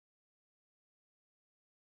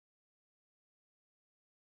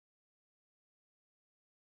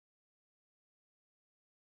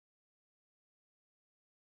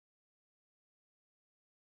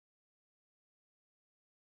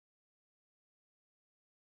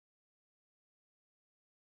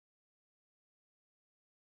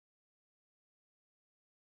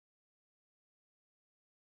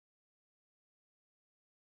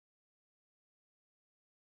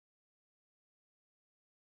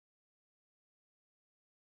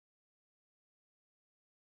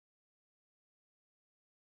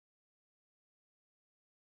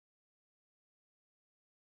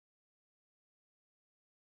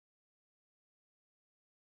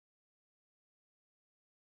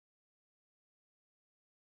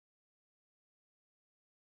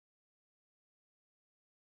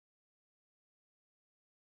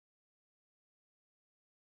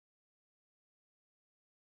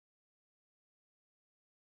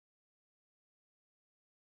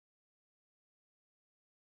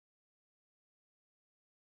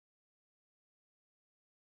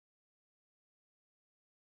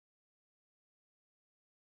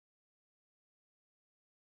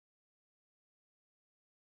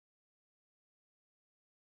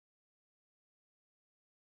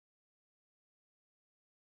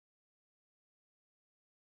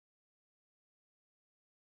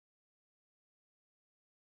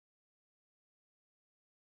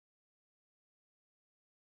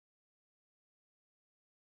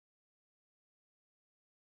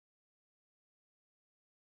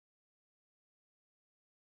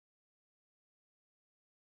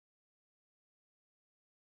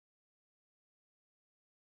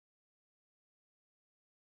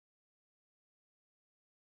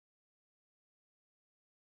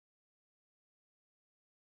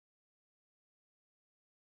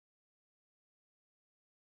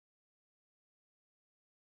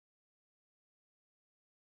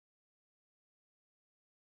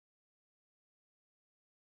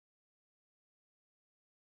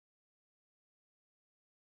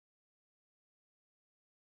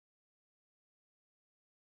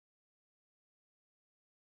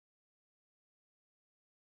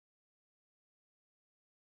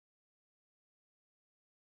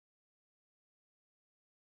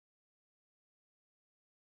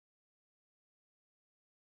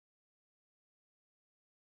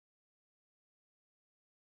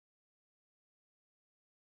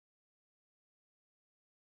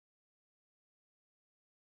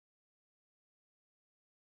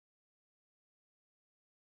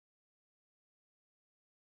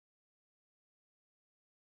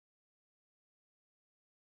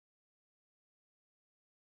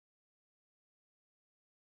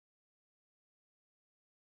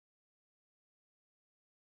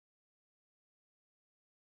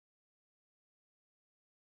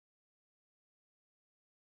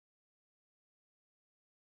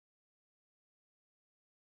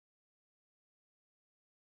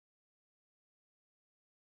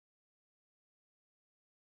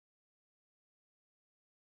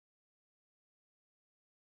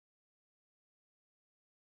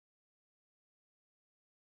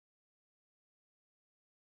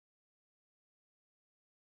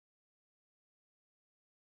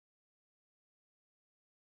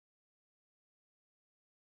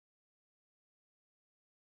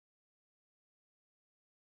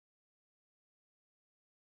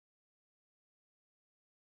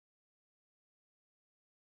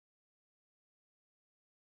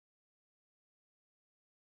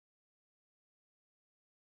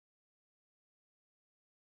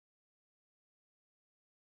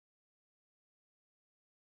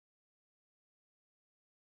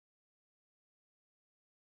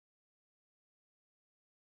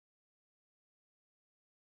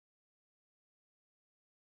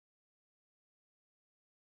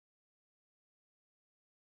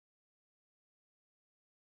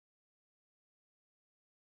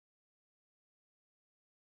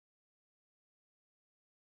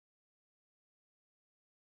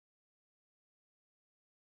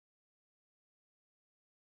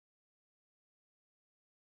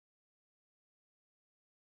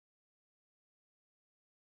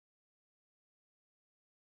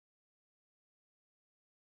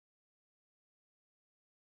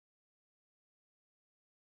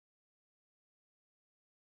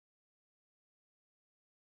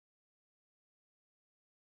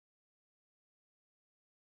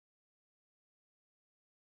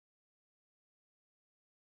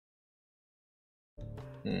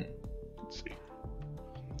Let's see.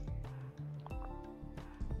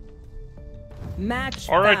 Match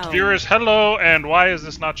Alright, found. viewers, hello, and why is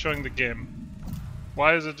this not showing the game?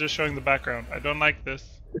 Why is it just showing the background? I don't like this.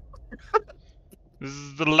 This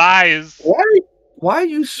is the lies. Why are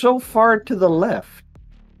you so far to the left?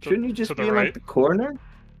 Shouldn't you just to the be in right. like the corner?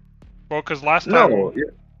 Well, because last time... No.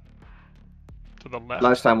 To the left.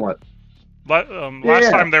 Last time what? Last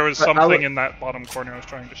time there was something in that bottom corner I was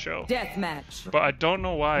trying to show. Death match. But I don't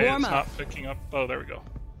know why Warm it's up. not picking up. Oh, there we go.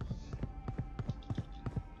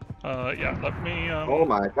 Yeah, let me. Oh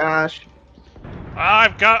my gosh.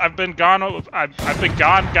 I've been gone,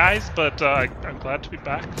 guys, but I'm glad to be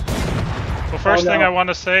back. The first thing I want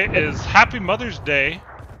to say is Happy Mother's Day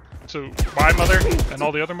to my mother and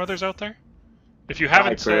all the other mothers out there. If you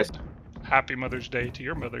haven't said Happy Mother's Day to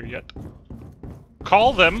your mother yet,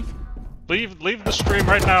 call them. Leave the stream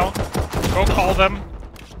right now. Go call them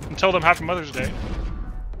and tell them Happy Mother's Day.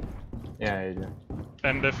 Yeah, you do.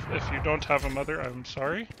 And if you don't have a mother, I'm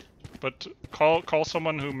sorry. But call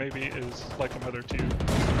someone who maybe is like a mother to you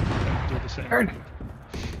and do the same.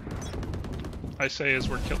 I say as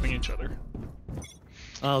we're killing each other.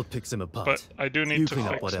 I'll pick them apart. But I do need to clean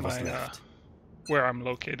up fix whatever's my left. where I'm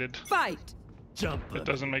located. Fight. Jump. It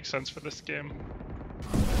doesn't make sense for this game.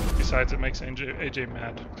 Besides, it makes AJ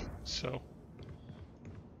mad. So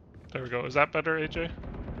there we go. Is that better, AJ?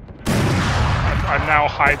 I'm now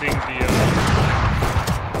hiding the.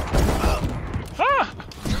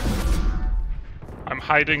 I'm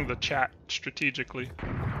hiding the chat strategically.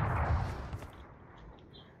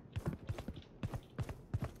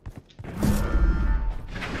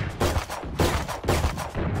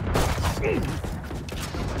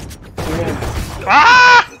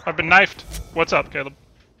 Ah! I've been knifed. What's up, Caleb?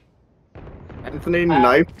 Anthony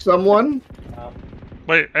knifed someone?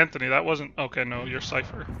 Wait, Anthony, that wasn't... Okay, no, you're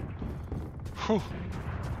Cypher. Whew.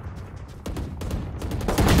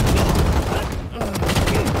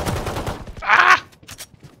 Ah!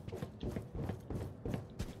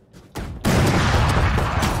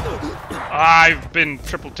 I've been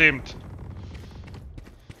triple teamed.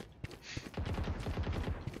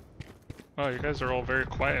 Oh, you guys are all very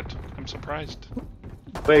quiet. I'm surprised.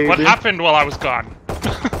 Baby. What happened while I was gone?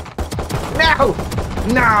 No!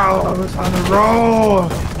 No! I was on the roll!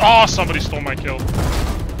 Oh, somebody stole my kill.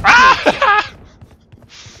 Ah!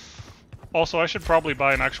 Also, I should probably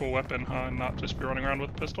buy an actual weapon, huh, and not just be running around with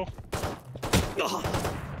a pistol.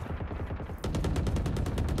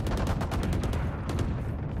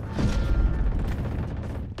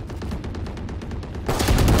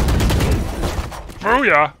 Oh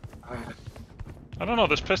yeah. I don't know,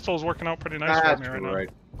 this pistol is working out pretty nice for me right now.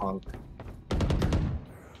 Punk.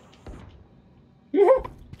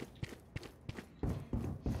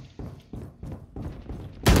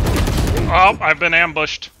 Oh, I've been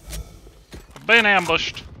ambushed. I've been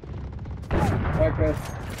ambushed. Okay.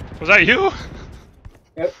 Was that you?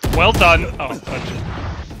 Yep. Well done. Oh,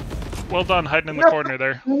 fudge. Well done hiding in the corner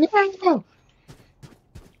there.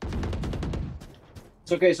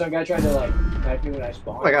 It's okay, some guy tried to like knife me when I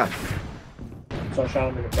spawned. Oh my god. So I shot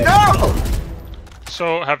him in the face. No!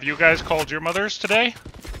 So, have you guys called your mothers today?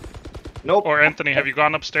 Nope. Or Anthony, have you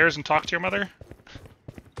gone upstairs and talked to your mother?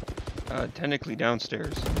 Technically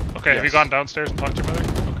downstairs. Okay, have you gone downstairs and talked to your mother?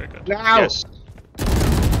 Okay, good. No! Yes.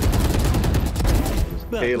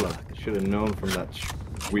 Caleb. Should have known from that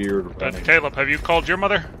weird running. Caleb, have you called your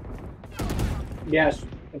mother? Yes.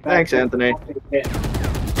 In fact, Thanks, Anthony.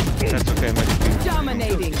 That's okay, my computer.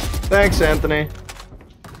 Dominating. Thanks, Anthony.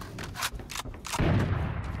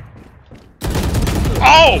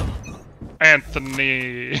 Oh!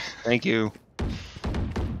 Anthony. Thank you.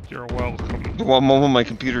 You're welcome. The one moment my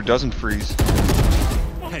computer doesn't freeze.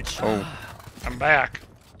 Oh. I'm back.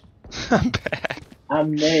 I'm back.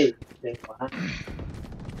 I'm Nate.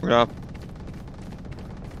 We're up.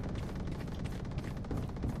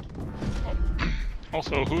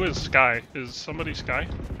 Also, who is Sky? Is somebody Sky?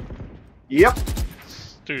 Yep.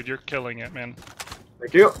 Dude, you're killing it, man.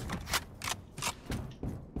 Thank you.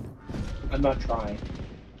 I'm not trying.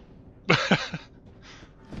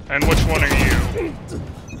 And which one are you?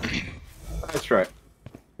 That's right.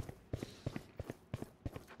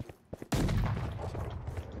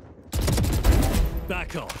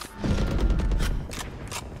 Back off.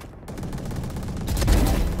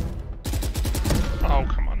 Oh,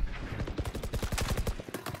 come on.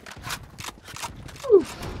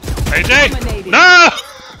 AJ! Dominating. No!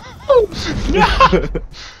 No!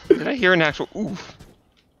 Did I hear an actual oof?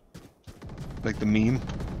 Like the meme?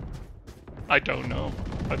 I don't know.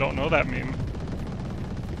 I don't know that meme.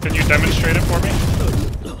 Can you demonstrate it for me?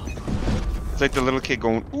 It's like the little kid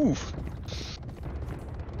going oof.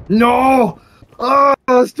 No! Oh,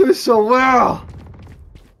 let's do so well.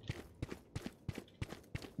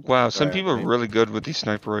 Wow, some Alright, people are man. really good with these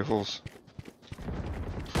sniper rifles.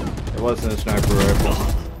 It wasn't a sniper rifle,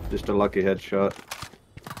 just a lucky headshot.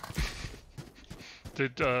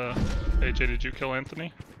 Did AJ? Did you kill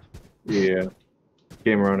Anthony? Yeah.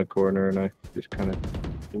 Came around a corner and I just kind of.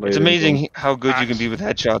 It's amazing how good you can be with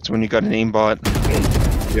headshots when you got an aimbot.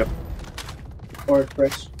 Yep. Or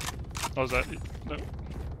Chris. Oh, was that? No.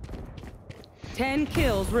 10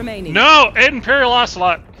 kills remaining. No, Imperial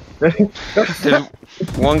Ocelot. There's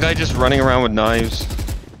one guy just running around with knives.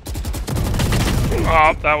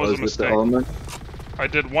 Oh, that was a Was it the mistake. element? I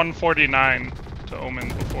did 149 to Omen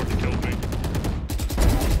before he killed me.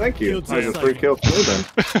 Thank you. Killed That was a the free kill for me then.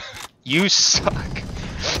 You suck.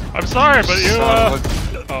 I'm sorry, but you Son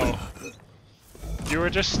oh, you were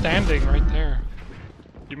just standing right there.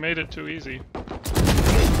 You made it too easy.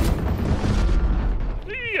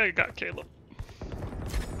 Eee, I got Caleb.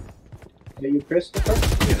 Are you Christopher?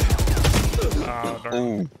 Ah, darn.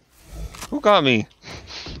 Ooh. Who got me?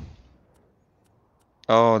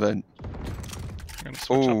 Oh, that. I'm gonna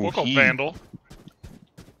switch up. Oh, We'll go he- Vandal.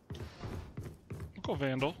 We'll go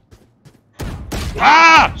Vandal.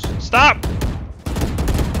 Ah! Stop!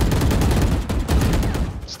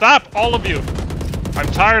 Stop, all of you! I'm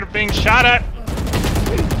tired of being shot at!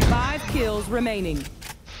 5 kills remaining.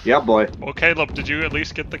 Yeah, boy. Well, Caleb, did you at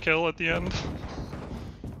least get the kill at the end?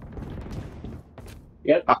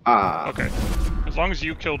 Yep. Ah. Okay. As long as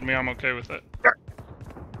you killed me, I'm okay with it.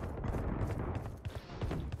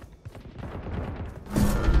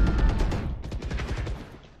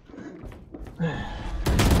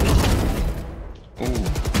 Ooh.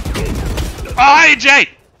 Oh, AJ!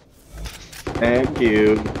 Thank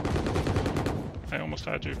you. I almost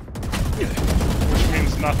had you. Which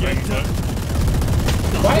means nothing, but...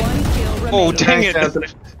 1 kill remaining. Oh, dang it! Anthony.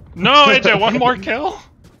 No, AJ, one more kill?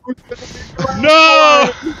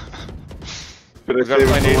 No! Could We I gotta save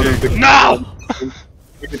find it for one AJ. of the- No!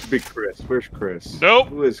 It could be Chris. Where's Chris? Nope.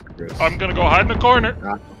 Who is Chris? I'm gonna go hide in the corner.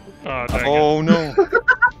 Ah. Oh, dang Oh no.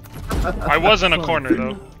 it. I was in a corner,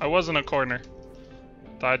 though. I was in a corner.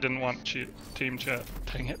 I didn't want team chat.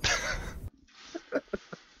 Dang it.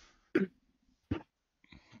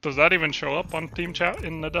 Does that even show up on team chat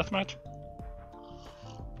in the deathmatch?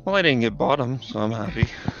 Well, I didn't get bottom, so I'm happy.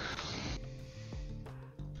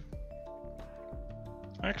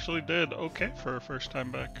 I actually did okay for a first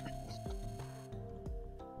time back.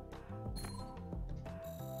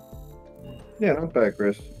 Yeah, not bad,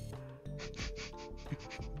 Chris.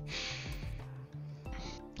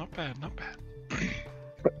 Not bad, not bad.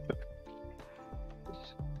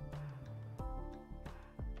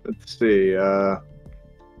 Let's see.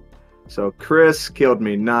 So Chris killed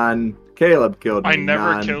me none. Caleb killed me I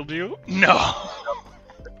never none. killed you? No!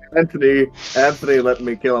 Anthony let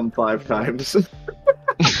me kill him 5 times.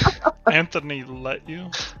 Anthony let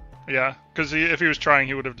you? Yeah, because if he was trying,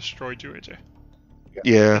 he would have destroyed you, AJ.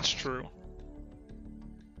 Yeah. That's true.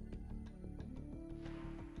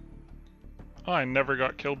 Oh, I never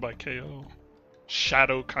got killed by KO.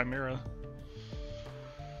 Shadow Chimera.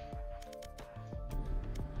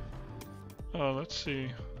 Oh, let's see.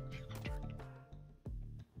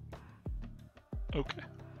 Okay.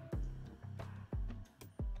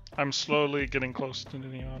 I'm slowly getting close to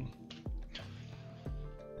Neon.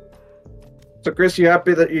 So Chris, you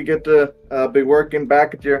happy that you get to be working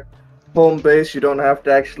back at your home base? You don't have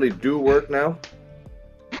to actually do work now?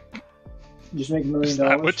 Just make $1 Is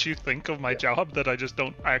million. that what you think of my job? That I just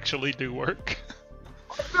don't actually do work?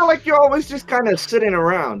 I feel like you're always just kind of sitting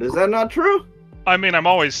around. Is that not true? I mean, I'm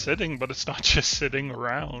always sitting, but it's not just sitting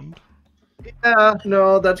around. Yeah,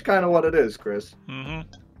 no, that's kind of what it is, Chris. Mm-hmm.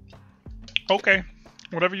 Okay.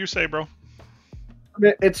 Whatever you say, bro. I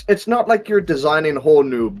mean, it's not like you're designing whole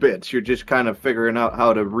new bits. You're just kind of figuring out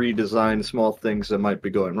how to redesign small things that might be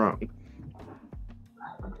going wrong.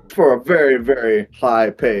 For a very, very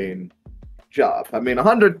high-paying job. I mean,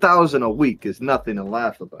 100,000 a week is nothing to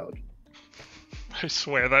laugh about. I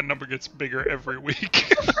swear that number gets bigger every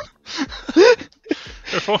week.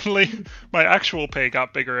 If only my actual pay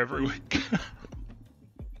got bigger every week.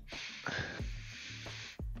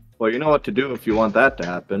 Well, you know what to do if you want that to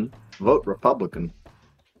happen. Vote Republican.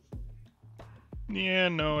 Yeah,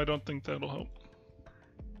 no, I don't think that'll help.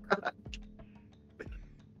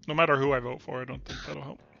 No matter who I vote for, I don't think that'll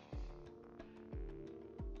help.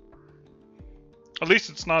 At least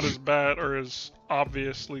it's not as bad or as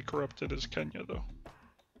obviously corrupted as Kenya, though.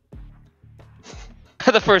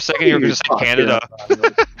 The first second you were gonna say Canada.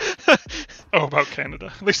 Oh, about Canada.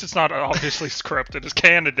 At least it's not obviously as corrupted as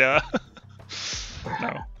Canada.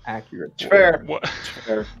 No. accurate. It's fair. What? It's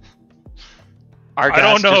fair. Our I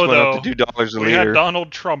gas don't know just went though. up to $2 a We had liter.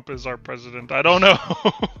 Donald Trump as our president. I don't know.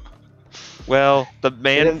 Well, the Did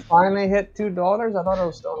man. it finally hit $2? I thought it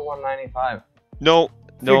was still $1.95. No, If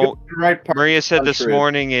you no. go to the right part Maria of the said this country,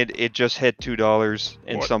 morning it just hit $2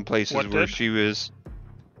 in What- some places what where did? she was.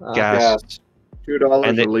 Uh, Gas. Gas. $2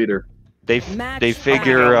 And a it- liter. They Match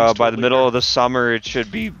figure gallons to by a the middle liter? of the summer it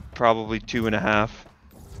should be probably 2.5.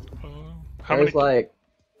 How many? There's like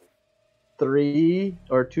 3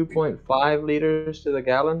 or 2.5 liters to the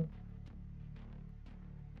gallon.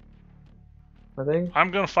 I think.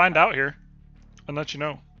 I'm gonna find out here and let you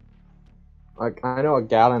know. Like I know a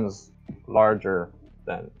gallon's larger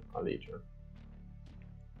than a liter.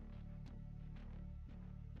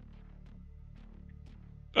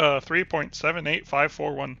 Uh,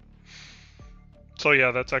 3.78541. So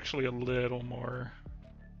yeah, that's actually a little more.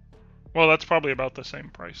 Well, that's probably about the same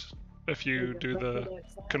price if you do the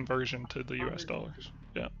conversion to the US dollars.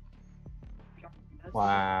 Yeah.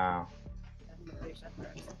 Wow.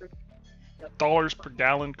 Dollars per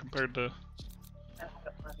gallon compared to.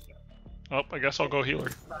 Oh, I guess I'll go healer.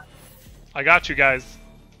 I got you guys.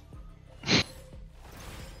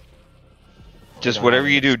 Just whatever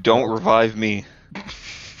you do, don't revive me.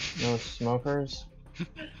 No smokers.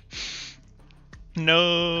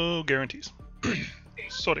 No guarantees.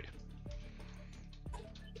 Sorry.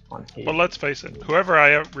 On here. But let's face it, whoever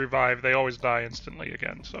I revive, they always die instantly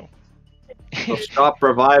again, so. So stop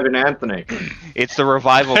reviving Anthony. It's the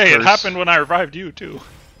revival Hey, curse. it happened when I revived you, too.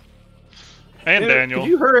 And Dude, Daniel. Could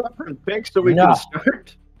you hurry up and pick so we No. can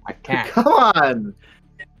start? I can't. Come on!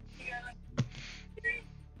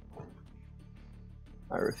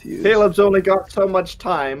 I refuse. Caleb's only got so much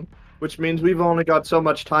time, which means we've only got so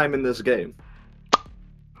much time in this game.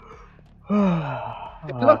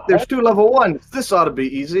 Look, there's 2 level 1s. This ought to be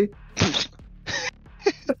easy.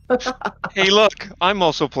 Hey, look, I'm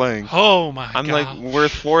also playing. Oh my I'm god. like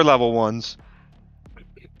worth 4 level 1s.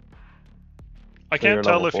 I So you're can't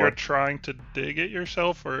tell level if you're 4. trying to dig at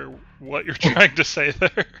yourself or what you're trying to say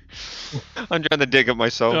there. I'm trying to dig up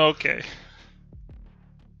myself. Okay.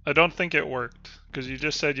 I don't think it worked, because you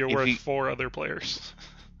just said you're If worth you- 4 other players.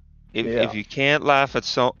 If you can't laugh at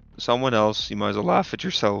someone else, you might as well laugh at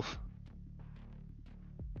yourself.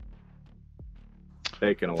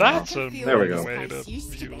 Taking a while. That's a There we go. way to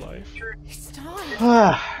view life.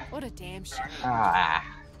 What a damn shame.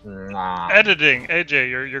 Nah. Editing, AJ,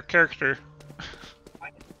 your character.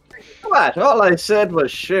 What? All I said was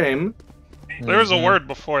shame. There was a Mhm. word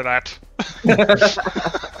before that.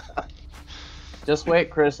 Just wait,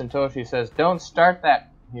 Chris, until she says, "Don't start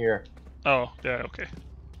that here." Oh, yeah, okay.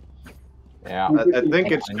 Yeah. I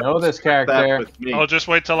think it's. I know this that character. with me. I'll just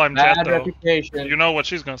wait till I'm Jet, Bad though. reputation. You know what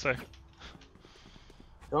she's gonna say.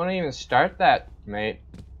 Don't even start that, mate.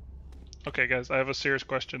 Okay, guys, I have a serious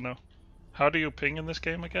question, though. How do you ping in this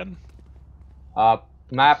game again?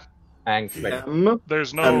 Map and click. M,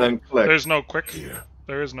 There's no. and then click. There's no quick.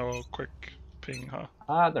 There is no quick ping,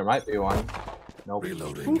 huh? There might be one. Nope.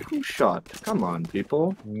 Who shot? Come on,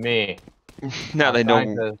 people. Me. Now they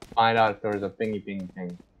Trying know. to find out if there was a pingy ping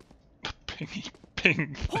ping. Pingy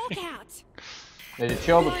ping. Hawk out. Did you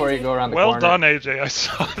chill before you go around the Well corner? done, AJ. I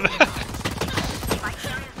saw that.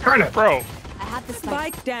 Turn it. Bro. I have the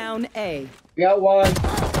spike. Spike down A. We got one.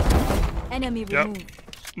 Enemy Yep. removed.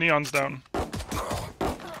 Neon's down.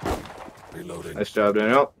 Nice job,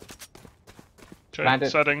 Daniel. Okay, Landed.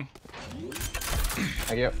 setting.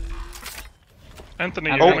 Thank you.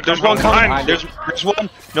 Anthony, Oh, you're gonna There's come one from coming. behind. There's one.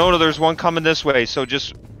 No, there's one coming this way. So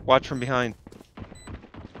just watch from behind.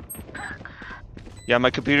 Yeah, my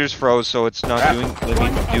computer's froze, so it's not doing. Let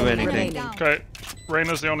One me do enemy anything. remaining. Okay,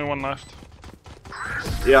 Reyna's the only one left.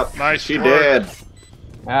 Yep. Nice She work.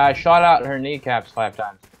 did. I shot out her kneecaps 5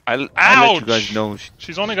 times. I let Ouch! you guys know.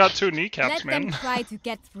 She's only got 2 kneecaps, Let them man. try to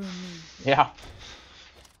get through me. Yeah.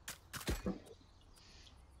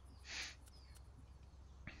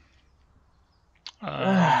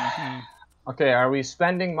 Hmm. Okay, are we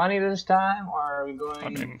spending money this time, or are we going? I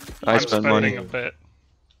mean, I I'm spend spending money. a bit.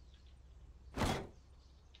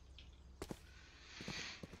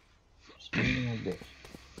 Spending a bit.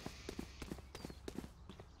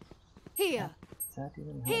 Here. Does that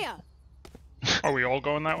even help? Here. Are we all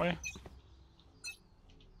going that way?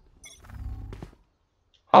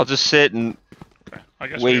 I'll just sit and Okay, I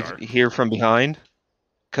guess we wait are. here from behind,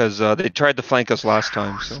 because they tried to flank us last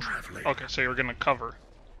time. So Okay, so you're gonna cover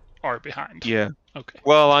our behind. yeah. Okay.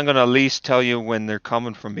 Well, I'm gonna at least tell you when they're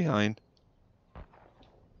coming from behind.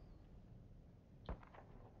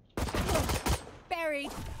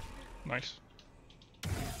 Buried. Nice.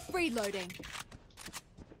 Reloading.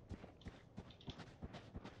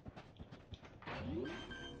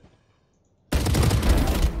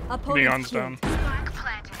 Opponent Neon's killed. down.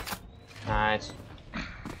 Nice.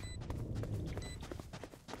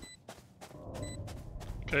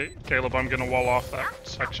 Okay, Caleb, I'm gonna wall off that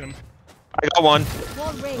section. I got one,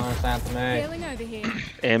 Wall raised. Nice, Anthony. Healing over here.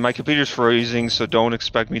 and my computer's freezing, so don't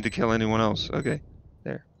expect me to kill anyone else. Okay,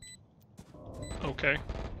 there. Okay.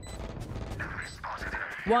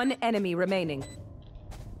 One enemy remaining.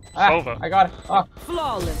 Ah, Sova. I got it. Oh,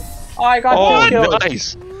 Flawless. oh I got Oh, two kills.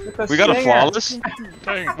 nice. With the We got a stinger. flawless.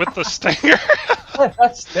 Dang, with the stinger.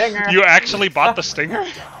 That stinger. You actually bought the stinger?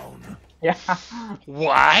 Yeah.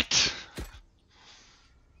 What?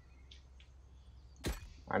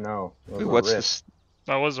 I know. It was Wait, a what's risk. this?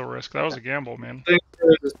 That was a risk. That was a gamble, man.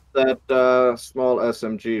 Stinger is that small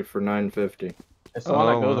SMG for 950. It's the one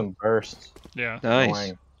that goes Oh. in bursts. Yeah. Nice.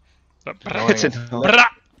 Annoying. That It's Annoying. annoying.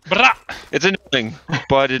 brah. It's annoying,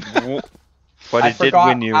 but it but I it did forgot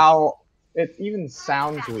win you. how it even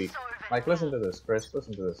sounds weak. Like, listen to this, Chris.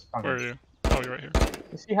 Listen to this. Where are you? Oh, you're right here.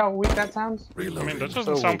 You see how weak that sounds? I mean, that So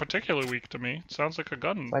doesn't sound weak. particularly weak to me. It sounds like a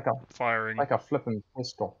gun Like a firing. flipping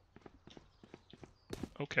pistol.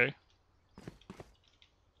 Okay.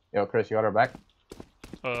 Yo, Chris, you got our back?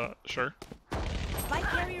 Sure. Spike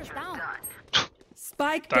carriers down.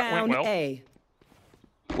 Spike That went down well. A.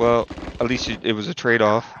 Well, at least it was a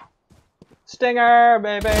trade-off. Stinger,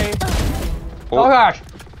 baby! Oh. Oh gosh!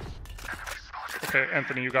 Okay,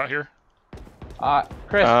 Anthony, you got here?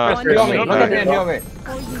 Chris, One heal me. enemy Look at me and heal remaining. me.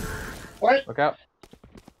 For you. What? Look out.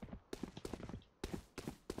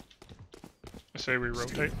 I say we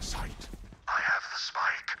rotate.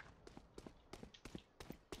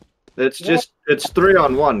 It's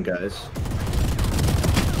 3-on-1, guys.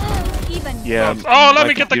 Even. Yeah. Oh, let my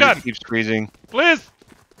me get the computer gun! Keeps freezing. Please!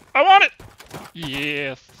 I want it!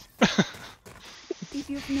 Yes. If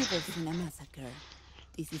you've never seen a massacre,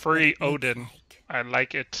 this is Free what it looks Odin. like. I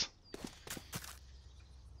like it.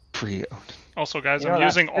 Pre-owned. Also, guys, You know, I'm that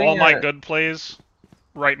using all my stinger- good plays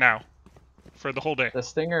right now. For the whole day. The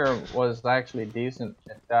stinger was actually decent.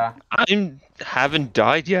 It, I haven't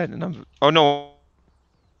died yet, and I'm. Oh no,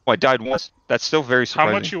 I died once. That's still very How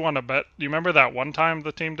surprising. much you want to bet? Do you remember that one time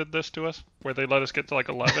the team did this to us? Where they let us get to like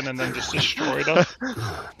 11 and then just destroyed us?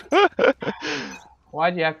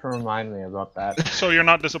 why'd you have to remind me about that? So you're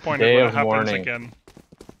not disappointed Day when it of happens mourning. again.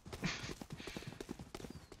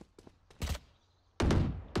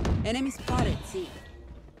 Enemy spotted. See.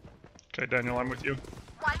 Okay, Daniel, I'm with you.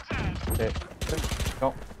 Okay.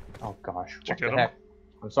 Go. Oh gosh. Did you What get the him? heck?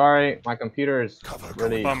 I'm sorry, my computer is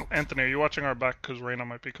really. Anthony, are you watching our back? Because Reyna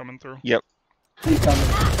might be coming through. Yep.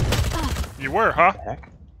 You were, huh? What the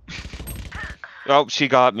heck? Oh, she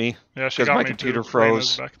got me. Yeah, she 'Cause got my me computer too.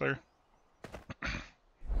 Reyna's froze. back there.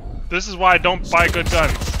 This is why I don't buy good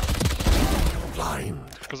guns.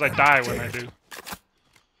 Because I die when I do.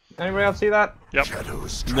 Anybody else see that? Yep.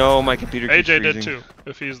 No, my computer keeps AJ freezing. did too.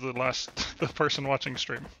 If he's the person watching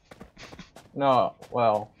stream. No.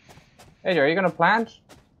 Well. Hey, are you gonna plant?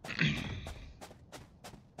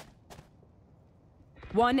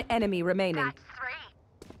 One enemy remaining.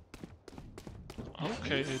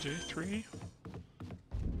 Okay, AJ, 3.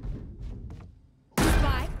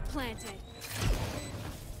 Spike planted.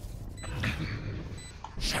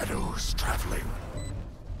 Shadows traveling.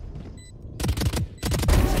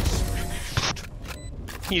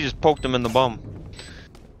 He just poked him in the bum.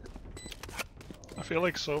 I feel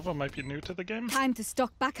like Sova might be new to the game. Time to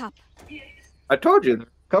stock back up. I told you, a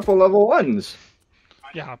couple level 1s.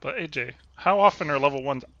 Yeah, but AJ, how often are level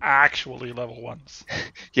 1s actually level 1s?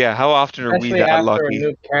 Yeah, how often are we Especially that after lucky? a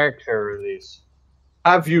new character release.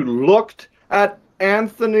 Have you looked at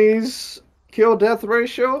Anthony's kill-death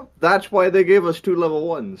ratio? That's why they gave us 2 level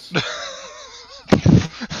 1s.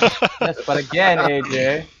 Yes, but again,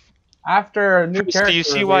 AJ, after a new Chris, character do you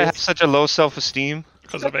see why I have release, such a low self-esteem?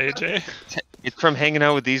 Because of AJ? It's from hanging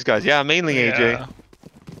out with these guys. Yeah, mainly AJ. Yeah,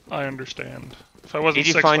 I understand. If I wasn't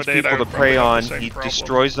AJ 6'8", finds I people would to probably prey have the on, same he problem.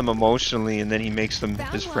 destroys them emotionally, and then he makes them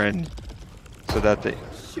his friend. So that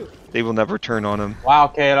they will never turn on him. wow,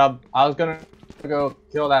 Caleb, I was gonna go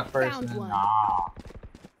kill that person. Found one. Nah.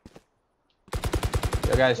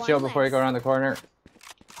 Yo, guys, chill One before you go less. around the corner.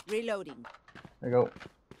 Reloading. There you go.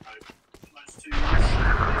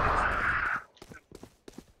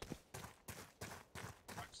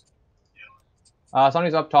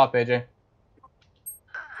 Somebody's up top, AJ.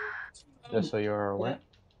 Just so you're aware.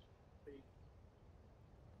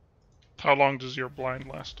 How long does your blind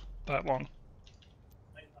last? That long?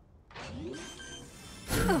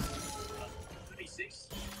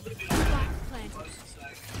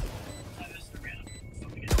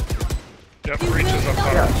 Yep, reaches up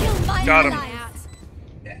top. Kill my Got him. allies.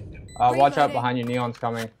 Watch out behind you. Neon's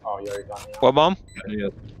coming. Oh, you already got Neon. What bomb? Yeah.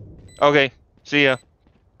 Okay. See ya.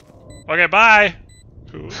 Okay, bye.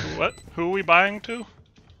 What? Who are we buying to?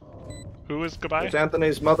 Who is goodbye? It's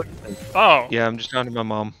Anthony's mother. Oh. Yeah, I'm just talking to my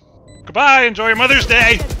mom. Goodbye. Enjoy your Mother's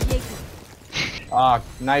Day.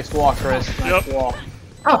 Nice walk, Chris. Nice walk.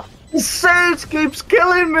 Oh, the Sage keeps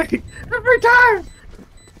killing me every time.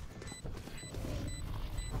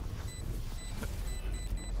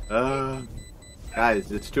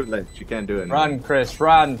 Guys, it's too late. You can't do it. Run, Chris.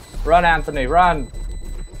 Run. Run, Anthony. Run.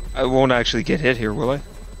 I won't actually get hit here, will I?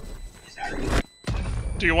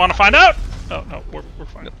 Do you want to find out? Oh no, we're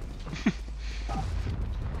fine.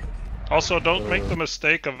 Also, don't make the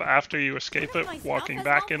mistake of after you escape it, walking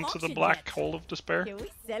back into the black hole of despair. Can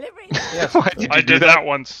we celebrate? Yes. Why did you I do did that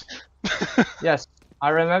once. Yes. I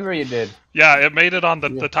remember you did. Yeah, it made it on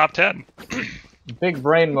the top 10. Big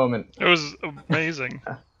brain moment. It was amazing.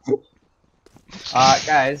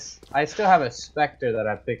 Guys, I still have a Spectre that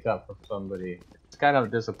I picked up from somebody. It's kind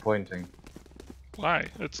of disappointing. Why?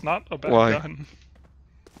 It's not a bad Why? gun.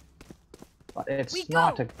 But it's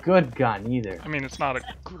not a good gun either. I mean, it's not a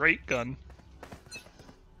great gun.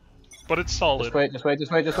 But it's solid. Just wait, just wait,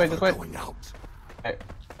 just wait, just wait, just wait. Going out. Okay.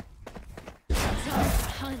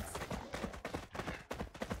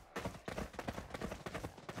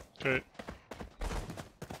 Okay.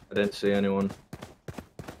 I didn't see anyone.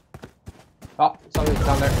 Oh, somebody's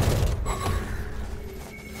down there.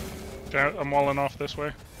 Okay, I'm walling off this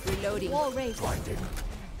way. Reloading. Wall raised. Blinding.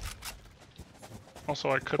 Also,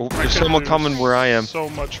 I could. Oh, I there's could someone do coming where I am. So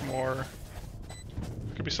much more.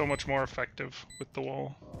 Could be so much more effective with the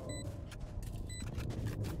wall.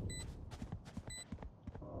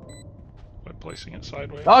 By placing it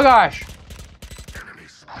sideways. Oh gosh! Enemy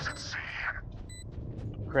spotted C.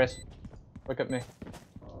 Chris, look at me.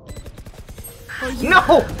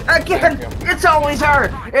 No! Again! It's always her!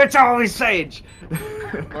 It's always Sage!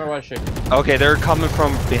 Where was she? Okay, they're coming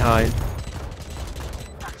from behind.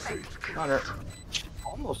 Got her.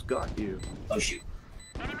 Almost got you. Oh shoot.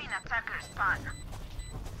 Enemy attacker spawn.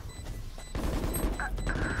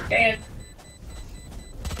 And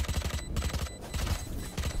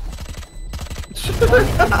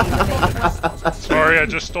Sorry, I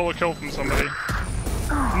just stole a kill from somebody.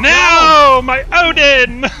 No! My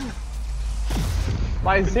Odin!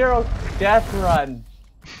 My 0 death run.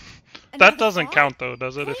 That doesn't count though,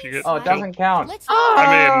 does it? If you get Oh, it killed? doesn't count.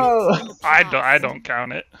 I mean, I don't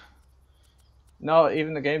count it. No,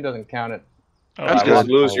 even the game doesn't count it. Oh, If wow.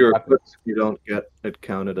 you lose your equips, you don't get it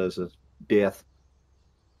counted as a death.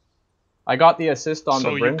 I got the assist on So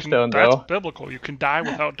the you brimstone can, that's though. biblical. You can die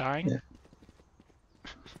without dying.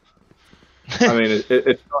 I mean,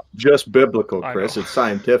 it's not just biblical, I Chris. know. It's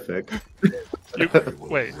scientific.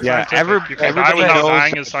 Wait, Yeah, scientific. You can die everybody without knows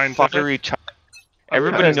dying is scientific. fiery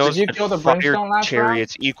everybody Chris, knows did you that kill the fire brimstone last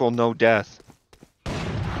chariots equal no death.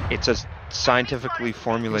 It's a scientifically Was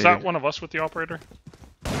formulated. that one of us with the operator?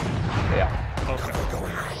 Yeah. Okay.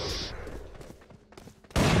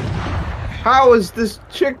 How is this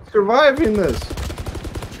chick surviving this?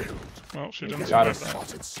 Well, she didn't Got survive it. that.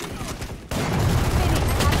 Spotted C.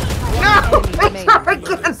 No! Enemy It's not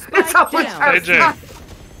remaining. again! It's always down. her!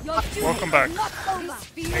 AJ, welcome back.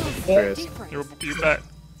 Chris. You bet.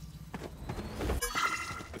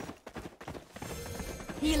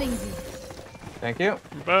 Healing you. Thank you.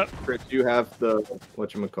 You bet. Chris, you have the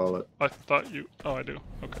whatchamacallit. I thought you. Oh, I do.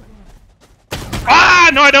 Okay. Ah!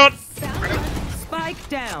 No, I don't! Spike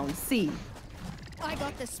down. C. I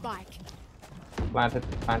got the spike. Planted,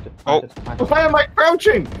 planted, Oh. planted, planted. Why am I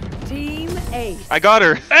crouching? Team Ace. I got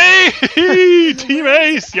her. Hey! Team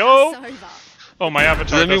Ace, yo! It's over. Oh, my avatar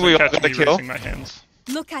Does that mean we doesn't all catch got me a kill? raising my hands.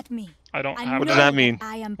 Look at me. I don't I have What know does that mean?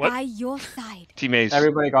 I am What? by your side. Teammates.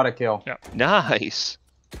 Everybody got a kill. Nice.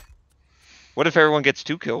 What if everyone gets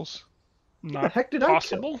 2 kills? Not the heck did I kill?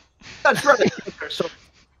 possible. That's right.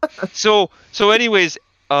 So So anyways,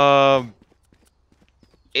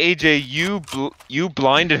 AJ, you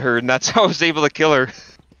blinded her, and that's how I was able to kill her.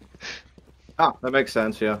 that makes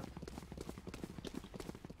sense. Yeah.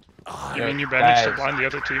 You mean you managed to Guys, blind the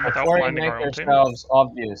other team without Before you blinding make our own team? yourselves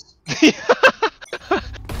obvious.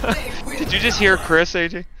 Did you just hear Chris,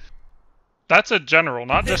 AJ? That's a general,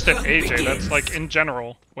 not just an AJ. That's like in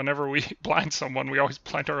general. Whenever we blind someone, we always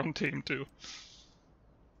blind our own team too.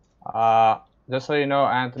 Just so you know,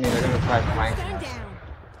 Anthony, they're gonna try flanking Stand us. down.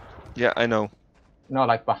 Yeah, I know. No,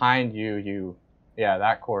 like behind you. Yeah,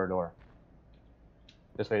 that corridor.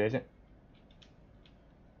 This way, agent.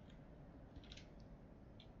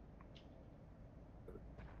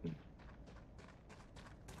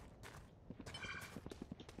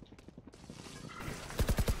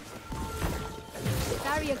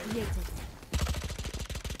 Barrier created.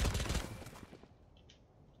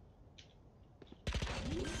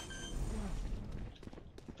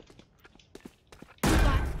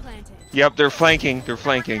 Spike planted. Yep, they're flanking. They're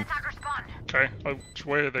flanking. Attacker spawn. Okay, which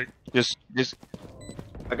way are they? Just.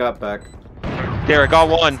 I got back. There, I got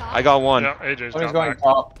one. I got one. Yeah, AJ's Tony's got going back.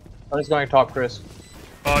 top. Tony's going top, Chris.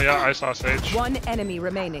 Oh yeah, I saw Sage. One enemy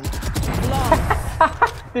remaining. Long.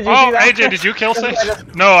 Did you Oh, see that? AJ, did you kill Sage?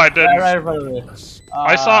 No, I didn't. Right in front of me.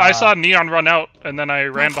 I saw Neon run out, and then I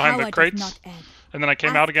ran My behind power the does crates, not end. and then I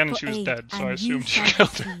came Ask out again, and for she was aid, dead. So I and you assumed you shall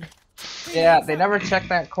killed her. receive. Yeah, they never check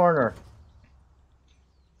that corner.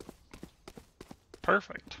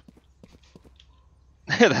 Perfect.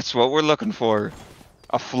 That's what we're looking for.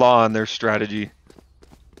 A flaw in their strategy.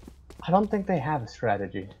 I don't think they have a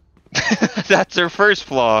strategy. That's their first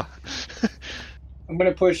flaw. I'm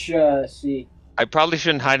gonna push C. I probably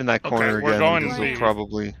shouldn't hide in that corner Okay, we're again. going because they'll B.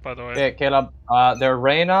 probably. By the way. Okay, Caleb. Their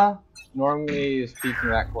Reyna normally is peeking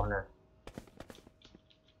that corner.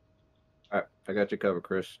 Alright, I got you covered,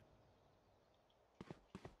 Chris.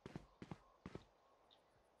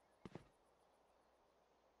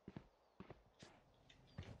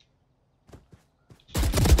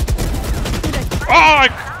 Oh,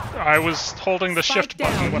 I was holding the Spike shift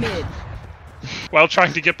button down when, mid. while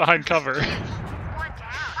trying to get behind cover. One down.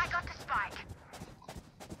 I got the spike.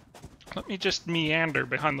 Let me just meander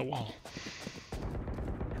behind the wall.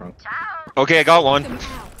 Ciao. Okay, I got one.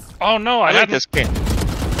 Oh no, I I like hadn't. this game.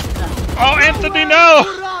 Oh, Anthony, no!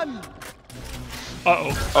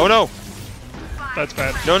 Uh-oh, Oh no! that's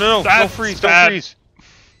bad. No, no, no! That's Don't freeze! bad. Don't freeze!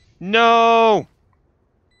 No!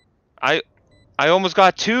 I almost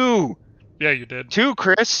got two. Yeah, you did. Two,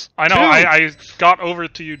 Chris. I know, Two. I got over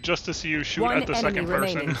to you just to see you shoot One at the enemy second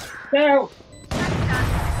remaining. person. No.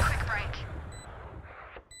 Quick break.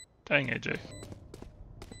 Dang, AJ.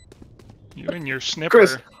 You and your snipper.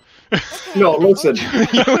 Chris, no, listen.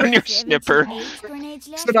 You and your snipper. The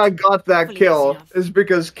reason I got that kill is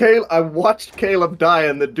because I watched Caleb die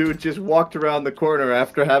and the dude just walked around the corner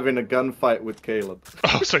after having a gunfight with Caleb.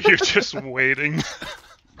 Oh, so you're just waiting.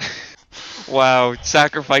 Wow,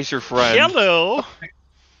 sacrifice your friend. Hello!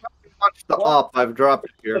 Watch the op, I've dropped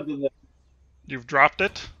it here. You've dropped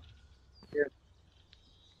it?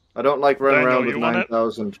 I don't like running Daniel, around with you want it?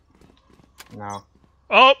 9,000. No.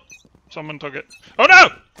 Oh! Someone took it. Oh no!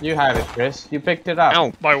 You have it, Chris. You picked it up.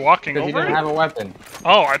 Ow. By walking Because you over didn't it? have a weapon.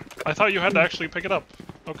 Oh, I thought you had to actually pick it up.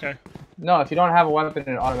 Okay. No, if you don't have a weapon,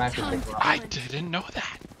 it automatically picks it up. I didn't know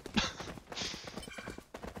that.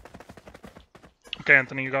 Okay,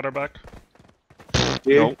 Anthony, you got our back?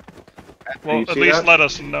 Yeah. Nope. Well, You at see least that? let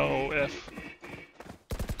us know if...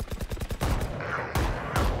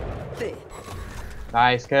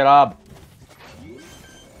 Nice, Caleb.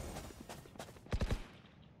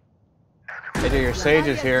 AJ, your Sage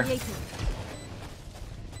is here.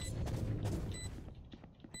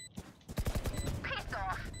 Pissed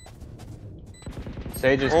off.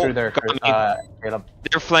 Sage is Oh, through there, got Chris, me. Caleb.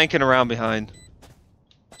 They're flanking around behind.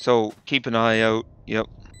 So keep an eye out. Yep.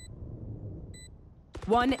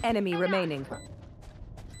 One enemy remaining.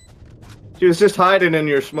 She was just hiding in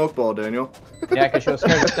your smoke ball, Daniel. Yeah, because she was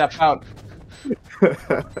scared to step out.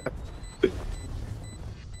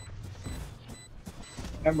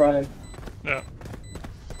 I'm running. Yeah.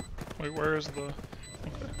 Wait, where is the...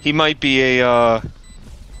 He might be a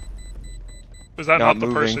Is that Not not the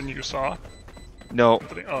moving. person you saw? no.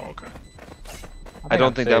 Anthony? Oh, okay. I don't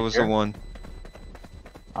I'm think safe that was here. the one.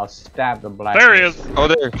 I'll stab the black. There he is! Oh,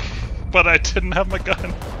 there. But I didn't have my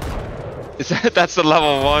gun. Is that's the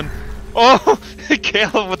level one? Oh,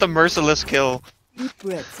 Caleb with a merciless kill. Deep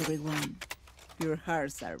breaths, everyone. Your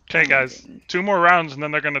hearts are Okay, guys. pounding. 2 more rounds and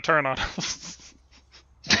then they're gonna turn on us.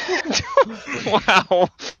 Wow.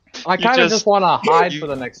 I You kind of just want to hide you- for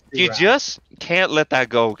the next 2 You rounds. just can't let that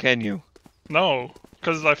go, can you? No,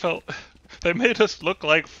 because I felt... They made us look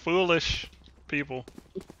like foolish people.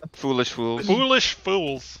 Foolish fools. Foolish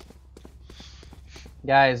fools.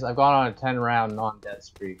 Guys, I've gone on a 10-round non-death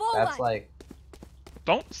streak. That's like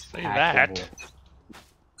Don't say active. that.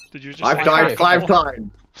 Did you just I've say died that? 5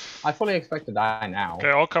 times. I fully expect to die now. Okay,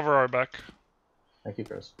 I'll cover our back. Thank you,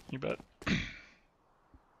 Chris. You bet.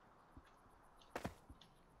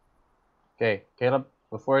 Okay, Caleb,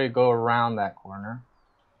 before you go around that corner,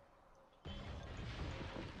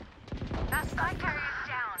 That spike carrier is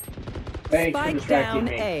down. Thanks for Spike distracting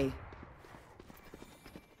down me. A.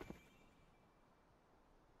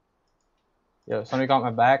 yo, somebody got my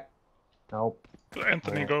back? Nope.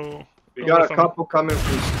 Anthony, go. We go got with a him. couple coming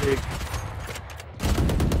from street.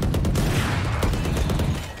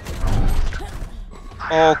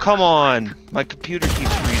 Oh, come on. My computer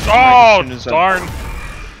keeps freezing. Oh, as soon as I- darn.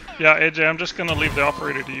 Yeah, AJ, I'm just gonna leave the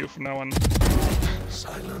operator to you from now on.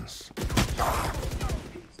 Silence.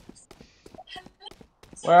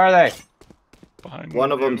 Where are they? Behind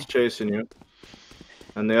One of you. them's chasing you,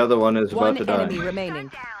 and the other one is One about to enemy die.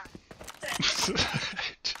 remaining.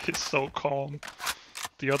 It's so calm.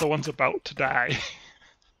 The other one's about to die.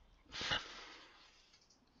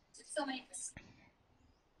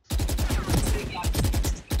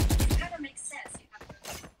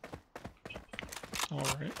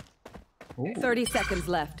 Alright. 30 seconds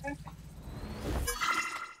left.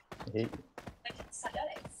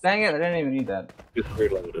 Dang it, I didn't even need that. Just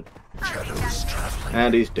reloaded. Shadows traveling.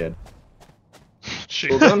 And he's dead. She,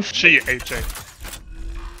 Well done. she, AJ.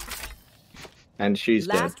 And she's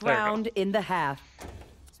Last dead. round in the half.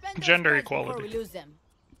 Gender equality.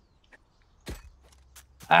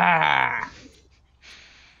 Ah!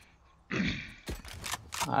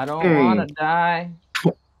 I don't want to die.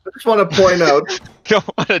 I just want to point out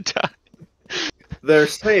Don't want to die. their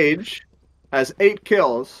Sage has 8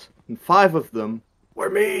 kills, and 5 of them were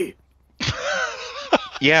me.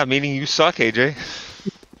 Yeah, meaning you suck, AJ.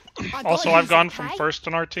 Also, I've gone from first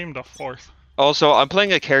on our team to fourth. Also, I'm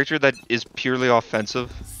playing a character that is purely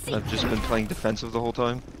offensive. I've just been playing defensive the whole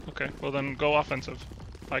time. Okay, well then go offensive.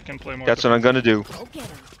 I can play more. That's what I'm gonna do.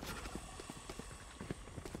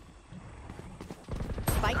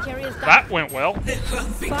 That went well.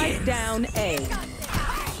 Spike down A.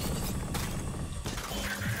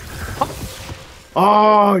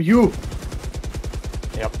 Oh, you!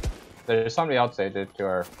 Yep. There's somebody outside it to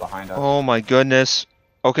our behind us. Oh my goodness.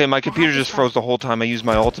 Okay, my computer just froze the whole time I used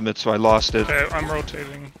my ultimate, so I lost it. Okay, I'm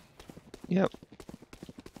rotating. Yep.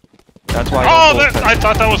 That's why. Oh, I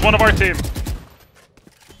thought that was one of our team.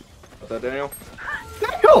 What's that, Daniel?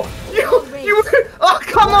 Daniel! You! Oh,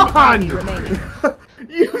 come on! Remaining.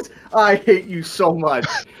 I hate you so much.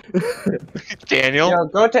 Daniel. Yo,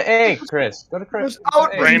 go to A, Chris. Go to Chris. Go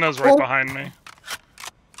to A. Reyna's right behind me.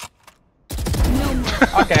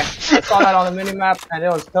 Okay, I saw that on the minimap and it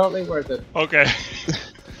was totally worth it. Okay.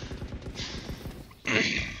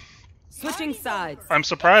 Switching sides. I'm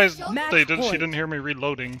surprised Match she point. didn't hear me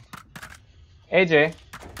reloading. AJ,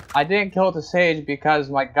 I didn't kill the Sage because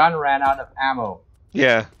my gun ran out of ammo.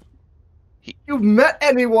 Yeah. You met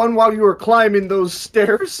anyone while you were climbing those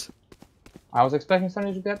stairs? I was expecting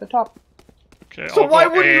somebody to be at the top. Okay, So I'll why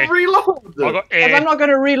go wouldn't A. you reload? I'll go Because A. I'm not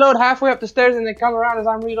gonna reload halfway up the stairs and they come around as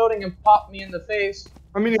I'm reloading and pop me in the face.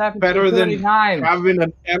 I mean, It's it's happened better too than many times. having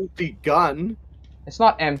an empty gun. It's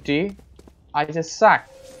not empty. I just suck.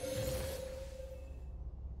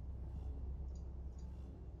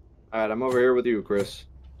 Alright, I'm over here with you, Chris.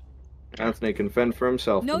 Anthony can fend for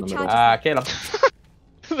himself No in the middle. Caleb.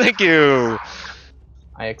 Thank you.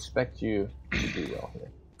 I expect you to do well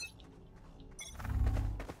here.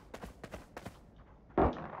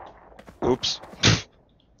 Oops. Okay,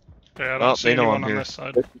 I don't Well, see they know anyone I'm on here. this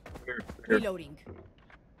side. Here. Reloading.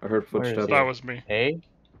 I heard Where is footsteps. he? That was me. A?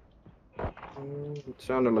 It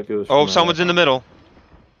sounded like it was. Oh, from someone's in the middle.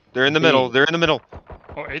 They're in the middle. They're in the middle.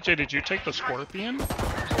 Oh, AJ, did you take the scorpion?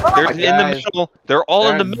 They're in the guys. middle. They're all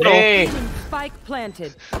in the middle. A. Spike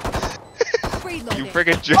planted. You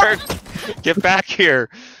friggin' jerk. Get back here.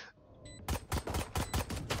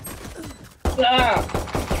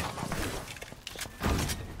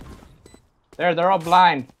 They're all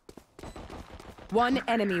blind. One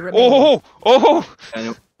enemy remaining. Oh, oh.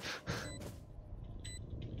 Daniel.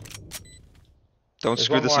 Don't There's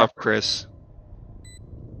screw one this more. up, Chris.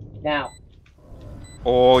 Now.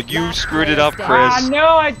 Oh, you Last screwed it player up, standing. Ah, Chris. no,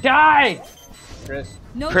 I died! Chris.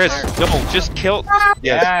 No Chris, charge. no, just kill.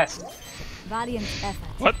 Yes. Yes. Valiant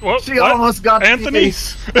effort. What? She almost got Anthony? the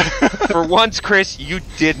ace. For once, Chris, you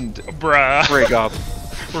didn't Bruh. frig up.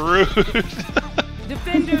 Rude.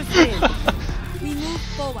 Defenders win. We move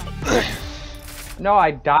forward. No,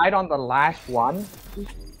 I died on the last one.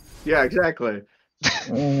 Yeah, exactly.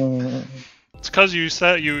 It's because you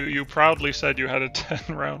said you proudly said you had a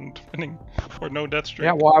 10-round winning or no death streak.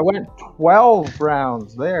 Yeah, well, I went 12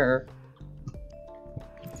 rounds there.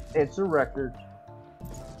 It's a record.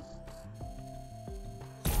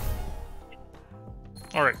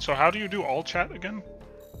 All right. So how do you do all chat again?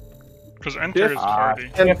 Because enter Shift. is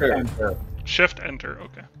hardy. Enter. Enter. Shift enter.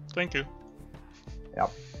 Okay. Thank you.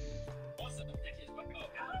 Yep.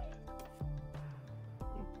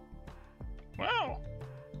 Wow.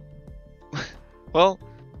 Well,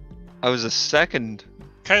 I was a second.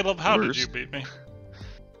 Caleb, how did Worst. you beat me?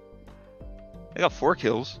 I got 4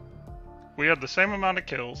 kills. We had the same amount of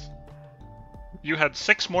kills. You had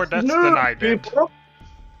 6 more deaths than I did. People.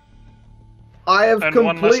 I have And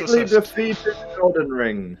one less completely assist. defeated Elden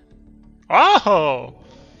Ring. Oh!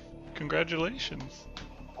 Congratulations.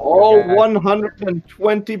 All Okay.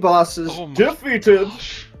 120 bosses Oh my defeated.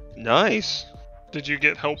 gosh. Nice. Did you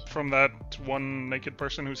get help from that one naked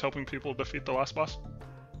person who's helping people defeat the last boss?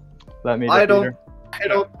 Let me I defeat don't. her. I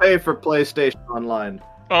don't pay for PlayStation Online.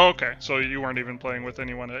 Oh, okay. So you weren't even playing with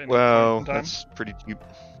anyone at any Well, point in time? that's pretty cheap.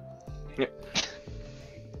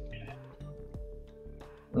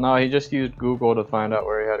 No, he just used Google to find out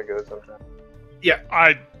where he had to go sometime.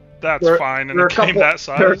 That's There- fine in there a are a game couple- that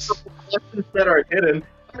There are a size. couple questions that are hidden.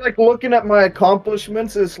 I'm like looking at my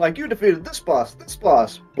accomplishments. It's like you defeated this boss,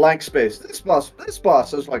 blank space, this boss.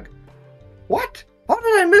 I was like, what? How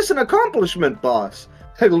did I miss an accomplishment, boss?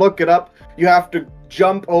 I look it up. You have to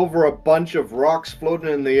jump over a bunch of rocks floating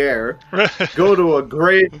in the air, go to a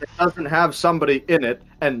grave that doesn't have somebody in it,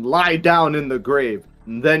 and lie down in the grave.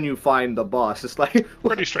 And then you find the boss. It's like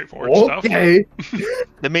Pretty straightforward stuff. okay.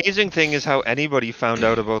 The amazing thing is how anybody found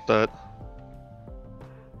out about that.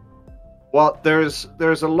 Well, there's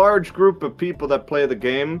a large group of people that play the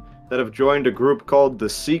game that have joined a group called the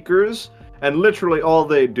Seekers, and literally all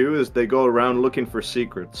they do is they go around looking for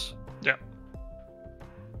secrets. Yeah.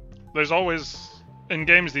 There's always, in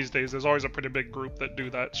games these days, there's always a pretty big group that do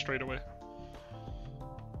that straight away.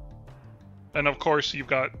 And of course, you've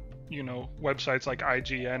got, you know, websites like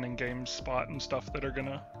IGN and GameSpot and stuff that are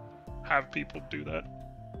gonna have people do that.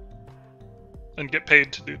 And get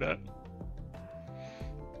paid to do that.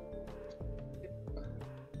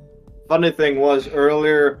 Funny thing was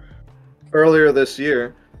earlier this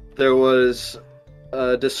year, there was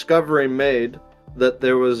a discovery made that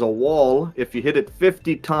there was a wall. If you hit it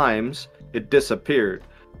 50 times, it disappeared,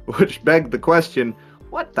 which begged the question: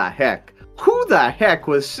 what the heck? Who the heck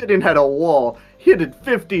was sitting at a wall, hit it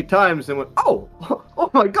 50 times, and went, "Oh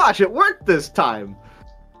my gosh, it worked this time"?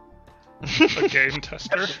 A game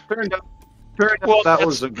tester. Turned out Well, that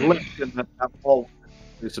was a glitch, and that wall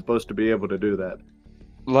is supposed to be able to do that.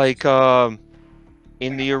 Like,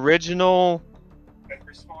 in the original,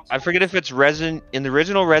 I forget if it's in the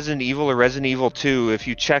original Resident Evil or Resident Evil 2, if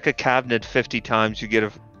you check a cabinet 50 times, you get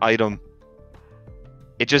an item.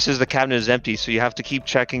 It just says the cabinet is empty, so you have to keep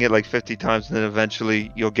checking it like 50 times, and then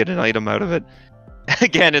eventually you'll get an item out of it.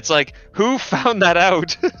 Again, it's like, who found that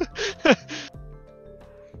out?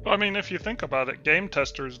 I mean, if you think about it, game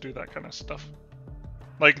testers do that kind of stuff.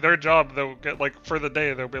 Like, their job, they'll get, like, for the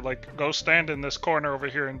day, they'll be like, go stand in this corner over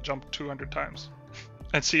here and jump 200 times.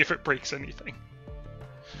 And see if it breaks anything.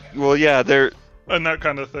 Well, yeah, And that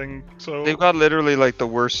kind of thing, so... they've got literally like the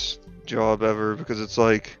worst job ever, because it's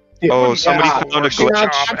like, Yeah, oh, somebody yeah, found a worst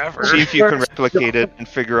glitch. job ever. See if you can replicate it and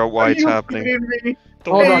figure out why Are it's you happening. kidding me? The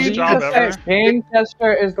Hold on, worst did you job just ever. say game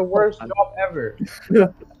tester is the worst job ever?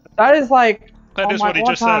 That is like That is my what he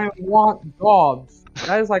just said. all-time want jobs.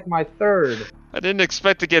 That is like my third. I didn't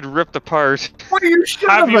expect to get ripped apart. What are you should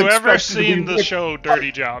Have you ever expected to seen be the show Dirty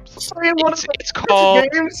Jobs? playing one of It's the called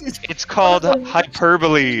games? it's called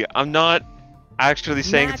hyperbole. I'm not actually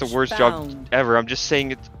saying it's the Match worst job found. ever. I'm just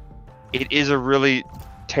saying it is a really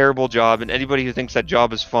terrible job, and anybody who thinks that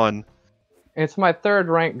job is fun. It's my third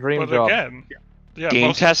ranked dream But job. again, yeah, Game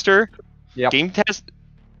most- tester? Yep. Game test?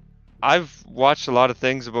 I've watched a lot of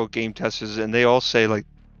things about game testers, and they all say, like,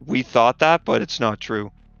 we thought that, but it's not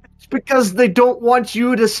true. It's because they don't want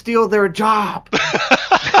you to steal their job.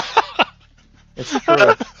 It's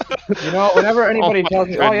true. You know, whenever anybody my tells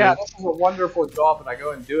me, "Oh yeah, goodness. this is a wonderful job," and I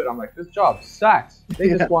go and do it, I'm like, "This job sucks." They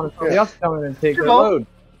Yeah, just want somebody else to come in and take You their know, load.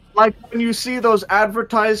 Like when you see those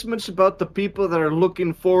advertisements about the people that are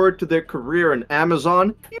looking forward to their career in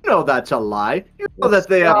Amazon, you know that's a lie. You know that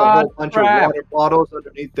they have a whole bunch crap. of water bottles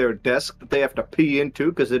underneath their desk that they have to pee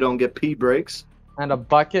into because they don't get pee breaks. And a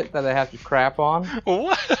bucket that they have to crap on.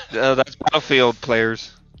 What? That's Battlefield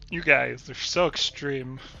players. You guys, they're so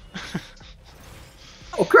extreme.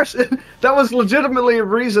 Oh, Chris, that was legitimately a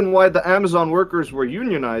reason why the Amazon workers were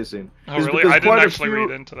unionizing. Oh, Is really? because I didn't quite a actually few-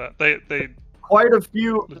 read into that. They Quite a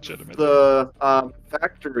few of legitimately. the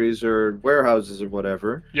factories or warehouses or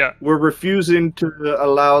whatever Yeah. were refusing to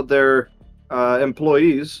allow their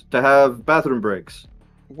employees to have bathroom breaks.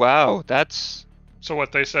 Wow, that's... So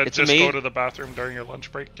what they said, It's just go amazing. to the bathroom during your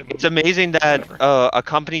lunch break. And It's amazing that whatever. a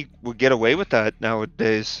company would get away with that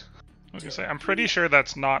nowadays. I was gonna say, I'm pretty sure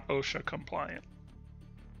that's not OSHA compliant.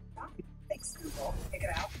 Thanks, Google. Pick it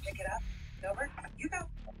out, pick it up. Over. You go.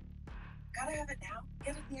 Gotta have it now.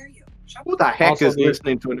 Get it near you. Shop Who the heck Also is the-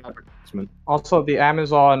 listening to an advertisement? Also, the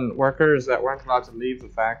Amazon workers that weren't allowed to leave the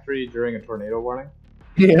factory during a tornado warning.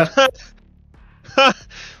 Yeah.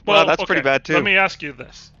 Well, that's pretty okay, bad too. Let me ask you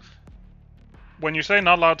this. When you say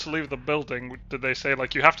not allowed to leave the building, did they say,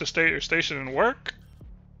 like, you have to stay at your station and work?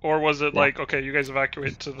 Or was it Yeah. like, okay, you guys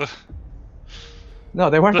evacuate to the... No,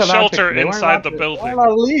 they weren't The allowed shelter to, they weren't inside allowed the to, building. They weren't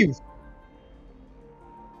allowed to leave.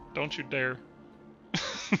 Don't you dare.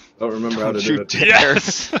 Don't remember how to Don't do you it. dare.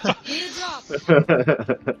 Yes!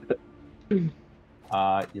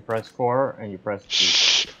 You press 4 and you press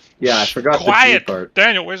G. Yeah, I forgot the G Quiet! part.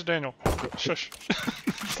 Daniel, where's Daniel? Shush.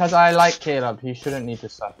 Because I like Caleb, he shouldn't need to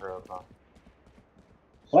suffer over.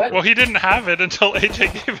 What? Well, he didn't have it until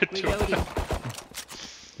AJ gave it to him.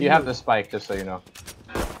 You have the spike, just so you know.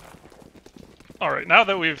 Alright, now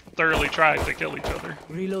that we've thoroughly tried to kill each other.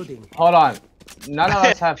 Reloading. Hold on. None of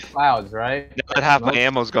us have clouds, right? Now that half my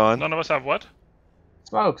ammo's gone. None of us have what?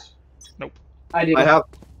 Smokes. I do. I have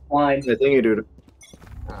Line. the thingy, dude.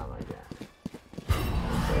 Oh my god.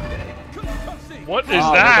 What is We're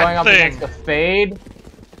going that up thing? against the fade.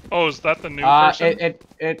 Oh, is that the new person?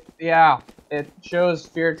 Yeah. It shows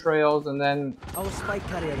fear trails and then Our spike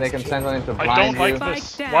carrier they is can killed. send something to I blind don't you. like this.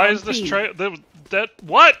 Spike Why down, is this B. trail?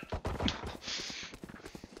 What?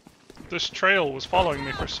 This trail was following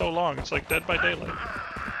me for so long. It's like Dead by Daylight.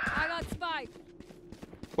 I got spike.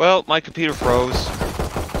 Well, my computer froze,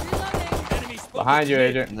 Behind you,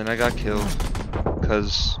 Agent. and then I got killed.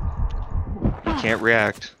 Because you can't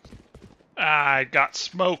react. I got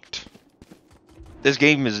smoked. This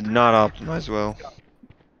game is not optimized well.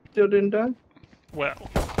 Still didn't die? Well,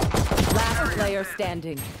 Last player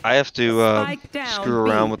standing. I have to Spike down, screw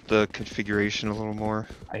around B. with the configuration a a little more.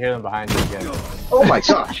 I hear them behind you again. Oh my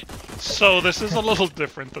gosh! so this is a little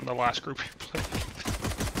different than the last group we played.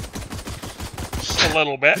 Just a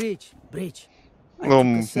little bit. Breach, breach. A little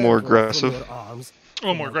I took the more server from aggressive. your arms, A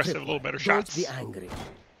little more and I aggressive, a crippled. little better Don't shots. be angry.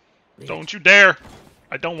 Breach. Don't you dare!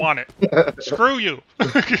 I don't want it. Screw you!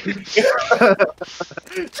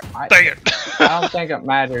 Dang it! I don't think it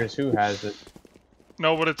matters who has it.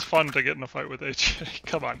 No, but it's fun to get in a fight with AJ.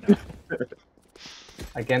 Come on now.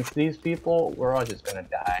 Against these people, we're all just gonna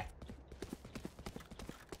die.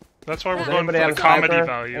 That's why we're Does going for anybody the have a comedy sniper?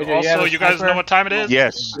 value. AJ, you Also, have a you guys sniper? know what time it is?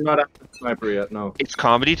 Yes, I'm not at the sniper yet, no. it's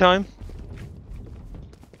comedy time.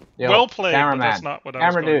 Yo, Well played, but cameraman. that's not what I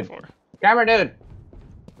was Camera going dude. for. Camera dude!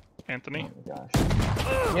 Anthony? Oh my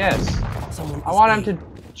gosh. Yes. Someone I is want him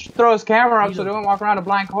dead. to throw his camera up so they don't walk around a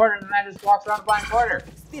blind corner and then just walks around a blind corner.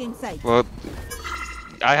 Still inside. Well,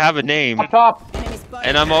 I have a name, Up top! Enemy spotted.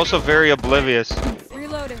 and I'm also very oblivious.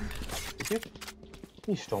 Reloading.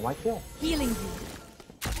 He stole my kill. Healing you.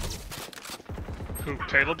 Who?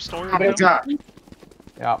 Caleb story? Oh my god!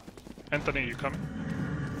 Yeah. Anthony, you coming?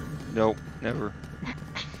 Nope, never.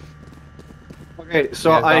 Okay,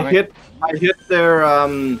 so Yeah, I Dominic. hit their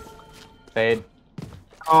Fade.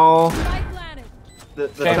 oh Spike planted. the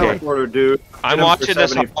Okay. teleporter dude. I'm Hit him for watching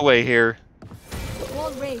this 70. hallway here.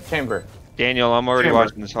 Wall raised. Chamber. Daniel, I'm already Camera.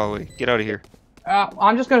 watching this hallway. Get out of here.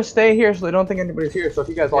 I'm just gonna stay here so they don't think anybody's here. So if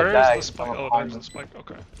you guys all Where die, is the spike? don't Oh, find there's the me. spike.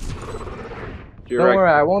 Okay. You're Don't right, worry,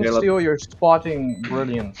 I won't Caleb. steal your spotting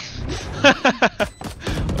brilliance.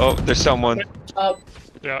 Oh, there's someone. Up.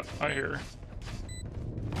 Yeah, I hear.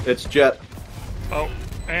 It's Jet. Oh,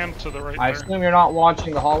 and to the right I there. assume you're not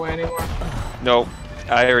watching the hallway anymore? Nope,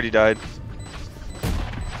 I already died.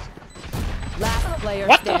 Last player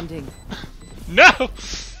What the- standing. No!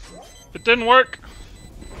 It didn't work.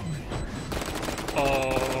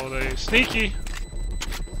 Oh, they sneaky.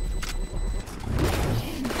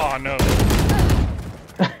 Oh no.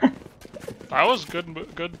 That was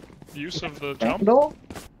good use of the jump. No?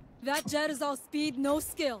 That jet is all speed, no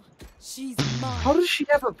skill. She's mine. How does she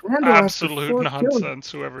have a Brando after Absolute 4 kills?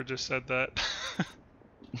 nonsense, whoever just said that.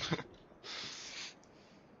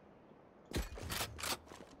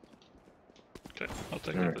 Okay, I'll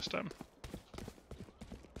take it this time.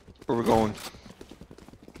 Where we going?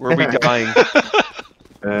 Where are we dying?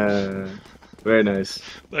 Very nice.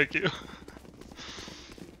 Thank you.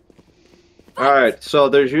 Alright, so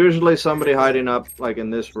there's usually somebody hiding up, like in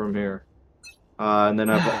this room here. And then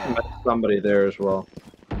I've met somebody there as well.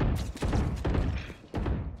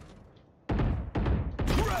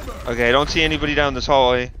 Okay, I don't see anybody down this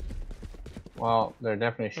hallway. Well, they're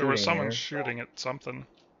definitely shooting. There was someone here. shooting at something.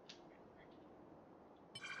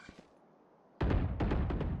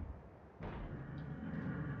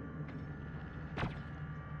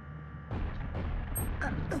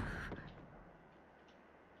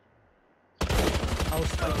 Our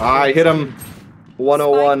spike I hit him.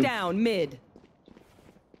 101. Spike down mid.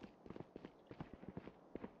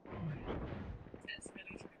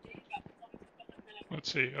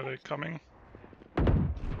 Let's see, are they coming?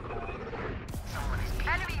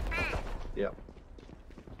 Yep.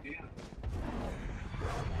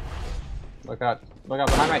 Look out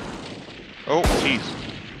behind me. Oh, jeez.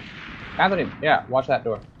 Anthony, yeah, watch that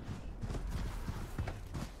door.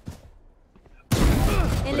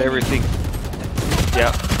 With everything. Yeah.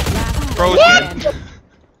 Last Froze player again. standing.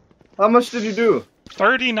 How much did you do?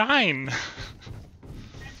 39.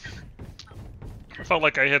 I felt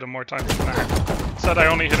like I hit him more times than that. Said I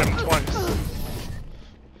only hit him twice.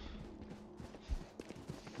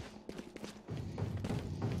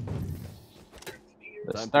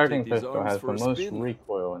 The starting pistol has the most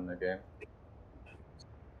recoil in the game.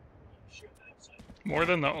 More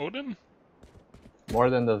than the Odin? More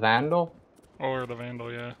than the Vandal? Or the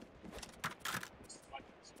Vandal, yeah.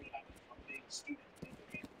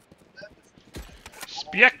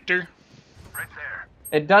 Spectre.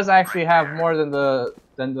 It does actually have more than the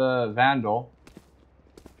Vandal.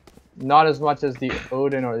 Not as much as the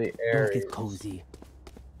Odin or the Don't Ares. get cozy.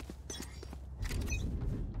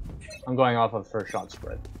 I'm going off of first shot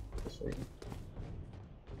spread this week.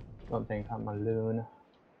 Don't think I'm a loon.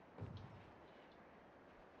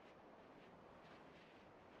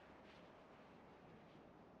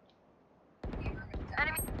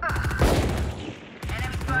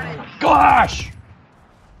 Gosh!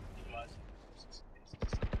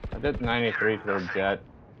 I did 93 to the jet.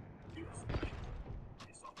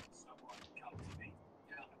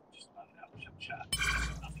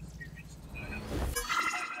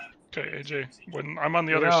 Okay, AJ. When I'm on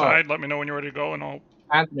the other side, let me know when you're ready to go, and I'll.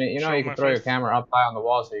 Anthony, you know show you my can throw your face. camera up high on the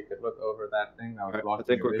wall so you could look over that thing that was I blocking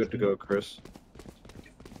think your we're good to vision. go, Chris.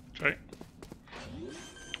 Okay.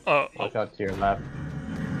 Watch out to your left.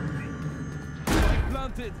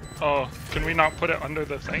 Oh, can we not put it under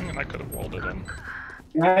the thing? And I could have walled it in.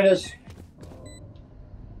 Minus.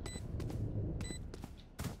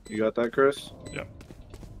 You got that, Chris? Yep.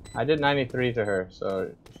 I did 93 to her,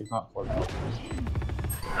 so she's not full health.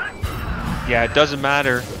 Yeah, it doesn't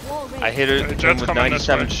matter. I hit her Okay, Jet's with coming this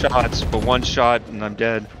 97 way. shots, but one shot and I'm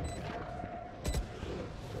dead.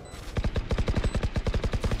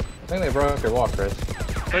 I think they broke your wall, Chris.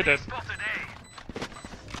 They did.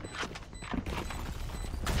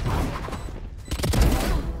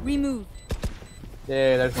 Removed.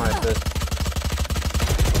 Yeah, there's my assist.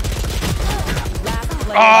 Last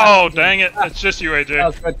player Oh, standing. dang it. It's just you, That AJ.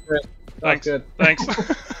 was good, Chris. That was Thanks. good. Thanks.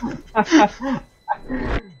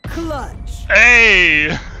 Clutch.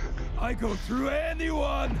 Hey! I go through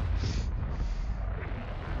anyone.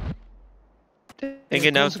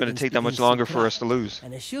 Thinking now it's going to take that much longer for us to lose.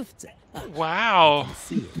 And a shift. Wow.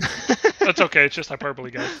 See it. That's okay. It's just hyperbole,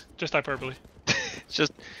 guys. Just hyperbole. It's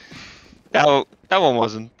just that one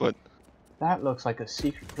wasn't, but That looks like a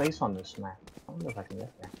secret place on this map. I wonder if I can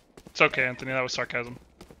get there. It's okay, Anthony. That was sarcasm.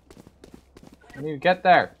 I need to get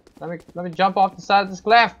there. Let me jump off the side of this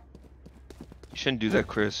cliff. you shouldn't do that,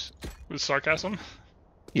 Chris. It was sarcasm?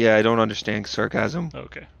 Yeah, I don't understand sarcasm.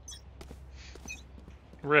 Okay.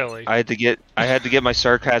 Really? I had to get my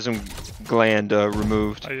sarcasm gland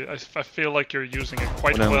removed. I feel like you're using it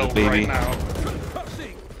quite When I was a well baby. right now.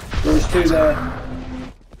 There's two there.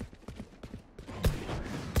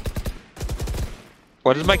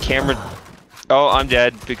 What is my camera? Oh, I'm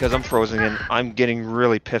dead because I'm frozen and I'm getting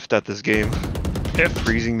really piffed at this game. Piff.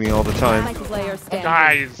 Freezing me all the time. Last player standing.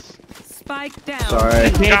 Guys. Spike down. Sorry.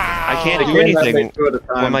 I can't do Again, that anything makes two at a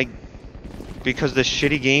time. when my because this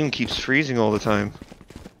shitty game keeps freezing all the time.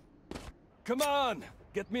 Come on,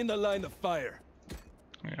 get me in the line of fire.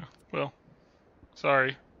 Yeah, well.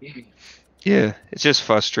 Sorry. Yeah, it's just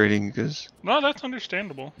frustrating because No, that's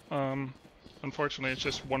understandable. Unfortunately, it's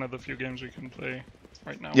just one of the few games we can play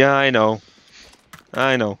right now. yeah, I know.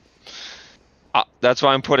 That's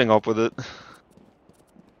why I'm putting up with it.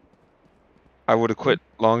 I would have quit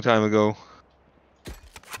a long time ago.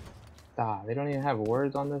 Ah, they don't even have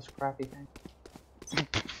words on this crappy thing.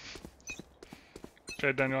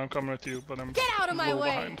 Okay, Daniel, I'm coming with you, but I'm Get out of a my little way.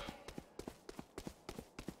 behind.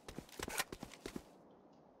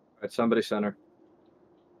 Alright, somebody center.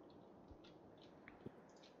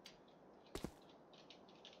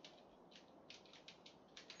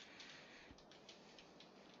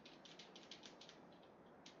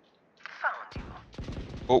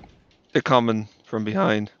 Oh, they're coming from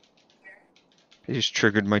behind. They just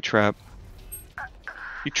triggered my trap.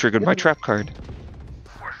 You triggered my trap card.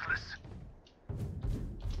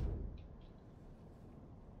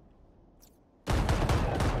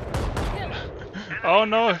 Oh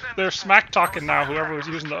no, they're smack talking now, whoever was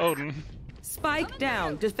using the Odin. Spike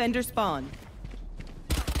down. Defender spawn.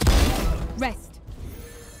 Rest.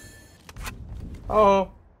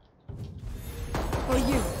 Oh, For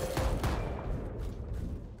you.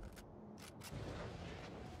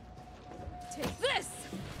 Take this.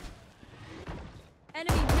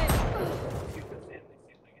 Enemy hit.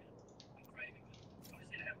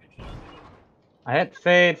 I hit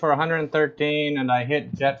Fade for 113 and I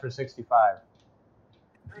hit Jet for 65.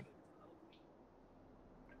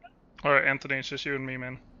 Alright, Anthony, it's just you and me,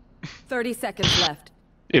 man. 30 seconds left.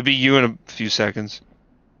 It'd be you in a few seconds.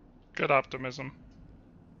 Good optimism.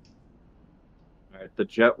 Alright, the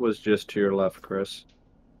jet was just to your left, Chris.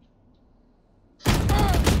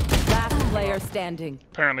 Last player standing.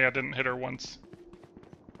 Apparently I didn't hit her once.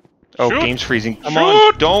 Oh, Shoot! game's freezing. Come Shoot!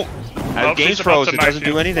 on, don't. Well, Game's she's about froze. to It knife doesn't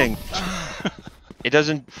you. do anything. It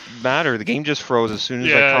doesn't matter. The game just froze as soon as I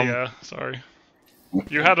Yeah, come. yeah, sorry.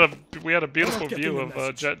 We had a beautiful view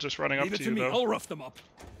of Jet just running up Leave it to to you, me. though. I'll rough them up.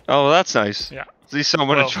 Oh, that's nice. Yeah. At least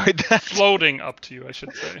someone Well, enjoyed that. Floating up to you, I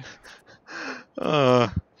should say.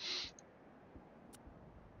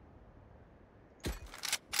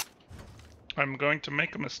 I'm going to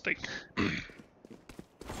make a mistake.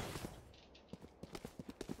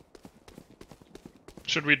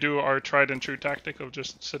 Should we do our tried and true tactic of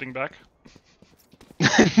just sitting back?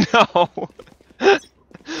 No.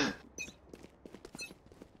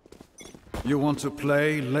 You want to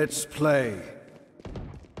play? Let's play.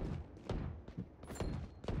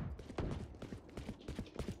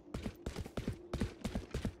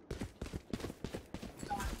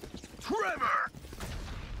 Trevor!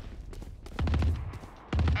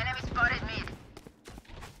 Enemy spotted mid.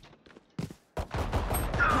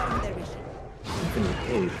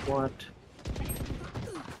 Hey, what?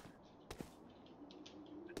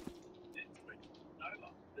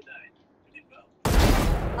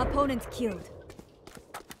 Opponent killed.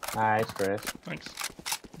 Nice, Chris. Thanks.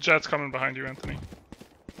 Jet's coming behind you, Anthony.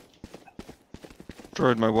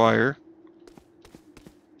 Destroyed my wire.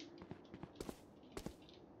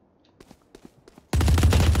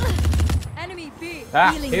 Enemy B.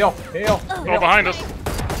 Ah, Healing. heal. Oh, behind us.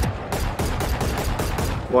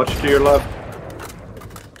 Watch to your left.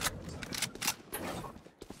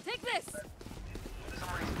 Take this.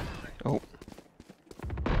 Oh.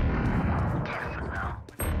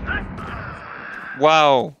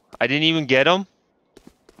 Wow. I didn't even get him.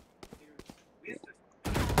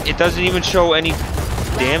 It doesn't even show any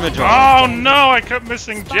damage on him. Oh no, I kept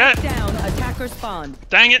missing Jet. Spike down. Attacker spawn.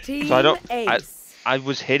 Dang it. Team So I don't. Ace. I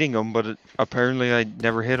was hitting him, but apparently I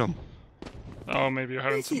never hit him. Oh, maybe you're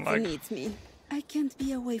having some He lag. needs me. I can't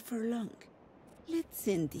be away for long. Let's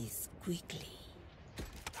end this quickly.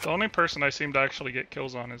 The only person I seem to actually get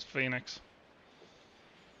kills on is Phoenix.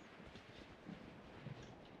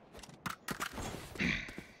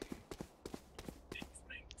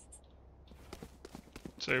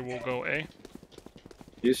 Say we'll go A.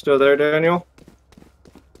 You still there, Daniel?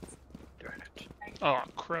 Darn it. Oh,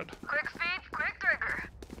 crud. Quick feet, quick trigger.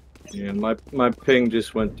 Yeah, my ping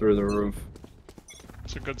just went through the roof.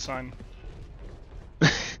 It's a good sign.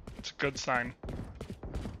 It's a good sign.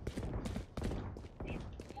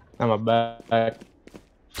 I'm a back.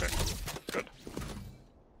 Okay, good.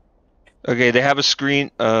 Okay, they have a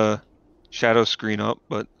screen, shadow screen up,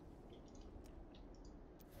 but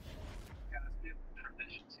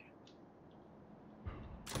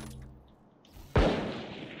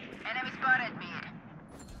Enemy spotted mid.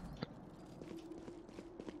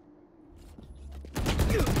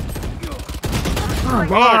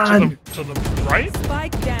 Oh, to the right?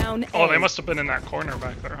 Spike down. Oh, they A. must have been in that corner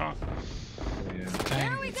back there, huh?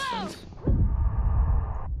 There we go.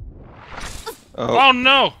 Oh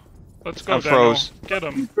no! Let's go, I'm Daniel. froze. Get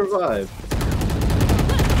him. Survive.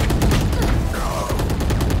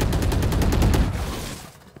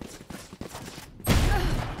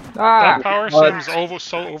 Ah! That power seems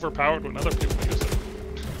so overpowered when other people use it.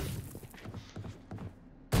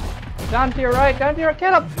 Down to your right, down to your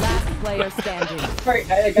get up! Last player standing. Sorry, I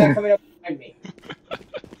had a guy coming up behind me.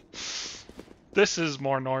 This is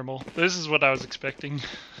more normal. This is what I was expecting.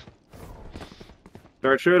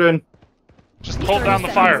 Start shooting. Just hold 30 down the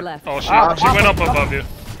seconds fire. left. Oh, she went up above you.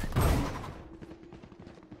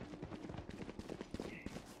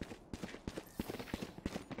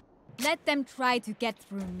 Let them try to get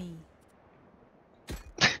through me.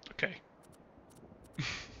 Okay.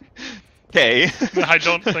 okay. I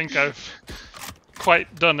don't think I've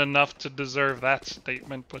quite done enough to deserve that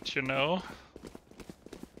statement, but you know,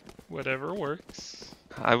 whatever works.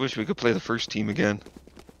 I wish we could play the first team again.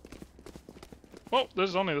 Well, this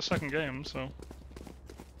is only the second game, so.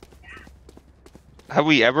 Have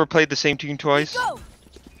we ever played the same team twice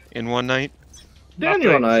in one night?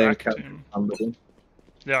 Daniel and I Not the exact encountered team. somebody.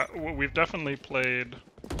 Yeah, we've definitely played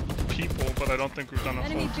people, but I don't think we've done a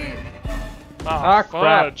Enemy full B. team. Ah,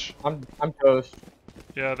 crap. fudge. I'm toast.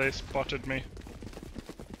 Yeah, they spotted me.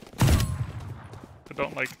 I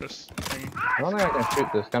don't like this thing. I don't think I can shoot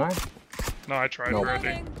this, can I? No, I tried Nope.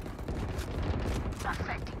 already.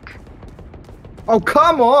 Oh,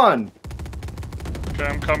 come on! Okay,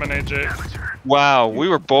 I'm coming, AJ. Wow, we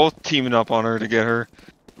were both teaming up on her to get her.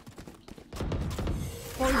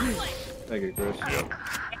 For you. Thank you, Chris. Yep.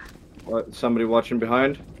 What? Somebody watching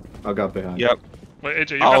behind? I got behind. Yep. Wait,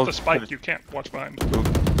 AJ, you got the spike. You can't watch behind.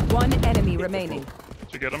 One enemy remaining.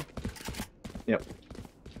 Did you get him? Yep.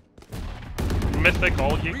 Mythic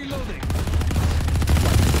all yeet. Reloading.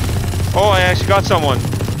 Oh, I actually got someone.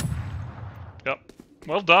 Yep.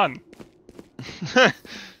 Well done.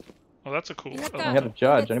 Oh, that's a cool. We have a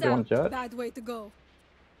judge. Anybody want a judge? Bad way to go.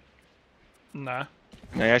 Nah.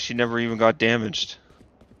 I actually never even got damaged.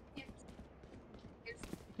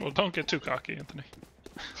 Well, don't get too cocky, Anthony.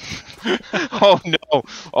 Oh no!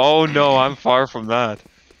 Oh no! I'm far from that.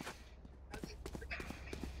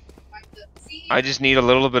 I just need a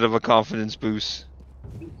little bit of a confidence boost.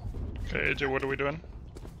 Okay, AJ, what are we doing?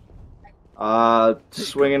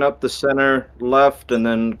 Swinging up the center left and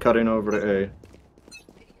then cutting over to A.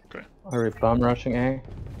 Okay. Are we bum rushing A?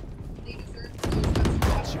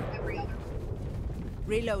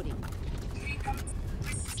 Reloading.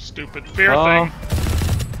 Stupid fear thing.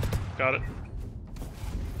 Got it.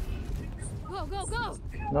 Go, go, go!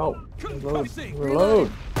 No. Reload.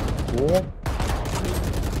 Reload. Cool.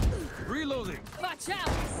 Reloading. Watch out!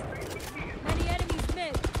 Many enemies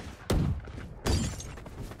mid.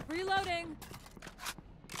 Reloading.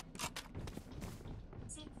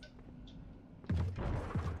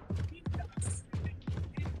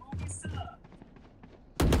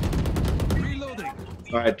 Reloading.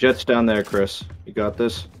 Alright, Jet's down there, Chris. You got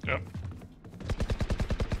this? Yep.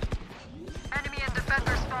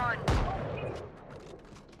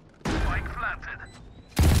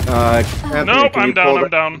 Anthony, Nope, can you I'm down, pull I'm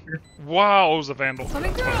that- down. Wow, it was a vandal.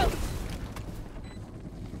 Coming through!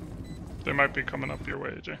 They might be coming up your way,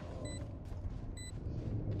 AJ.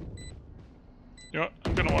 You know what?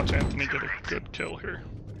 I'm gonna watch Anthony get a good kill here.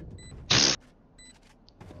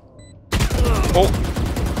 Oh!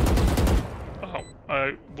 Oh,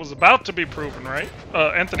 I was about to be proven, right?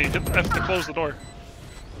 Anthony, hit F to close the door.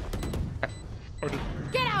 Or did...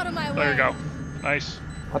 Get out of my way! There you go. Nice.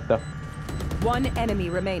 What the? One enemy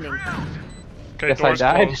remaining. Okay, Guess I door's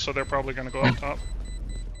died. closed, so they're probably gonna go up top.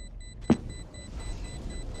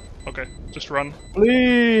 Okay, just run.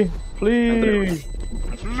 Flee! Flee!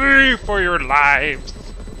 Flee for your lives!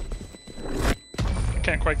 I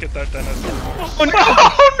can't quite get that done as Oh no!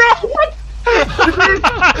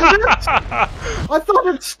 I thought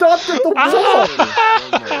it stopped at the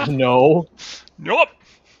wall! No. Nope!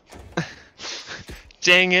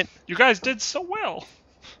 Dang it! You guys did so well!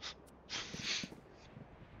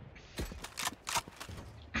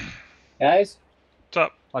 Guys, What's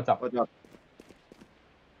up? What's up? What's up?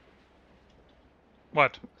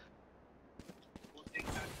 What?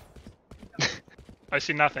 I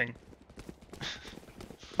see nothing.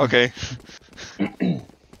 Okay.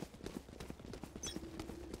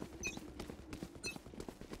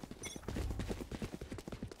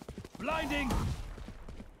 Blinding.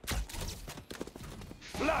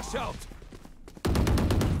 Flash out.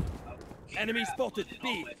 Enemy spotted.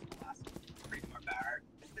 B.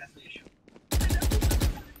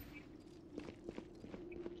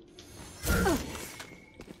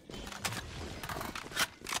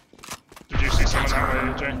 Did you see someone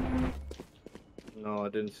that way, AJ? No, I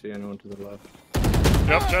didn't see anyone to the left.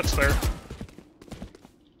 Yep, Jet's there.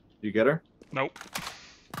 You get her? Nope.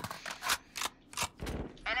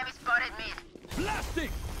 Enemy spotted mid. Blasting.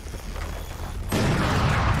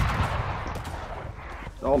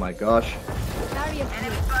 Oh my gosh. Barrier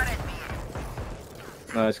Enemy spotted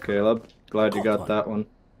mid. Nice, Caleb. Glad you got that one.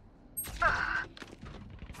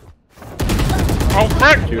 Oh,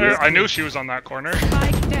 frick! There, I knew she was on that corner.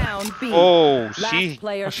 Spike down B. Oh, Last she.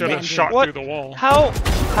 player I should have standing. shot What? through the wall. How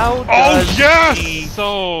Oh, does yes! she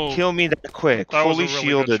So... kill me that quick? That was a Fully really good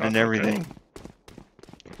shielded shot, and okay. everything.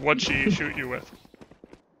 What'd she shoot you with?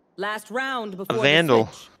 Last round before A the vandal.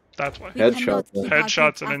 switch. That's why. Headshot.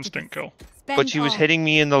 Headshot's an instant kill. But she was hitting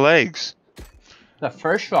me in the legs. The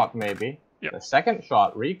first shot, maybe. Yep. The second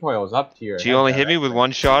shot, recoils up to your She head only hit me directly. with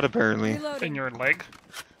one shot, apparently. In your leg?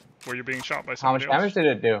 Were you being shot by How much somebody damage did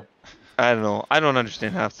it do? I don't know. I don't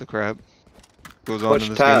understand half the crap goes on Push in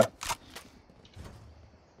this tab. game.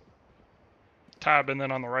 Tab, and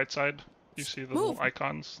then on the right side, you see the little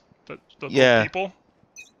icons, the Yeah. little people.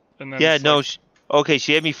 And then Yeah, it's no. like- Okay,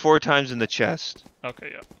 she hit me 4 times in the chest.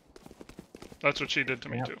 Okay, yeah. That's what she did to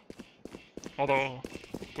me Yep. too. Although,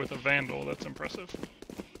 with a vandal, that's impressive.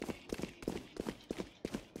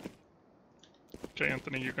 Okay,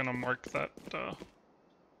 Anthony, you're gonna mark that.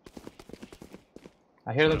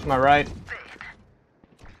 I hear them to my right.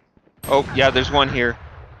 Oh, yeah, there's one here.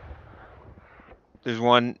 There's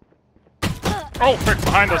one. Oh, frick,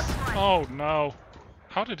 behind us! Oh no!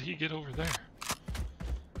 How did he get over there?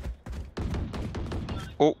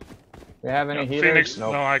 Oh. We have any healers? Phoenix,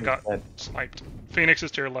 Nope, no, I he's got dead. sniped. Phoenix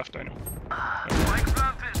is to your left, Daniel.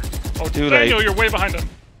 Oh, Too Daniel, late. you're way behind him.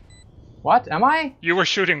 What? Am I? You were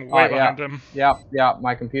shooting way behind him. Yeah,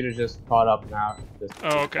 my computer just caught up now.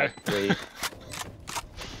 Oh, okay. Wait.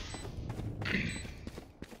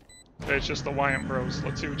 It's just the YM bros.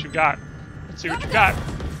 Let's see what you got. Let's see what you got.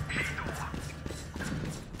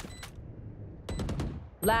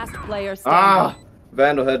 Last player standing.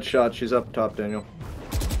 Vandal headshot. She's up top, Daniel.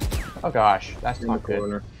 Oh gosh, that's In not the good.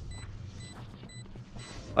 corner.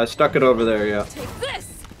 I stuck it over there, yeah. Take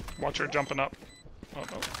this. Watch her jumping up. Oh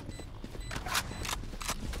no.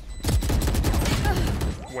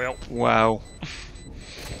 Well. Wow.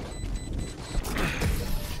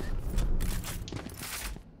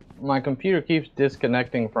 My computer keeps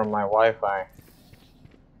disconnecting from my Wi-Fi.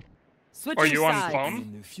 Are you on sides.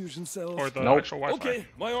 phone? Fusion cells. Or the Nope. actual Wi-Fi? Okay,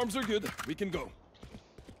 my arms are good. We can go.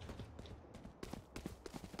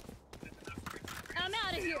 I'm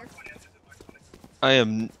out of here. I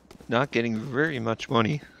am not getting very much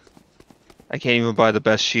money. I can't even buy the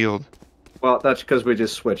best shield. Well, that's because we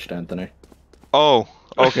just switched, Anthony. Oh,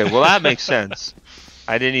 okay. Well, that makes sense.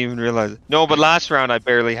 I didn't even realize it. No, but last round I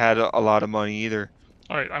barely had a lot of money either.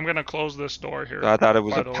 Alright, I'm gonna close this door here. I thought it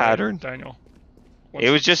was by a the way, pattern. Daniel. It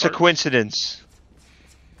was just a coincidence.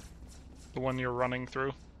 The one you're running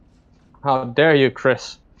through. How dare you,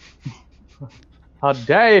 Chris? How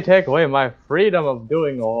dare you take away my freedom of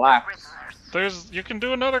doing laps? You can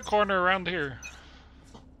do another corner around here.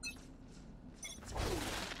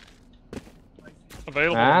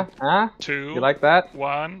 Available. Huh? 2. You like that?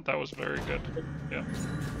 1. That was very good. Yeah.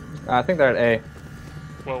 I think they're at A.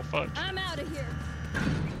 Well fudged. I'm out of here.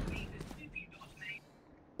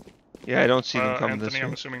 Yeah, I don't see them coming Anthony, this I'm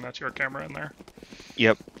way. assuming that's your camera in there.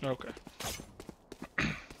 Yep. Okay.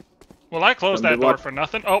 Well, I closed that door for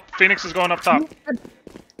nothing. Oh, Phoenix is going up top.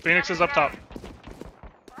 Phoenix is up top.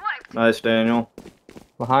 Nice, Daniel.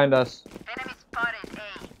 Behind us.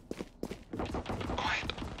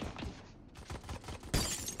 Quiet.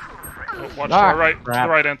 Oh, watch to Ah, the right. To crap.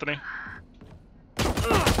 the right, Anthony.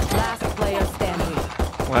 Last player standing.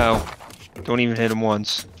 Wow. Don't even hit him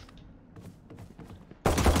once.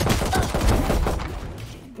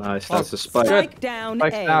 Nice, that's a spike. Strike down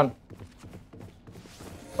Spike's A. down.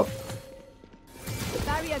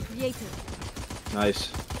 Barrier created.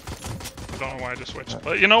 Nice. Don't know why I just switched.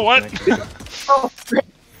 But you know what?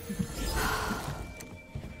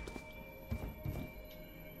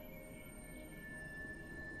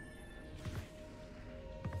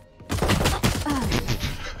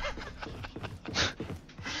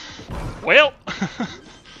 Well.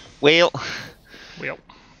 Well. Well.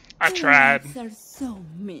 I tried. Words are so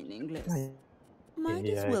meaningless. Might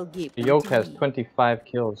Yeah. as well give them Yoke to has me. 25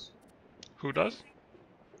 kills. Who does?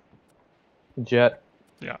 Jet.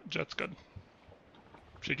 Yeah, Jet's good.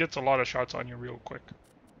 She gets a lot of shots on you real quick.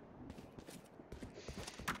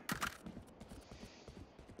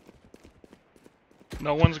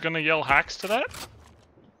 No one's gonna yell hacks to that?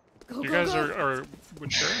 Go, You go, guys go. are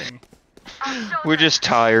maturing. We're just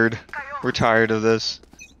tired. We're tired of this.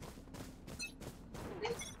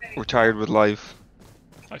 We're tired with life.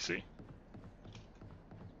 I see.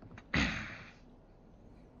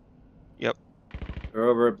 Yep. They're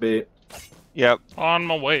over at B. Yep. On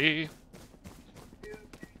my way.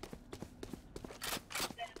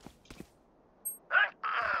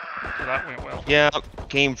 So that went well. Yeah.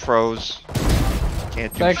 Game froze.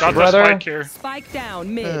 Can't do Thanks, Got shit. the brother. spike here. Spike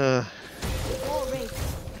down mid. All raised.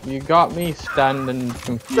 You got me standing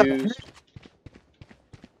confused.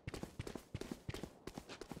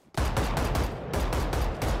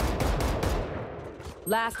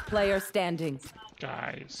 Last player standing.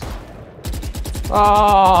 Guys.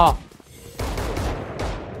 Ah!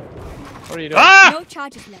 What are you doing? Ah! No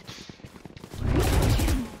charges left.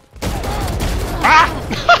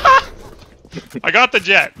 Ah! I got the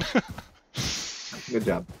jet. Good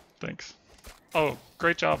job. Thanks. Oh,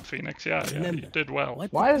 great job, Phoenix. Yeah, you Remember, did well.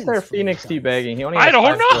 what Why is there depends for Phoenix you, teabagging? He only I has don't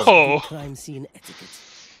 5 kills. know. crime scene etiquette.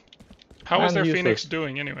 How is Man, their Phoenix useless.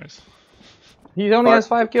 doing, anyways? He only has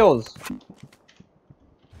 5 kills.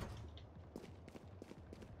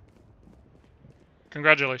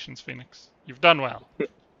 Congratulations, Phoenix. You've done well.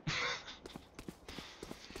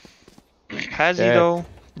 Has he Okay. though?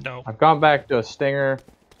 No. I've gone back to a stinger.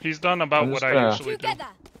 He's done about I'm what just I gonna- usually do. Together.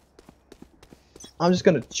 I'm just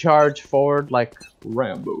gonna charge forward like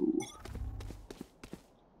Rambo.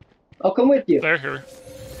 I'll come with you. They're here.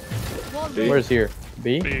 Wall B. raised. Where's here?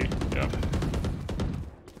 B? B. Yeah.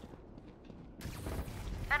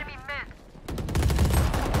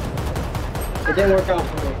 It didn't work out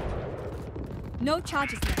for me. No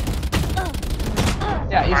charges left.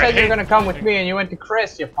 Yeah, Yeah, you I said you were hate gonna come with flanking. me and you went to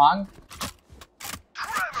Chris, you punk.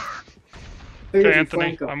 Okay,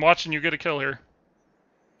 Anthony, I'm watching you get a kill here.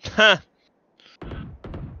 Huh.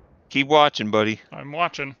 Keep watching, buddy. I'm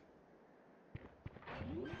watching.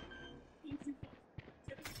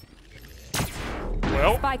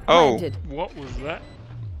 Well, Spike Oh. planted. what was that?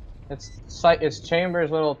 It's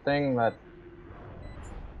Chamber's little thing that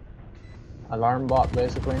alarm bot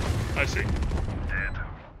basically. I see.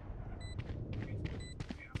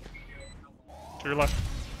 To your left.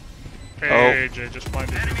 Hey, Jay, just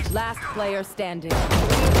blinded you. Last player standing.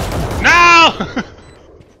 No!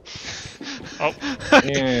 Oh,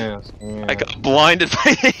 Yes. I got blinded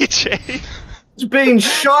by AJ. It's being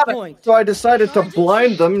shot at, Point. so I decided to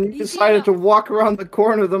blind them and decided to walk around the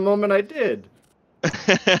corner the moment I did. I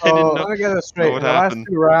didn't Oh, know. let me get this straight. what In the last happened.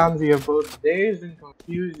 2 rounds, you have both dazed and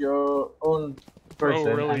confused your own person,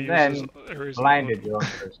 bro really and uses then Ares of blinded your own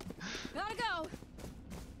person. Gotta go.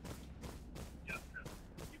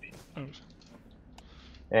 Oh,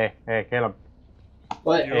 Hey, Caleb.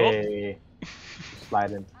 What? Hey,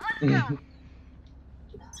 slide in. You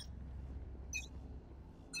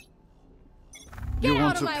Get want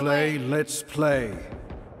out to of my play? way. Let's play.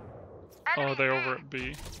 Oh, they're over at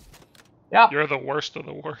B. Yeah. You're the worst of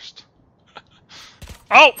the worst.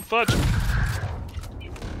 Oh, fudge!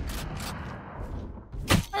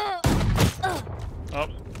 Oh,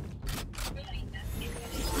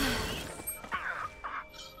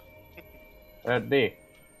 Red B.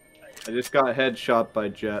 I just got headshot by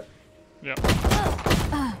Jet. yeah.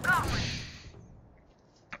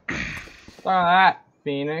 Look at that,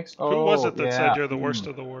 Phoenix. Oh, Who was it that yeah. said you're the worst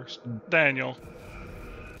of the worst? Daniel.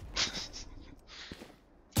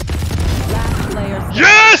 Last player standing.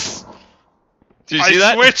 Yes! Did you see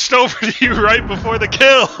that? Switched over to you right before the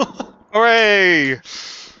kill. Hooray!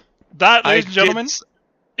 That, I ladies and gentlemen,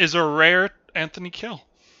 did- is a rare Anthony kill.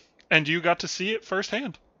 And you got to see it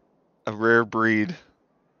firsthand. A rare breed.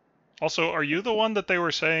 Also, are you the one that they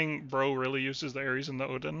were saying bro really uses the Ares and the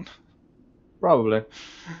Odin? Probably.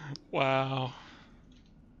 Wow.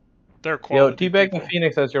 They're Yo, quality teabag the people.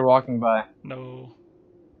 Phoenix as you're walking by. No.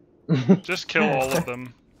 Just kill all of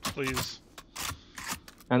them, please.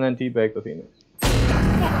 And then teabag the Phoenix.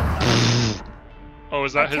 Oh,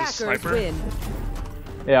 is that his Attackers sniper? win.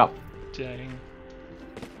 Yeah. Dang.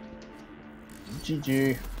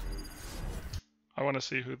 GG. I want to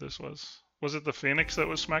see who this was. Was it the Phoenix that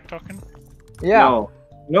was smack talking? Yeah.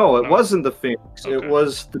 No, it No. wasn't the Phoenix. Okay. It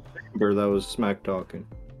was the Chamber that was smack talking.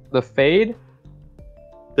 The Fade?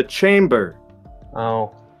 The Chamber.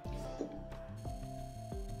 Oh.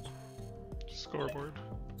 Scoreboard.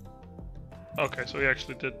 Okay, so he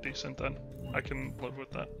actually did decent then. I can live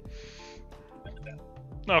with that.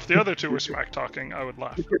 No, if the other two were smack talking, I would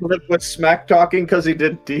laugh. You can live with smack talking because he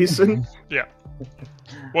did decent. Yeah.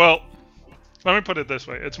 Well, let me put it this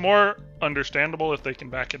way. It's more understandable if they can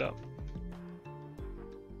back it up.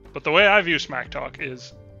 But the way I view smack talk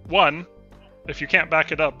is, 1, if you can't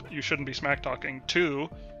back it up, you shouldn't be smack talking. 2,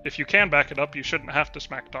 if you can back it up, you shouldn't have to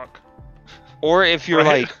smack talk. Or if you're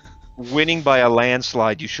Right? like winning by a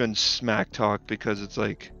landslide, you shouldn't smack talk because it's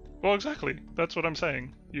like. Well, exactly. That's what I'm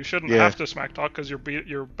saying. You shouldn't Yeah. have to smack talk because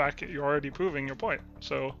you're already proving your point.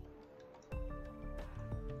 So,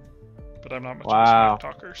 but I'm not much of a Wow.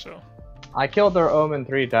 smack talker, so. I killed their Omen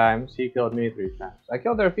 3 times, he killed me 3 times. I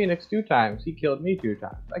killed their Phoenix 2 times, he killed me 2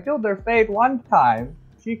 times. I killed their Fade 1 time,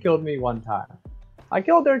 she killed me 1 time. I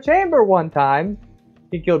killed their Chamber 1 time,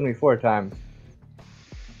 he killed me 4 times.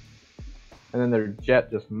 And then their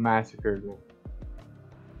Jet just massacred me.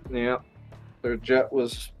 Yeah. Their Jet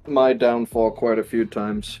was my downfall quite a few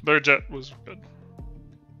times. Their Jet was good.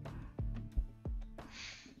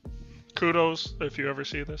 Kudos if you ever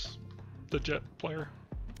see this, the Jet player.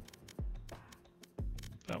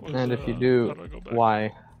 That was, And if you how do, do I go back?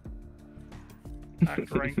 why?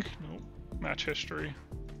 Act rank, nope. Match history.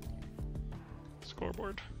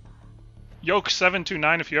 Scoreboard.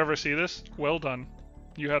 Yoke729, if you ever see this, well done.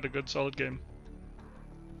 You had a good solid game.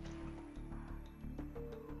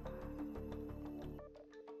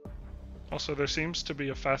 Also, there seems to be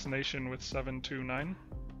a fascination with 729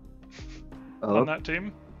 on that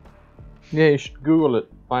team. Yeah, you should Google it,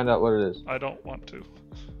 find out what it is. I don't want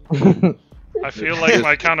to. I feel like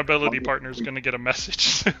my accountability partner is going to get a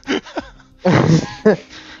message.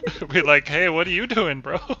 Be like, hey, what are you doing,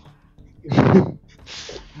 bro? Here,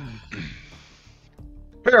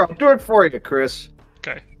 I'll do it for you, Chris.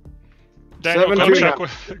 Okay. Daniel, go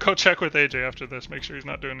 729. check with AJ after this. Make sure he's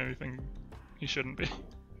not doing anything he shouldn't be.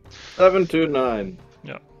 729.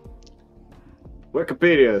 Yeah.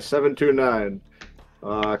 Wikipedia, 729.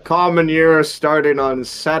 Common year starting on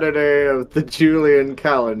Saturday of the Julian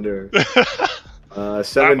calendar.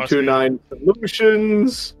 729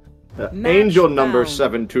 solutions. Angel number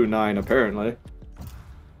 729, apparently.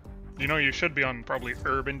 You know, you should be on probably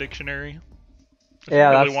Urban Dictionary. If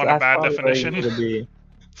Yeah, you really that's, want that's a bad probably definition. where you need to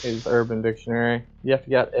be. Is Urban Dictionary. You have to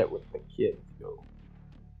get it with the kids. Go.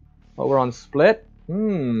 Oh, we're on split?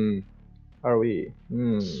 Are we?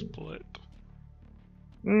 Split.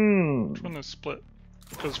 Which Which one is split?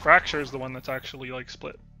 Because Fracture is the one that's actually like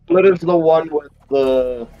split. Split is the one with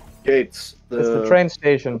the gates. It's the train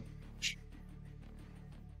station.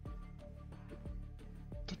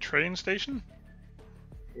 The train station?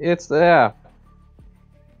 It's there.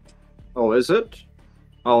 Oh, is it?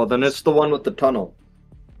 Oh, then it's the one with the tunnel.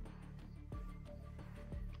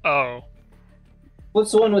 Oh.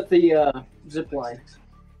 What's the one with the zip line?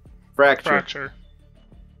 Fracture. Fracture.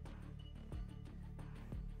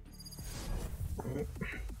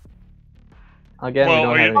 Again,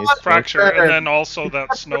 well, we don't have any Fracture, and then also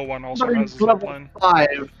that snow one also has a zip level line.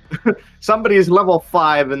 5. Somebody's level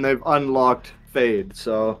 5 and they've unlocked Fade,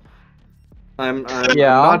 so I'm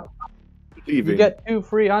not leaving. You get 2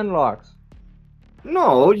 free unlocks.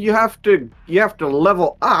 No, you have to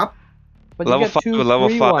level up. But level you get 5, 2 level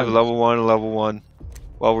free 5, ones. level 1, level 1.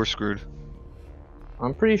 Well, we're screwed.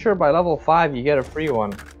 I'm pretty sure by level 5 you get a free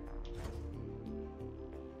one.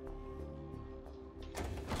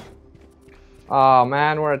 Oh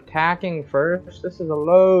man, we're attacking first. This is a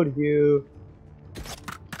load, Hugh.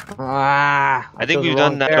 I think we've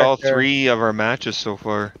done that all 3 of our matches so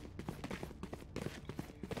far.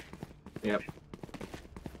 Yep.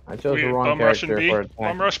 I chose the wrong Bum rushing character B. for attack.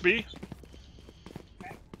 Bum rush B.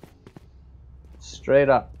 Straight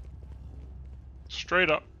up. Straight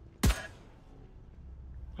up.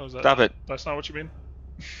 Oh, is that, Stop it. That's not what you mean?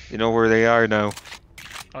 You know where they are now.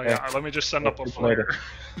 Oh yeah, let me just send up a Later.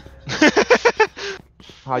 flare.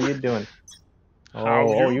 How you doing?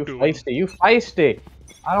 How you doing? feisty. You feisty.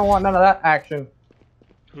 I don't want none of that action.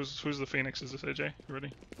 Who's the Phoenix? Is this AJ? You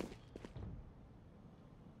ready?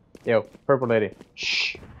 Yo, purple lady.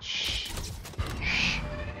 Shh. Shh.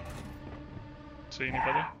 See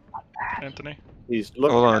anybody? Anthony? He's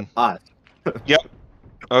looking Hold on. at us. Yep.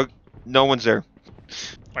 Oh, no one's there.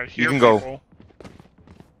 I hear You can go. people.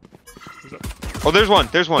 Who's that? Oh, there's one.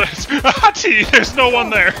 There's one. There's no one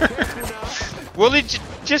there. Well, it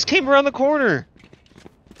just came around the corner.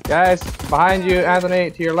 Guys, behind you, Anthony,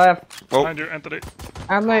 to your left. Oh. Behind you, Anthony.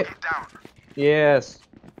 Anthony. Yes.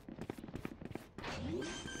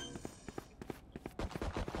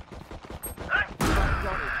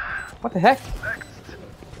 What the heck?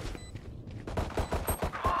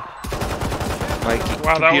 My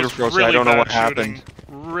Wow, that computer was froze. really I don't know what bad shooting.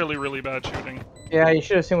 happened. Really, really bad shooting. Yeah, you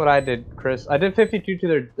should have seen what I did, Chris. I did 52 to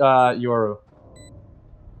their Yoru.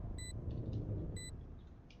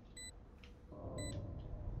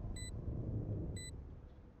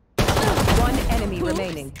 One enemy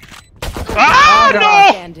remaining. Ah,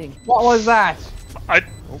 no! Standing. What was that?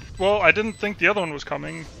 Well, I didn't think the other one was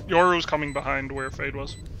coming. Yoru was coming behind where Fade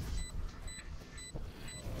was.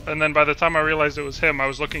 And then by the time I realized it was him, I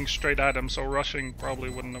was looking straight at him, so rushing probably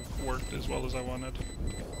wouldn't have worked as well as I wanted.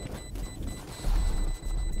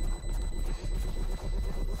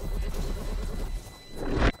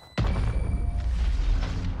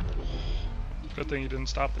 Good thing you didn't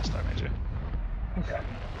stop this time, AJ.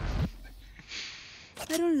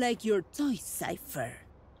 I don't like your toy, Cypher.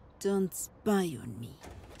 Don't spy on me.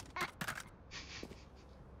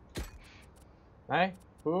 Hey?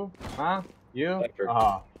 Who? Huh? You? Cypher.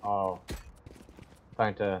 Oh.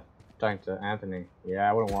 Talking to Anthony. Yeah,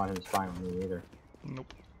 I wouldn't want him spying on me either.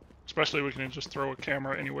 Nope. Especially we can just throw a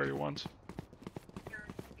camera anywhere you want.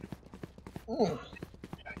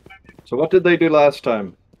 So what did they do last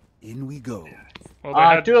time? In we go. Well, they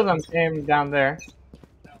had 2 of them came down there.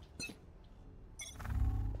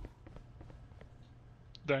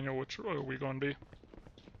 Daniel, which are we going to be?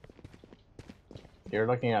 You're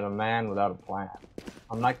looking at a man without a plan.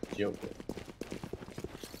 I'm not joking.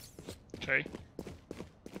 Okay.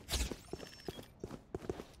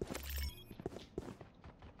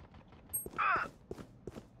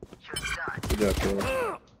 Good job,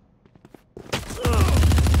 Joel.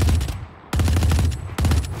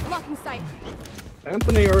 Blocking sight.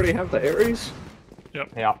 Anthony already have the Ares?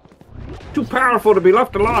 Yep. Yeah. Too powerful to be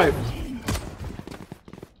left alive.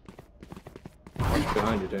 He's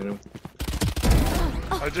behind you, Daniel.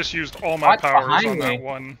 I just used all my What's powers behind on that me?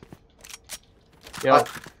 one. Yo.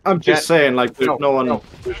 I'm just saying, like, there's no one no.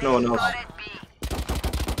 there's no one else.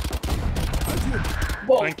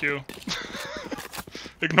 Thank you.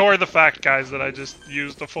 Ignore the fact, guys, that I just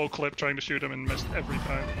used the full clip trying to shoot him and missed every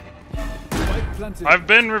time. I've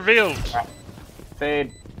been revealed.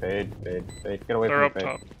 Fade, fade, fade, fade. Get away They're from up the fade.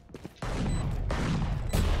 top.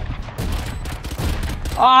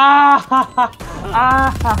 Ah!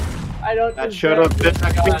 Ah! I don't. That should have been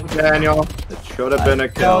a kill, Daniel. It should have been a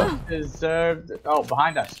kill. Don't deserve. Oh,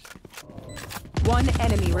 behind us. One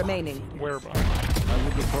enemy remaining. Where behind? I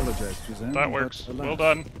would apologize to them. That works. but Well alas,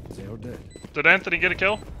 done. They are dead. Did Anthony get a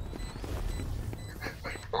kill?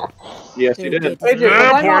 Yes, he did. AJ,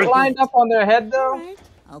 was I not lined up on their head though?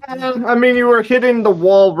 I mean, you were hitting the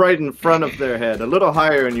wall right in front of their head. A little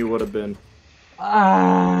higher and you would have been.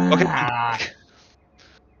 Ah. Okay.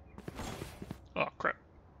 Oh, crap.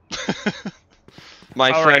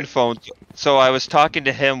 My All friend right. phoned, so I was talking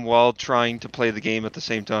to him while trying to play the game at the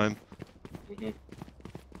same time.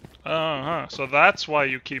 Uh-huh. So that's why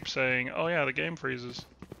you keep saying, oh yeah, the game freezes.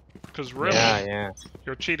 Because really, Yeah.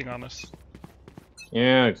 you're cheating on us.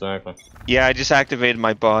 Yeah, exactly. Yeah, I just activated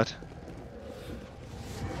my bot.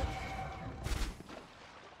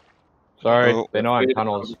 Sorry, Oh. they know I'm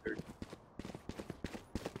tunnels.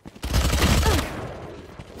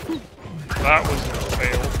 That was a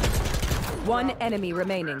fail. One enemy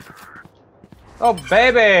remaining. Oh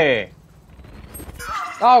baby!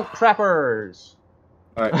 Oh crappers!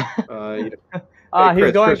 Alright. Ah, he's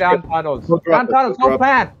Chris, going Chris, down Chris. tunnels. Go drop Down it, tunnels, go go drop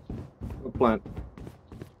plant! Go plant.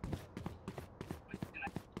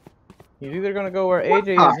 He's either gonna go where AJ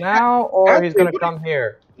the is now, or heck? he's gonna come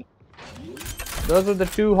here. Those are the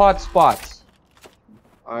two hot spots.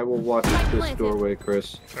 I will watch this doorway,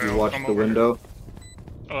 Chris. Okay, You I'll watch come the over window.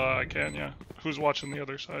 I can, yeah. Who's watching the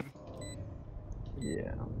other side?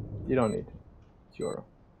 Yeah, you don't need to. It's your.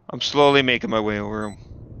 I'm slowly making my way over him.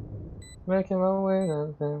 Making my way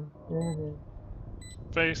down.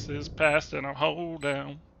 Face is past and I'll hold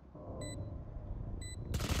down.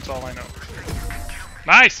 That's all I know.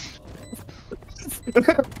 Nice!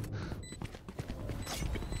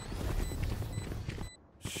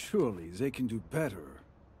 Surely they can do better.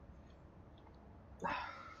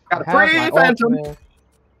 Got a free phantom.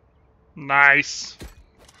 Nice.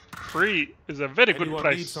 Free is a very good Anyone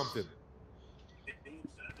price. need something?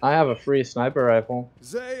 I have a free sniper rifle.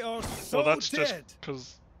 They are so Well, that's dead. just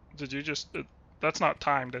because. Did you just. That's not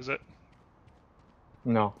timed, is it?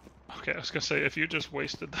 No. Okay, I was gonna say, if you just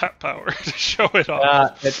wasted that power to show it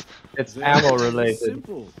off. It's ammo related.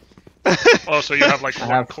 Simple. Oh, so you have like I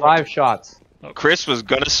one have clip. 5 shots. Okay. Chris was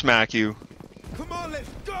gonna smack you. Come on, let's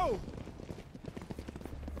go.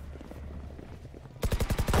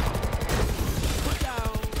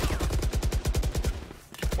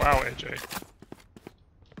 Wow, AJ.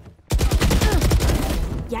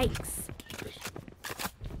 Yikes.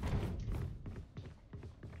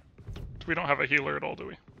 We don't have a healer at all, do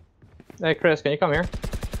we? Hey Chris, can you come here?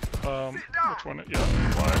 Which one? Yeah,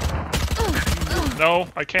 why? No,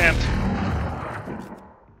 I can't.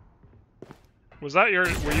 Was that your...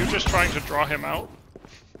 Were you just trying to draw him out?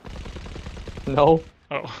 No.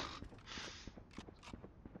 Oh.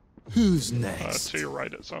 Who's next? To your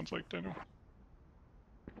right, it sounds like, Daniel.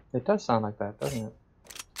 It does sound like that, doesn't it?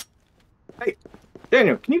 Hey,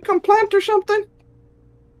 Daniel, can you come plant or something?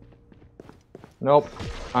 Nope.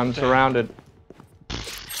 I'm surrounded.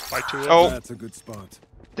 By two of Oh. That's a good spot.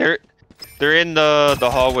 They're in the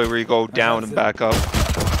hallway where you go down and back up.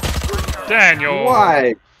 Daniel!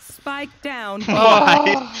 Why? Spike down.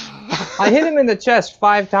 I hit him in the chest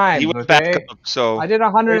 5 times. He went Okay? back up, so I did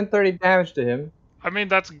 130 damage to him. I mean,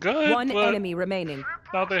 that's good, One but enemy remaining.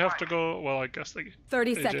 now they have to go... Well, I guess they...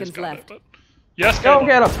 30 AJ's seconds got left. It, but... Yes, Go Caleb.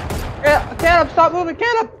 get him! Get him! Stop moving!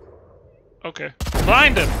 Get him! Okay.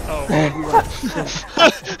 Blind him! Oh.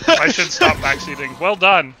 I should stop backseating. Well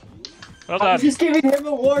done. Well I'm done. just giving him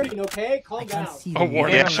a warning, okay? Calm down. A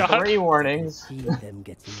warning Gave him shot? 3 warnings. See them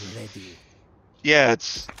getting ready. yeah,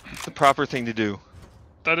 it's the proper thing to do.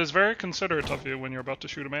 That is very considerate of you when you're about to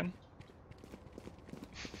shoot a man.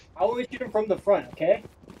 I always shoot him from the front, okay?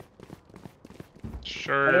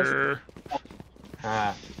 Sure.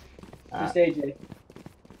 Just AJ.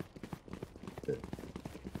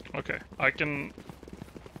 Okay, I can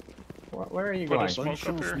Where are you put going? a smoke up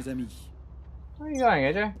chance, here mes amis. Where are you going,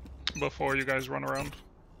 AJ? before you guys run around.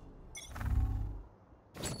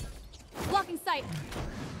 Blocking sight.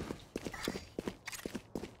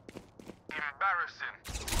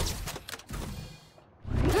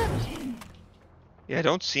 Yeah, I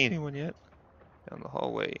don't see anyone yet. Down the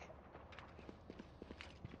hallway.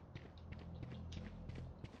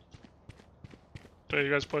 Okay, you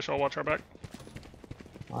guys push, I'll watch our back.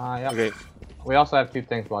 Yeah. Okay. We also have 2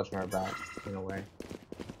 things watching our back, in a way.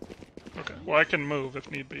 Okay, well I can move if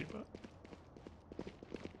need be, but...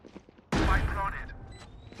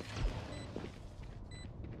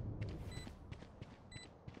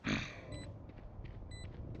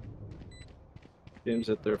 Seems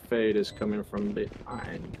that their fade is coming from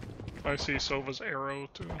behind. I see Sova's arrow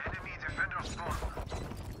too.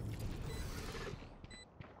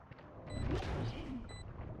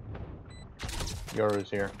 Yoru's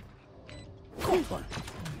here.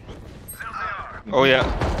 Oh yeah,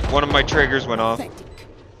 one of my triggers went off.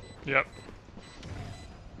 Yep.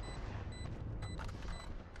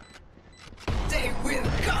 They will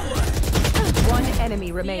go. One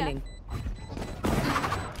enemy remaining.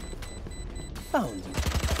 Found you.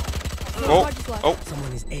 Oh, oh.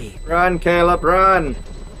 Someone is A. Run, Caleb, run!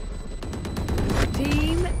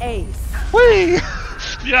 Team Ace. Whee!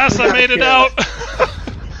 Yes, I made it out!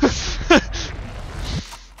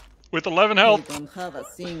 With 11 health. Don't have a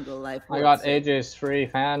single life. I got AJ's free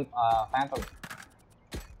phantom.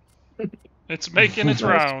 It's making its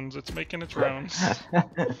rounds. It's making its rounds.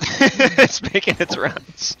 It's making its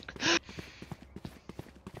rounds.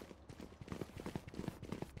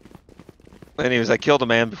 Anyways, I killed a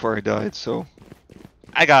man before I died, so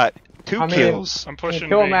I got 2 kills. I'm pushing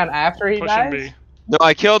kill B. a man after he Pushing dies? B. No,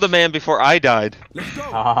 I killed a man before I died.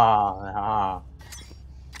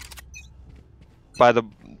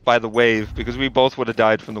 By the wave, because we both would have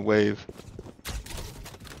died from the wave.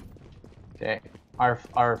 Okay,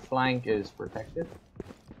 our flank is protected.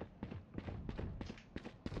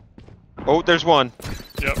 Oh, there's one.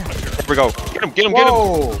 Yep. Here we go. Get him! Get him!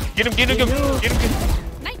 Whoa. Get him! Get him! Get him! Get him! Get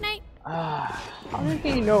him! Night night. How did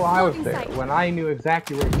he know I was there when I knew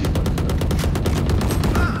exactly where he was?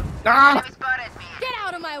 Get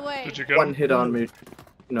out of my way. Did you get One him? hit on me.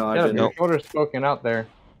 No, I Yeah, didn't. the shoulder's poking out there.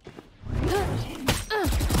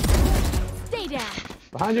 Stay down.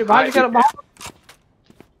 Behind you, get him behind.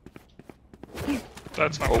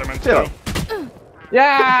 That's not what I meant Yeah. to do.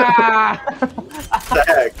 Yeah! The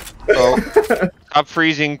heck? Oh, stop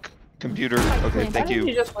freezing, computer. Okay, thank Why did you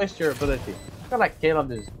you. just waste your ability? I feel like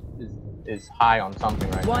Caleb is high on something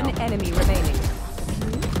right One now. enemy remaining.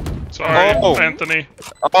 Sorry, Oh. Anthony.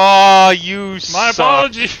 Oh, you My suck.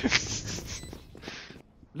 apologies.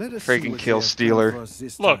 Let us Friggin' see what kill they have stealer. planned for us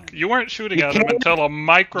this Look, time. you weren't shooting You at him can't- until a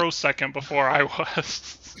microsecond before I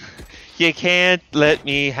was. You can't let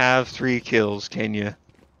me have 3 kills, can you?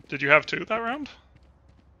 Did you have 2 that round?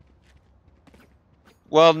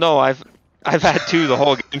 Well, no, I've had 2 the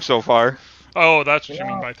whole game so far. Oh, that's what you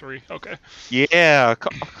mean by 3. Okay. Yeah,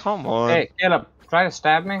 come on. Hey, Caleb, try to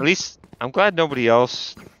stab me. At least I'm glad nobody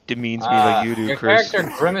else demeans me like you do, your Chris.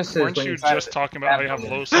 character grimaces Weren't when you try just to talking about how you have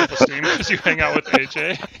stab low me. self-esteem because you hang out with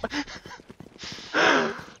AJ?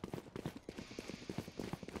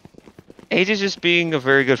 AJ's just being a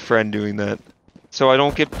very good friend doing that. So I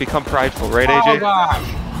don't become prideful, right, Oh AJ?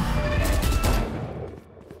 gosh!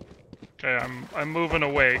 Okay, I'm moving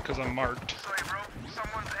away because I'm marked.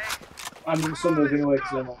 I'm also moving away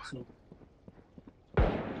because I'm also.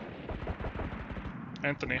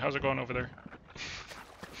 Anthony, how's it going over there?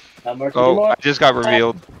 I'm marking Oh, you I more. just got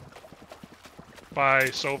revealed. By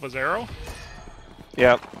Sova's arrow?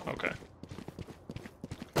 Yep. Okay.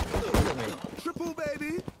 Triple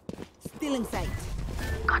baby. Still in sight.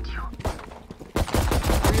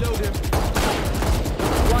 Reload him.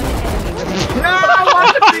 One enemy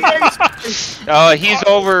remaining. Oh, he's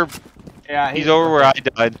over. Yeah, He's over where I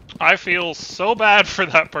died. I feel so bad for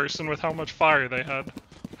that person with how much fire they had.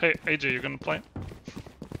 Hey, AJ, you gonna plant?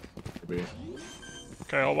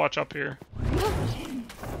 Okay, I'll watch up here.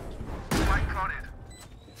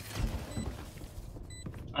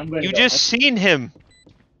 I'm going You just seen him.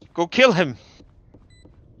 Go kill him.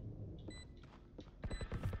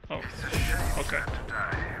 Oh, okay.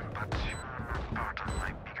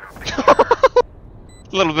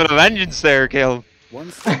 A little bit of vengeance there, Caleb.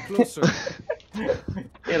 One step closer.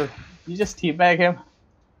 Caleb, you just teabag him.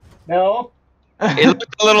 No. It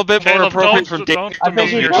looked a little bit more Caleb, appropriate from Dave. don't I think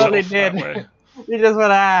demean you yourself totally that did. way. You just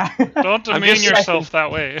went Don't I'm demean just yourself that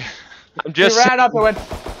way. I'm You just ran up and went.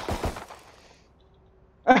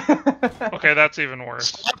 Okay, that's even worse.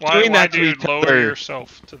 Stop Why doing that do to you each lower other.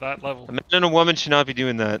 yourself to that level? a man and a woman should not be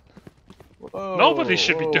doing that. Whoa, Nobody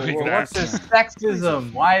should be doing whoa, that. What's this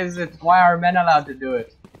sexism? Why are men allowed to do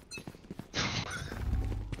it?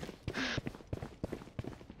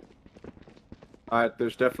 Alright,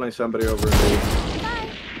 there's definitely somebody over in me.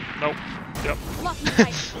 Nope. Yep. Blocking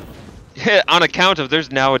sight. On account of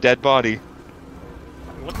there's now a dead body.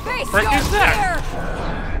 What the Face frick your is that?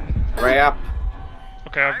 fear. Crap.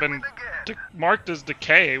 Okay, I've been marked as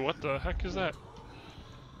decay. What the heck is that?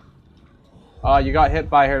 Oh, you got hit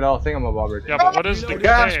by her little thingamabobber. Yeah, but what is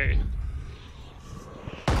decay?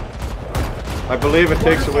 I believe it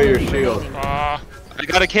takes away your shield. Ah, I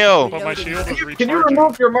got a kill. but my shield is recharging. Can you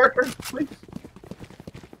remove your marker, please?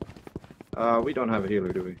 We don't have a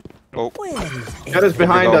healer, do we? Oh, That is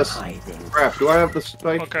behind go. us. Crap, do I have the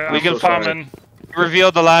spike? Okay, We I'm can coming.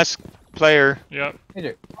 Revealed the last player. Yep.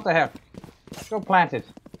 AJ, what the heck? Go plant it.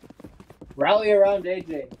 Rally around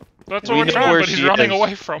AJ. That's We what we're know trying, where but he's she running is.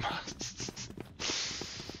 away from us.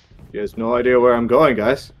 You have no idea where I'm going,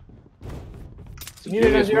 guys. You need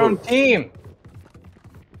it as your own team.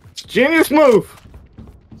 It's a genius move.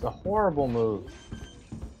 It's a horrible move.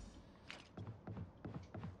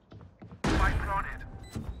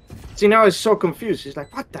 See, now he's so confused. He's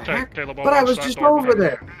like, what the Okay, heck? Caleb, I'll But I watch was that just door over behind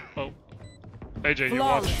there. you. Oh. AJ, you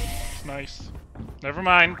watch. Nice. Never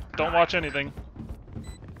mind. Don't watch anything.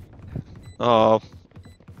 Oh,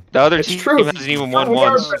 the other It's team true. hasn't even We won are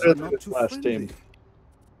once. better than this last team.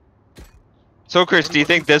 So, Chris, do you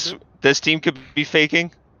think this team could be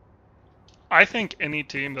faking? I think any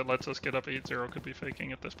team that lets us get up 8-0 could be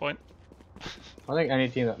faking at this point. I think any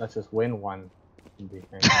team that lets us win one can be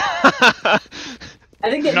fake. I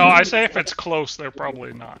think that No, I say if it's close, they're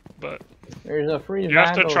probably not. But There's a free you have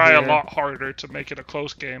to vandal try a here. lot harder to make it a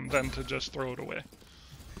close game than to just throw it away.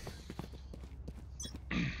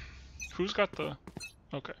 Who's got the...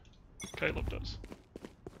 Okay. Caleb does.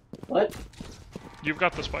 What? You've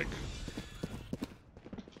got the spike.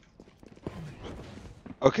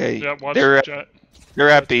 Okay, Yeah, watch they're Jet.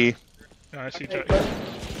 at B. Yeah, I see Jet.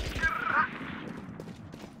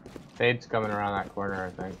 Fade's coming around that corner, I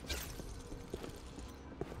think.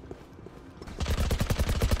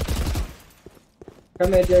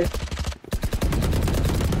 Come AJ.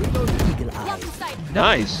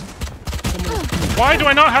 Nice. Why do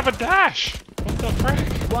I not have a dash? What the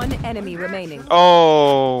frick? One enemy remaining.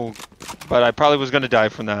 Oh, but I probably was gonna die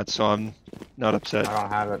from that, so I'm not upset. I don't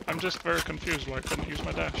have it. I'm just very confused why I couldn't use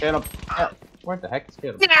my dash. Caleb. Where the heck is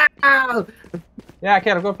Caleb? Yeah! Yeah,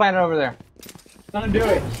 Caleb, go plant it over there. Don't do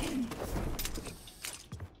it.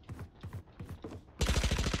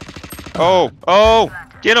 Oh,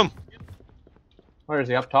 get him! Where is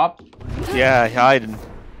he? Up top? Yeah,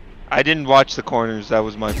 I didn't watch the corners. That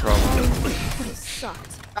was my problem.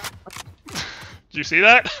 Did you see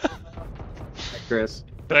that? Chris.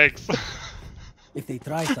 Thanks. If they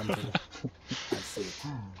try something, I'll see.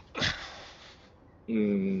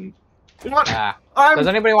 You know what? Does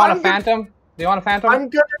anybody want a phantom? Do you want a phantom? I'm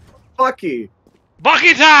gonna Bucky.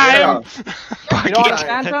 Bucky time! Yeah. You don't want a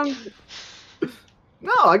phantom?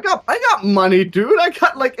 No, I got money, dude. I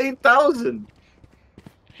got like 8,000.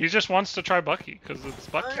 He just wants to try Bucky because it's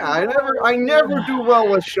Bucky. Yeah, I never do well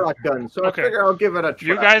with shotguns, so Okay. I figure I'll give it a try.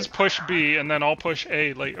 You guys push B and then I'll push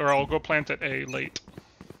A late, or I'll go plant at A late.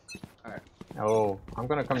 Oh, I'm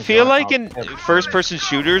gonna come. I feel join like up. in first-person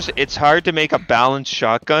shooters, it's hard to make a balanced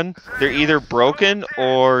shotgun. They're either broken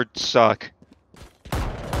or suck.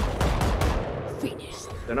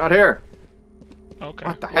 They're not here. Okay.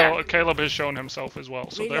 What the heck? Well, Caleb has shown himself as well,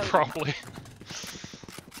 so they're probably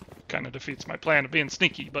kind of defeats my plan of being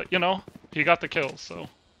sneaky. But you know, he got the kills, so.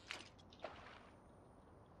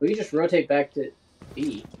 We can just rotate back to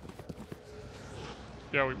B.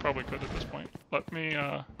 Yeah, we probably could at this point. Let me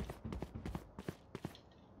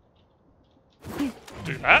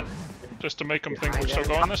do that, just to make them think we're still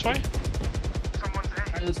going this way.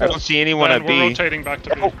 I don't see anyone Then at we're B. rotating back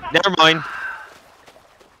to B. Oh, never mind.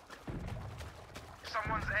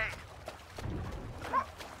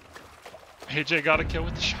 AJ got a kill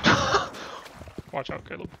with the shot. Watch out,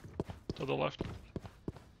 Caleb. To the left.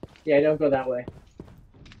 Yeah, don't go that way.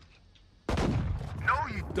 No,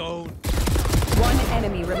 you don't. One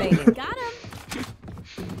enemy remaining. Got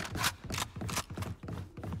him.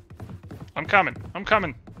 I'm coming. I'm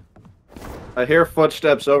coming. I hear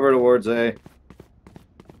footsteps over towards A.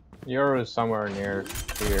 Yoru's somewhere near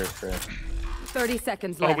here, Chris. 30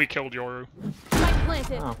 seconds Oh, left. we killed Yoru. Spike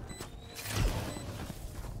planted. Oh.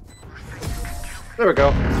 There we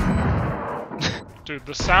go. Dude,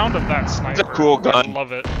 the sound of that sniper. It's a cool gun. I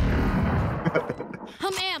love it.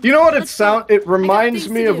 I'm amped. You know what it Let's go. sound? It reminds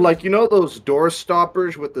things me to of do. like, you know those door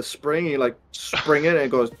stoppers with the spring. You like spring it and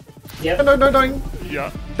it goes. Yep. Ding, ding, ding.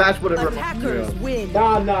 Yeah. That's what it The reminds me Packers of. win.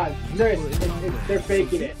 No, they're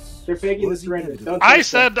faking it. They're faking the surrender. Don't I take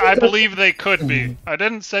said them. I believe they could be. I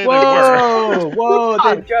didn't say they were. Whoa!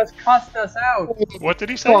 Whoa! They just cussed us out. What did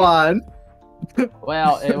he say? Come on.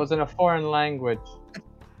 Well, it was in a foreign language.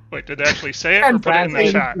 Wait, did they actually say it or put it in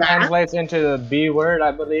the chat? Translates into the B word,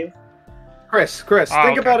 I believe. Chris, Oh, think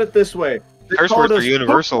okay. about it this way. They Curse called words are us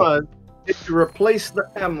universal. Pokemon if you replace the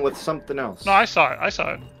M with something else. No, I saw it. I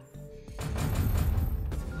saw it.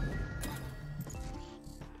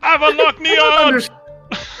 Have a look, I don't Neon! understand.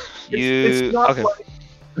 It's not Okay.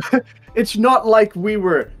 like, it's not like we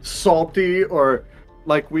were salty or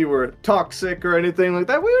like we were toxic or anything like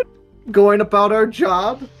that. We were going about our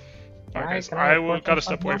job. Alright, guys, Can I gotta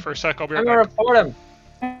step away for a sec. I'll be right I'm back. gonna report him.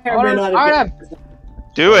 I wanna report him.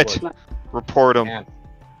 Do it. Report him. Man.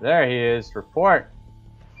 There he is. Report.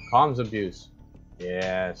 Comms abuse.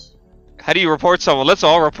 Yes. How do you report someone? Let's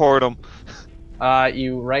all report them.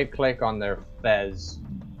 You right click on their fez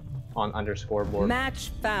on underscore board. Match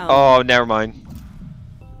found. Oh, never mind.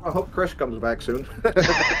 I hope Chris comes back soon.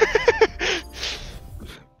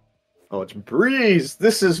 Oh, it's Breeze.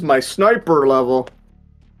 This is my sniper level.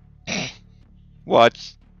 What?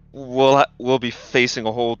 We'll be facing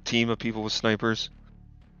a whole team of people with snipers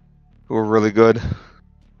who are really good.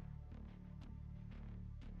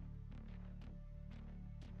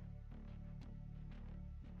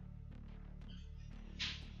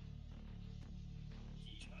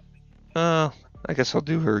 I guess I'll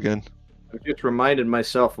do her again. I just reminded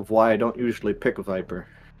myself of why I don't usually pick a Viper.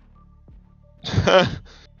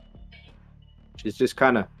 She's just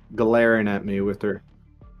kind of glaring at me with her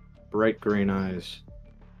bright green eyes.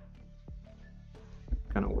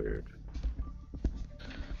 Kind of weird.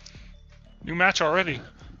 New match already.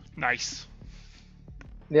 Nice.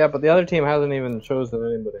 Yeah, but the other team hasn't even chosen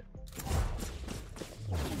anybody.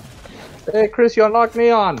 Hey, Chris, you unlocked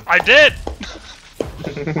Neon. I did.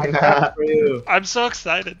 I clapped for you. I'm so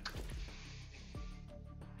excited.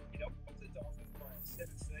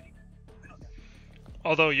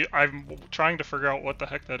 Although I'm trying to figure out what the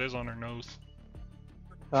heck that is on her nose.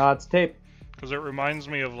 It's tape. Because it reminds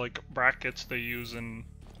me of like brackets they use in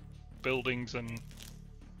buildings and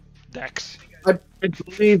decks. I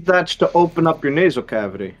believe that's to open up your nasal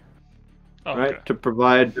cavity, Oh, right? okay. To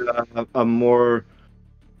provide a more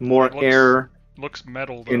air Looks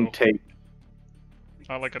metal though. intake. It's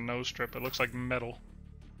not like a nose strip. It looks like metal.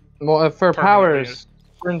 Well, if her Permanently. power is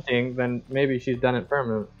sprinting, then maybe she's done it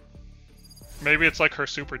permanent. Maybe it's like her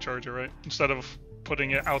supercharger, right? Instead of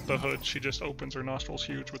putting it out the hood, she just opens her nostrils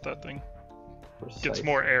huge with that thing. Gets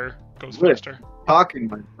more air, goes faster. Talking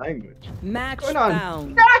my language. Match What's going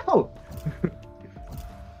on? found. No!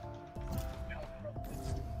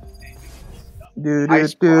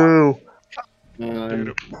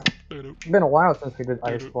 It's been a while since we did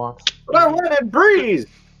Icebox. But I wanted Breeze!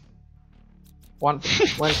 Went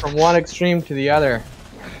from one extreme to the other.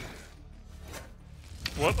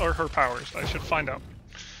 What are her powers? I should find out.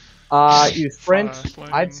 You sprint. Fast lane.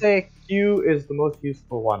 I'd say Q is the most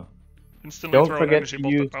useful one. Instantly Don't throw forget an energy to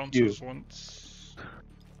bolt that use bounces Q. once.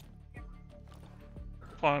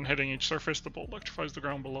 Upon hitting each surface, the bolt electrifies the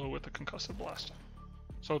ground below with a concussive blast.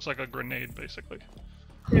 So it's like a grenade, basically.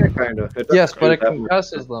 Yeah, kind of. Yes, but it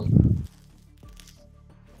concusses them.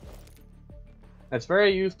 It's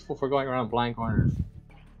very useful for going around blank corners.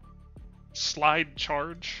 Slide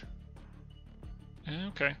charge. Yeah,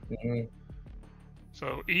 okay.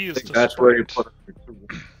 So E is to That's where you sprint. put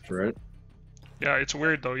it, right? Yeah, it's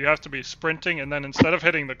weird though. You have to be sprinting, and then instead of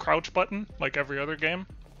hitting the crouch button, like every other game,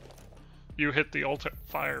 you hit the alt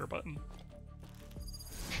fire button.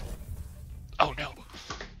 Oh no!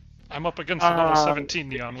 I'm up against a level 17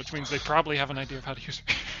 Neon, which means they probably have an idea of how to use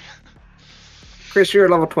it. Chris, you're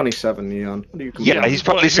level 27, Neon. What do you Yeah, he's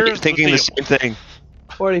probably thinking the same thing.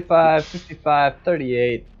 45, 55,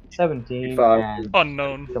 38, 17, and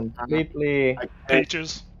Unknown. completely.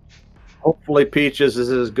 Peaches. Hopefully Peaches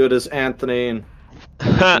is as good as Anthony and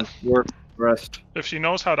can work the rest. If she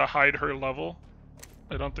knows how to hide her level,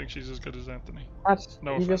 I don't think she's as good as Anthony. What?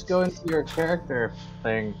 No You offense. just go into your character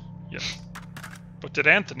thing. Yes. But did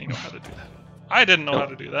Anthony know how to do that? I didn't know how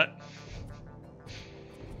to do that.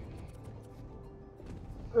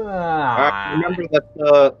 Remember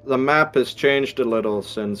that the map has changed a little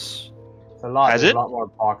since It's a lot. Has There's it? a lot more a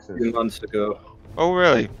boxes. few months ago. Oh,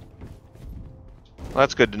 really? Well,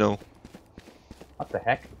 that's good to know. What the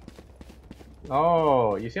heck?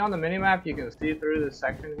 Oh, you see on the minimap, you can see through this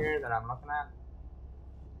section here that I'm looking at.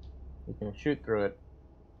 You can shoot through it.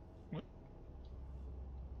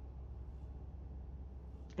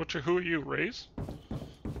 Who are you, Raze?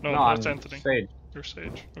 No, No, that's I'm Anthony. Sage. You're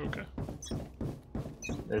Sage. Okay.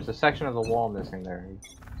 There's a section of the wall missing there. You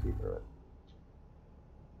can see through it.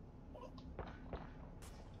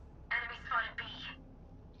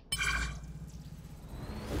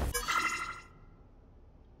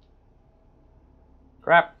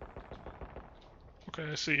 Crap.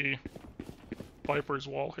 Okay, I see Viper's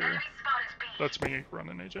wall here. That's me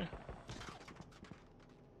running, AJ.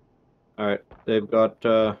 Alright, they've got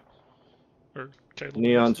Or Caleb.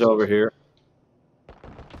 Neon's over here.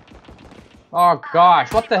 Oh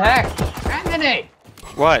gosh, what the heck? Anthony!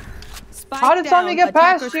 What? How did something get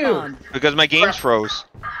past you? Because my games froze.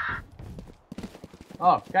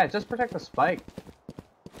 Oh, guys, just protect the spike.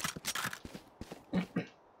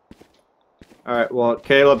 Alright, well,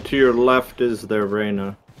 Caleb, to your left is their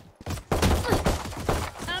Reyna.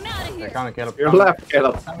 I'm out of They're here. coming, Caleb. Your left,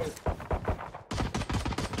 Caleb.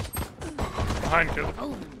 Behind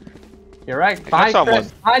Caleb. You're right. Got Behind someone.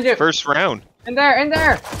 Chris. Behind you. First round. In there. In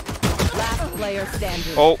there. Last player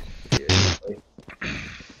standing. Oh.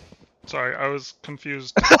 Sorry, I was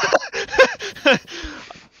confused.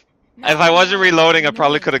 If I wasn't reloading, I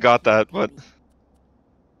probably could have got that, but...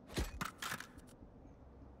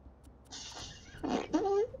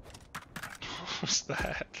 What was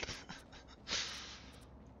that?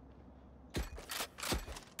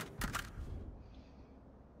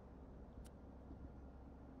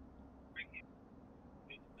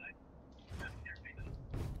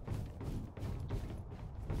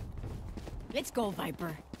 Let's go,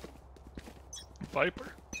 Viper.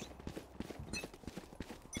 Viper?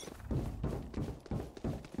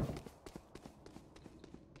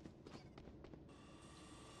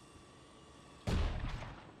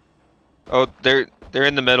 Oh, they're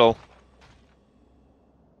in the middle.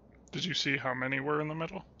 Did you see how many were in the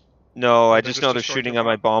middle? No, I They just know they're destroyed shooting your at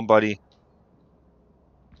my bomb buddy.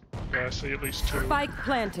 Yeah, I see at least 2. Spike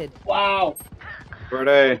planted. Wow. Where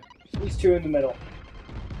they? At least 2 in the middle.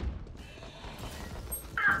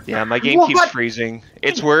 Yeah, my game keeps freezing.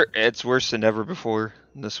 It's worse than ever before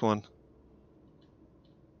in this one.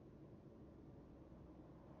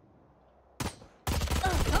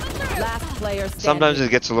 Last player standing. Sometimes it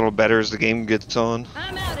gets a little better as the game gets on.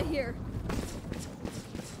 I'm out of here.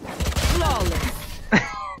 Flawless.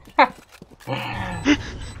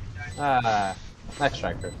 Nice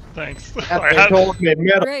try, Chris. Thanks. They told me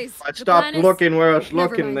middle. Grace, I the stopped plan is- looking where I was Never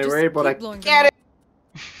looking. mind, They just were able keep to blowing get them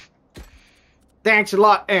it. Thanks a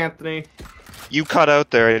lot, Anthony. You cut out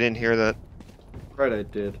there, I didn't hear that. Right, I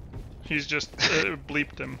did. He's just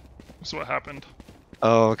bleeped him. That's what happened.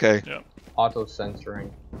 Oh, okay. Yeah. Auto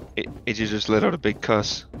censoring. It just let out a big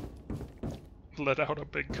cuss. Let out a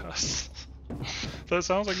big cuss. That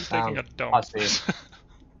sounds like he's taking a dump. Pussy.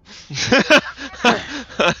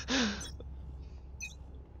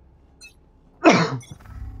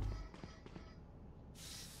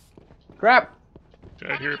 Crap!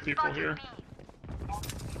 Okay, I hear people here.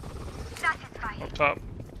 Up top.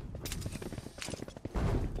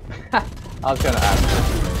 I was gonna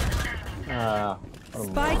ask.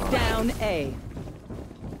 Spike down A.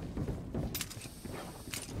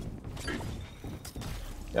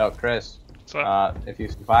 Yo, Chris. So, if you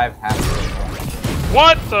survive half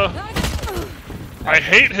what the? I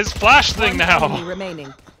hate his flash thing One enemy now.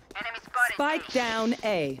 remaining. Spike down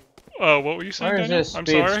A. What were you saying, Where's Daniel? this I'm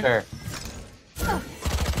sorry. speedster?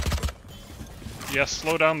 Yes,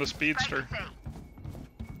 slow down the speedster.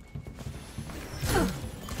 Oh,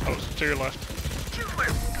 it's to your left.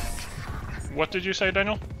 What did you say,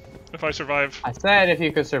 Daniel? If I survive? I said if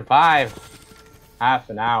you could survive half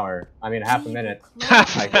an hour, I mean half a minute,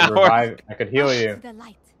 I could revive, I could heal you.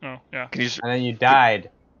 Oh, yeah. And then you died.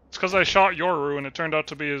 It's because I shot Yoru and it turned out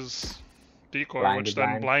to be his decoy, which then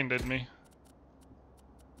blind. blinded me.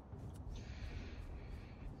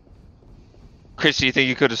 Chris, do you think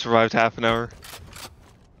you could have survived half an hour?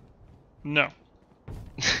 No.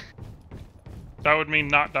 That would mean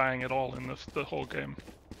not dying at all in the whole game.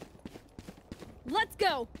 Let's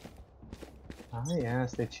go. Oh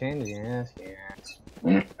yes, they changed. Yes, yes.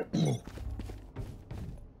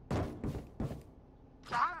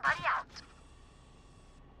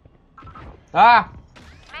 Ah!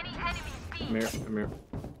 Come here, come here.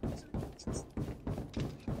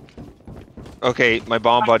 Okay, my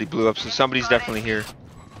bomb body blew up, so somebody's definitely here.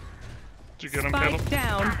 Did you get him, Spike Caleb?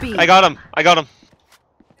 down B. I got him! I got him!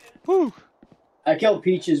 Woo! I killed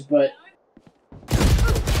Peaches, but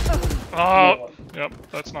Oh, yep,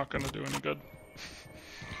 that's not gonna do any good.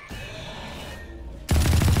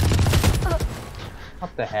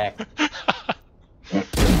 What the heck?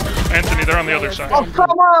 Anthony, they're on the other side. Oh, come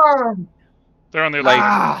on! They're on the other Like,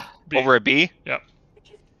 side. B. over at B? Yep.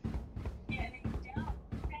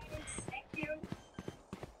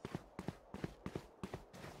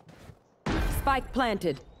 Spike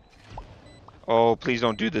planted. Oh, please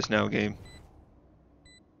don't do this now, game.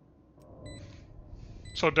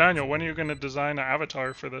 So Daniel, when are you gonna design an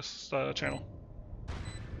avatar for this channel?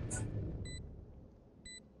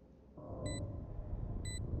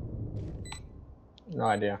 No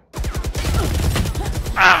idea.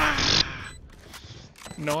 Ah!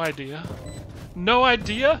 No idea. No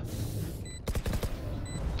idea?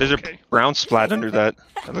 There's Okay. a brown splat under that.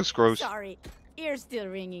 That looks gross. Sorry, ear's still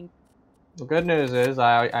ringing. The good news is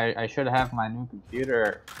I should have my new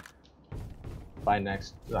computer by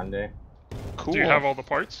next Sunday. Cool. Do you have all the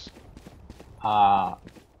parts? I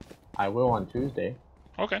will on Tuesday.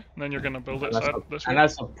 Okay, then you're gonna build it this week.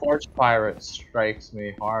 Unless a porch pirate strikes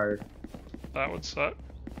me hard. That would suck.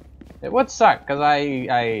 It would suck, because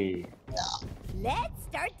yeah. Let's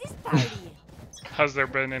start this party. Has there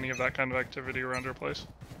been any of that kind of activity around your place?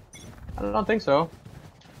 I don't think so.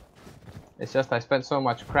 It's just I spent so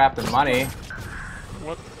much crap and money.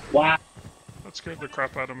 What? Wow. That scared the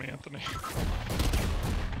crap out of me, Anthony.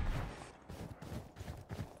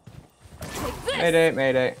 Mayday,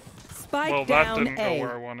 mayday. Spike Well, that down didn't go A.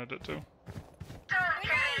 where I wanted it to.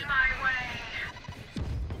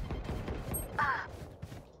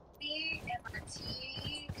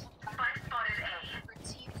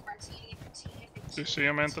 Do you see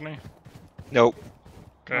him, Anthony? Nope.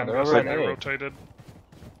 Okay, I'm they're gonna over say at they A. rotated.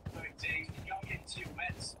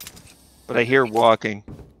 But I hear walking.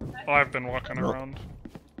 Well, I've been walking around.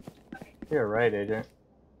 You're right, AJ.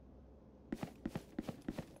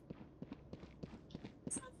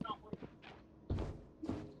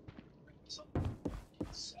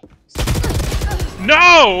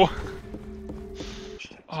 No!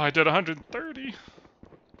 Oh, I did 130.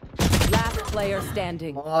 Last player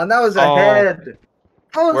standing. Oh, and that was a head.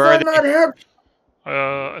 How is that not head?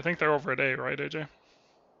 I think they're over at A, right, AJ?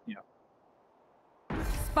 Yeah.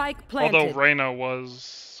 Spike planted. Although Reyna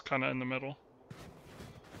was kind of in the middle.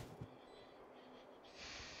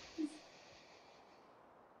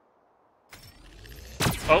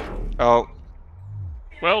 Oh. Oh.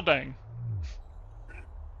 Well, dang.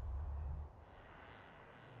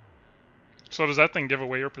 So does that thing give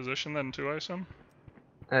away your position then too, I assume?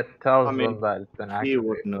 It tells I mean, them that it's been He activated.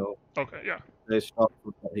 would know. Okay, yeah. They stopped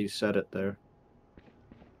with that. He said it there.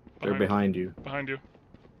 They're behind you. Behind you.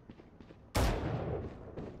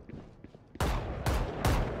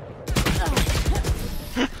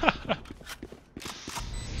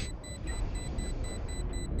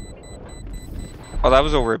 Oh, that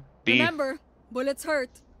was over at B. Remember, bullets hurt.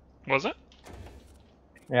 Was it?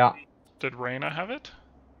 Yeah. Did Reyna have it?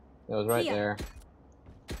 It was right Yeah. there.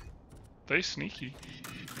 They sneaky.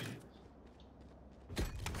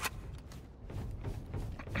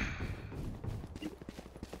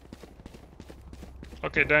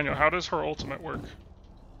 Okay, Daniel, how does her ultimate work?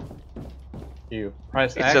 You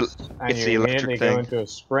press It's X, and it's the you electric immediately thing. go into a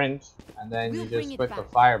sprint, and then We'll you bring just it click the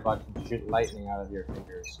back. fire button to shoot lightning out of your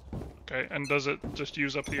fingers. Okay, and does it just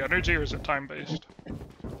use up the energy or is it time-based?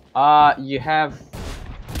 You have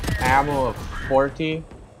ammo of 40,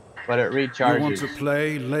 but it recharges. You want to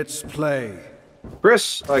play? Let's play.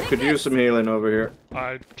 Chris, I could use some healing over here.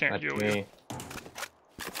 I can't That's heal me. you.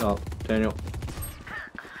 Oh, Daniel.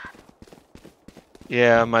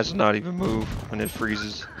 Yeah, I might as well not even move when it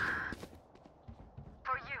freezes.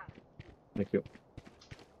 Thank you.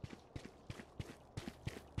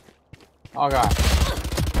 Oh god.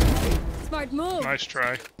 Smart move. Nice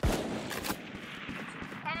try.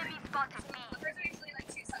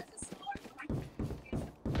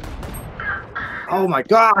 Oh my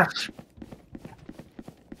gosh!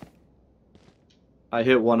 I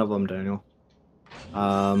hit one of them, Daniel.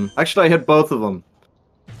 Actually, I hit both of them.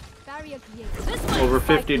 Barrier created. This way. Over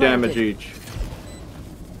 50 damage each.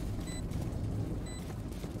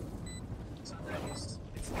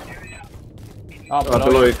 Oh,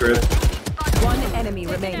 Below you, Chris. One enemy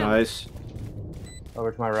remaining. Nice.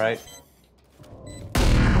 Over to my right.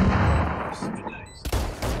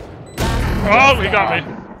 Oh, he got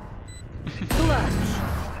me.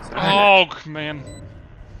 Oh, man.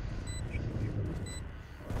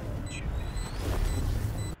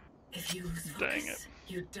 If you lose Dang focus,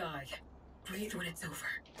 it. you die. Breathe when it's over.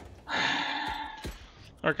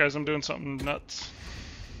 Alright, guys, I'm doing something nuts.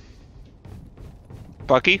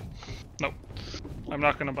 Bucky? Nope. I'm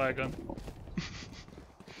not gonna buy a gun.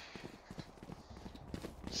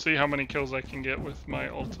 See how many kills I can get with my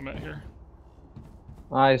ultimate here.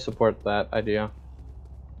 I support that idea.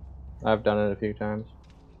 I've done it a few times.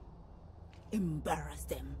 Embarrass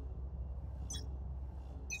them.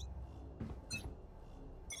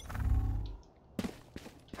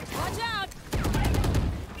 Watch out.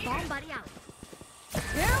 Bomb buddy out.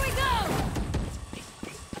 Here we go.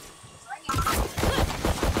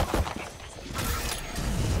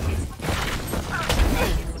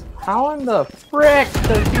 How in the frick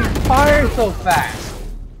does he fire so fast?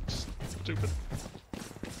 Stupid.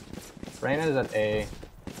 Reyna's at A.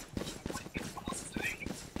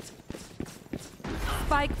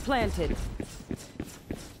 Spike planted.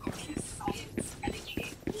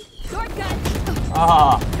 Shortcut.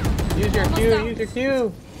 Ah! Use your Almost Q, out. use your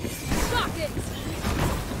Q! Lock it.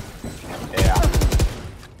 Yeah.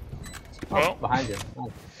 Oh, Well. behind you.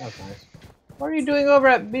 Oh, that was nice. What are you doing over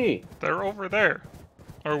at B? They're over there.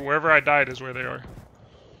 Or wherever I died is where they are.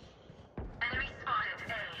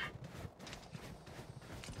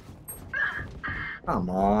 Come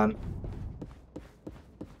on.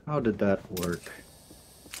 How did that work?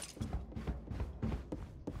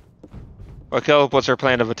 Okay, what's our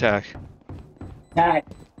plan of attack? Attack.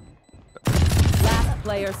 Last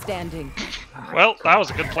player standing. Well, that was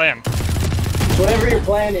a good plan. Whatever your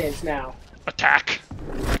plan is now. Attack.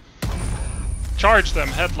 Charge them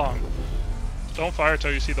headlong. Don't fire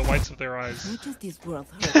till you see the whites of their eyes. What does this world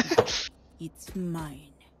hurt me? It's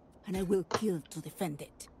mine, and I will kill to defend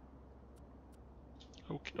it.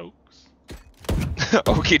 Okie dokes.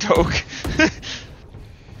 Okie doke.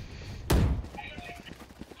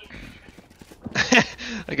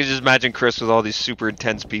 I could just imagine Chris with all these super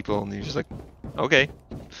intense people, and he's just like, okay.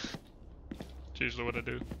 It's usually what I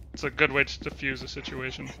do. It's a good way to diffuse a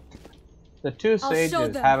situation. The two I'll show sages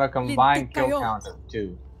them. have a combined kill Vindicao. count of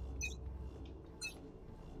 2.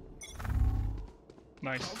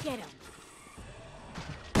 Nice. Get him.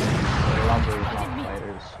 The lumbers, not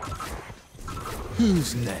fighters.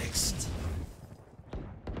 Who's next?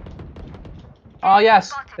 Oh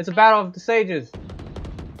yes, it's a battle of the sages.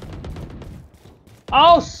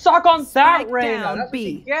 Oh, suck on Spike that, Reyna. down, That's what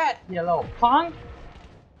you B. get, you little punk.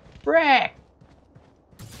 Frick.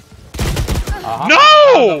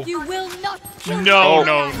 No! You will not kill No, me.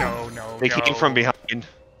 no, no, no. They no. came from behind.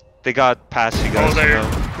 They got past you guys. Oh, they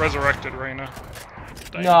somehow. resurrected Reyna.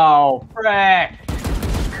 Dang. No, frick.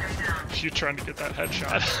 You trying to get that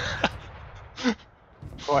headshot.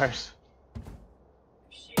 Of course.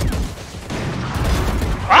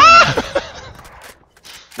 Ah!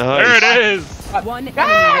 Nice. There it is! One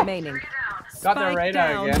enemy remaining. Got their Spike radar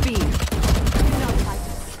down again. B.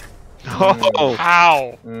 Oh,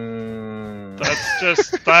 How? Mm.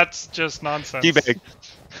 That's just nonsense. teabag.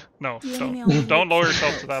 No, don't lower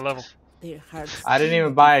yourself to that level. Their hearts I didn't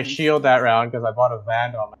even buy a shield that round because I bought a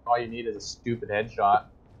Vandal. Like, all you need is a stupid headshot.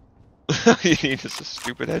 You need just a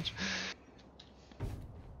stupid edge.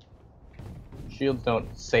 Shields don't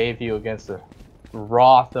save you against the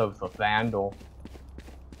wrath of the Vandal.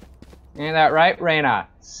 Ain't that right, Reyna?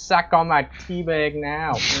 Suck on my teabag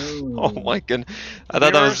now. Mm. Oh my goodness. I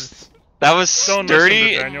thought that was Don't listen to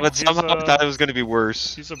sturdy, Daniel. but He's, somehow I thought it was gonna be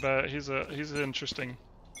worse. He's interesting.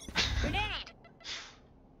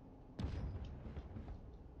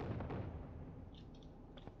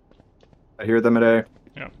 I hear them at A.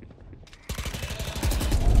 Yeah.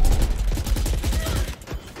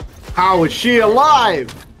 How is she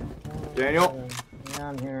alive? Daniel? Yeah,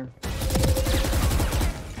 I'm here.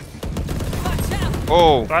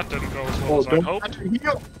 Oh, That didn't go as well as I don't hoped. touch her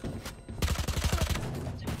heel.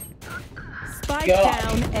 Spike Go.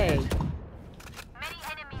 down A.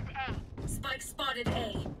 Spike spotted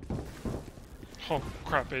A. Oh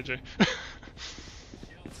crap, AJ.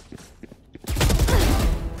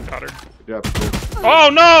 Got her. Good job. Oh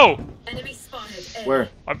no! Enemy spotted A. Where?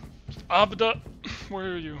 Abda,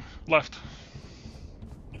 where are you? Left.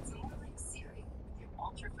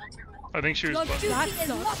 I think she was Your left. duty is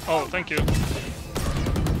not Oh, thank you.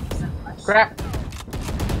 Crap.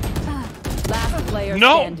 Last player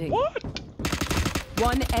No! standing. What?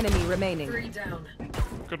 One enemy remaining. 3 down.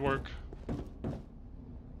 Good work.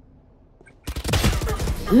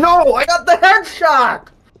 No! I got the headshot!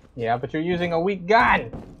 Yeah, but you're using a weak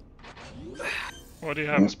gun. What do you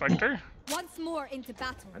have, a Spectre? Once more into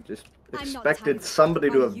battle. I just I'm not expected tired. somebody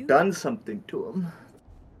to Are have you? done something to him.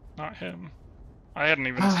 Not him. I hadn't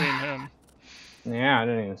even seen him. Yeah, I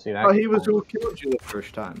didn't even see that. Oh, he was who killed you the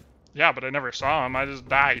first time. Yeah, but I never saw him. I just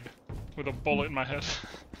died with a bullet in my head.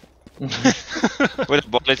 with a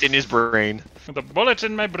bullet in his brain. With a bullet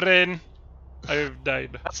in my brain, I've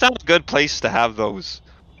died. That's not a good place to have those.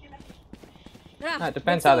 It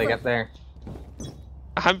depends how they get there.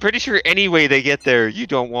 I'm pretty sure any way they get there, you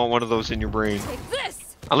don't want one of those in your brain. Take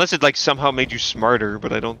this! Unless it like somehow made you smarter,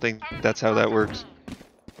 but I don't think that's how that works.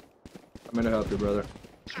 I'm gonna help you, brother.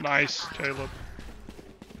 Nice, Caleb.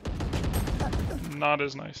 Not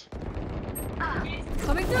as nice.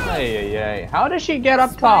 Coming through! Hey. How does she get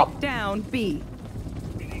up top? Spike down B.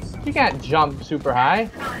 She can't jump super high.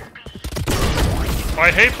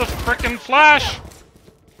 I hate the frickin' flash!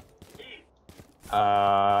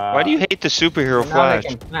 Why do you hate the superhero now Flash? They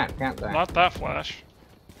can snap, can't they? Not that flash.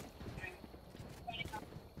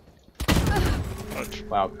 Fudge.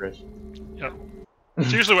 Wow, Chris. Yep.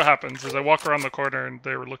 It's usually what happens is I walk around the corner and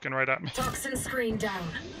they were looking right at me. Toxin screen down.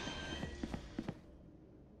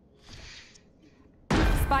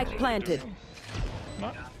 Spike planted.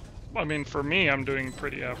 Not, I mean, for me, I'm doing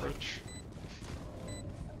pretty average.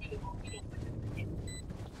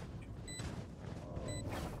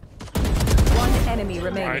 One enemy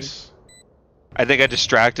remaining. Nice. I think I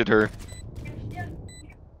distracted her.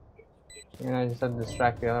 You know, I just had to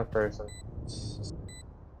distract the other person.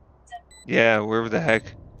 Yeah, wherever the heck.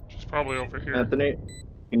 She's probably over here. Anthony,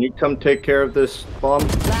 can you come take care of this bomb?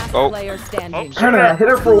 Last Oh. player standing. Oh, I hit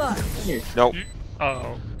her for. Nope.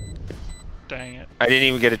 Oh. Dang it. I didn't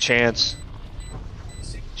even get a chance.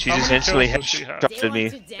 She How just many instantly kills does she have? headshotted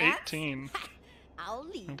me. 18.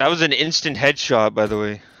 That was an instant headshot, by the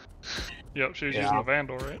way. Yep, she was using the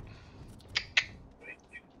Vandal, right?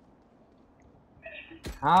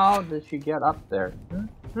 How did she get up there?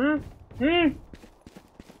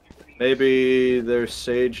 Maybe their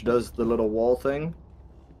Sage does the little wall thing.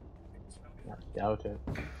 I doubt it.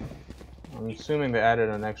 I'm assuming they added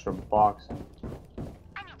an extra box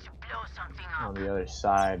on the other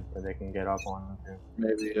side that they can get up on.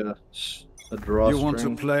 Maybe a drawstring. You want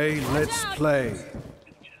to play? Let's play.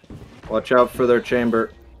 Watch out for their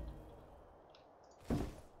chamber.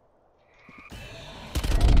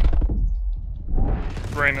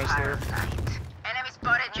 Reyna's there.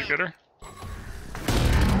 Did you get her?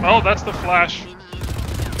 Oh, that's the flash.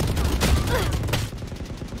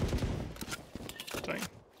 Dang.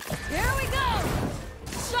 Here we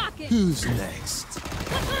go. Shocking. Who's next?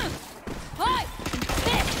 Hi.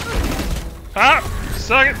 Ah!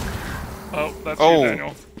 Suck it! Oh, that's you,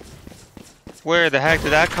 Daniel. Where the heck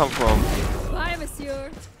did that come from? Bye, monsieur.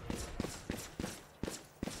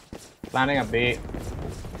 Planning a B.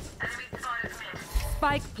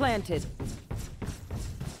 Spike planted.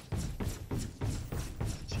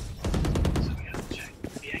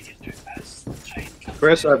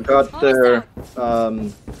 Chris, I've got their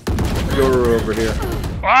Yoru over here.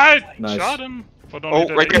 I Nice. shot him, but Oh,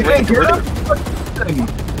 only right did there, 18. right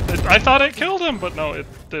there. I thought it killed him, but no, it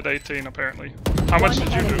did 18 apparently. How much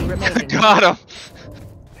did you do? Got him.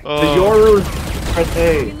 The Yoru is at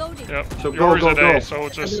A. Yep, So yours go, at go, A, go. so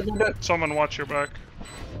just someone watch your back.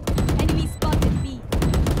 Enemy spotted B.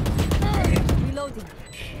 Reloading.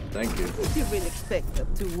 Thank you. You will expect them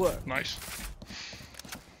to work. Nice.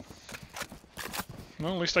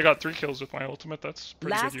 Well, at least I got 3 kills with my ultimate. That's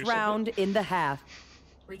pretty Last good use round in the half.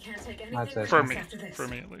 We can't take That's anything it. for else me. after this. For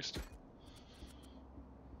me, at least.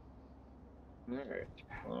 Alright.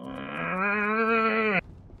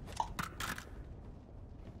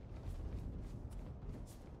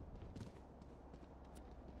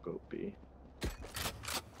 Go B.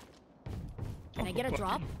 Can I get a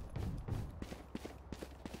drop?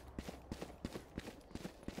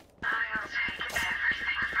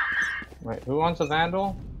 Wait, who wants a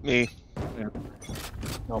Vandal? Me. Yeah.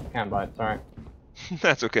 Nope, can't buy it. Sorry.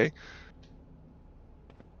 That's okay.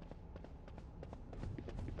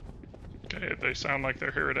 Okay, they sound like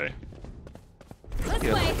they're here today. Let's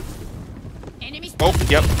Yeah. play. Enemy Oh,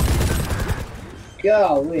 yep.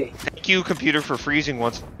 Golly. Thank you, computer, for freezing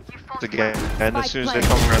once again. And as soon as they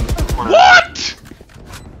Spike come around the corner. What?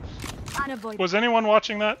 unavoidable. Was anyone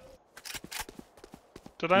watching that?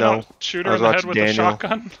 Did I No, not shoot I her was in the head watching with a Daniel.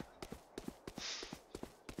 shotgun?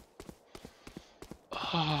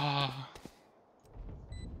 Ah.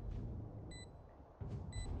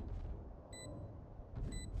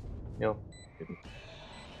 Yo.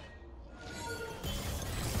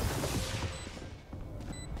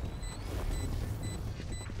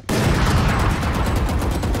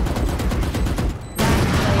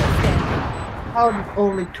 How did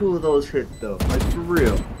only 2 of those hit though? Like for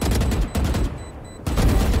real.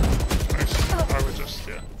 Nice. I would just,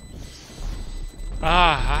 yeah.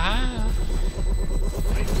 Ah.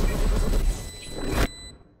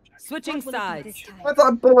 Switching sides. I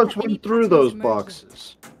thought bullets went through those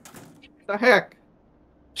boxes. The heck?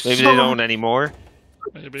 Maybe they don't anymore.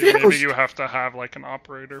 Maybe Yes. you have to have like an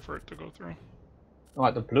operator for it to go through.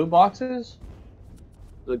 What, the blue boxes?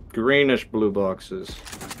 The greenish blue boxes.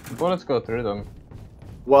 Bullets go through them.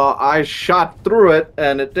 Well, I shot through it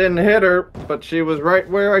and it didn't hit her, but she was right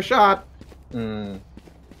where I shot. Hmm.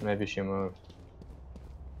 Maybe she moved.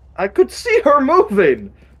 I could see her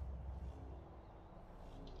moving.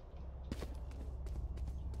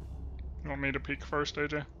 You want me to peek first,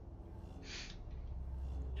 AJ?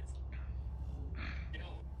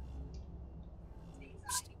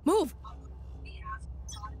 Move.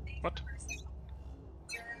 What?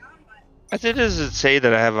 I think does it say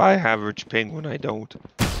that I have high average ping when I don't?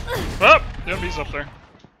 Oh! Yep, he's up there.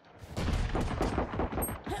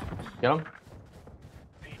 Get him?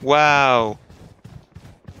 Wow.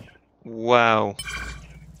 Wow.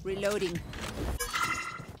 Reloading.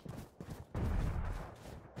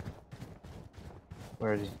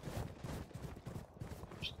 Where is he?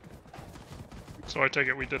 So I take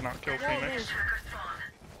it we did not kill Phoenix.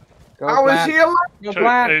 Go How is plant. he alive? Go Okay,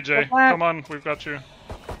 plant. AJ, Go plant. come on, we've got you.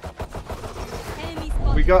 Enemy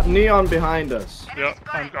spotted. We got Neon behind us. Yeah,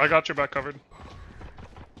 I got your back covered.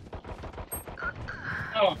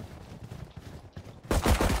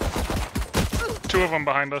 two of them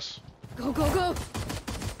behind us. Go, go, go!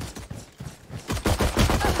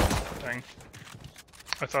 Dang.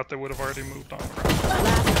 I thought they would have already moved on.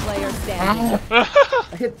 Last player standing.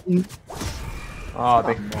 I hit. Oh,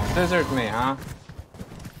 they scissored me, huh?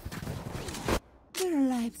 Their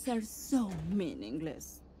lives are so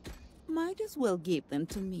meaningless. Might as well give them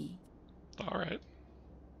to me. Alright.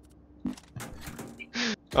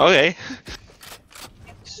 Okay.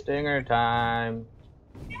 Stinger time.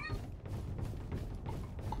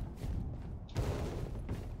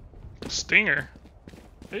 Stinger.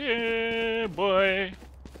 Yeah, boy.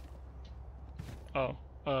 Oh,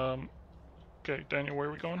 okay, Daniel, where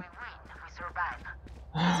are we going?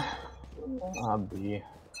 B.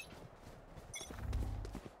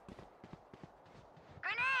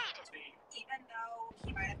 Even though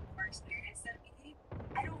he might have more experience than me,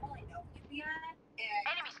 I don't really know him yet. And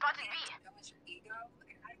enemy spotted B. That was your ego,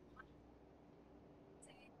 and I don't want.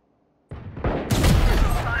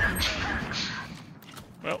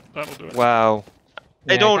 Well, that'll do it. Wow.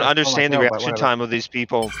 I Yeah, don't kinda understand the stole my kill, but reaction whatever. time of these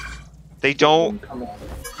people. They don't. At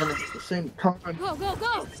the same time. Go, go,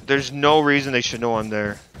 go! There's no reason they should know I'm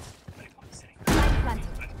there.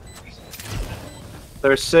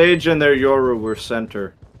 Their Sage and their Yoru were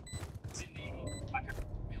center.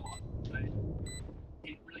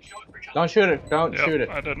 Don't shoot it. Don't Yep, shoot it.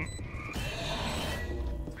 I didn't.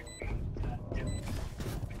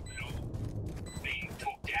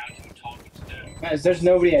 Guys, there's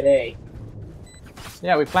nobody at A.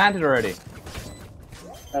 Yeah, we planted already.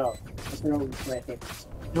 Oh, there's no planting.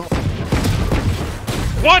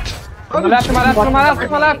 What? To my left, to my left, to my left, to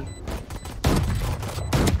my left.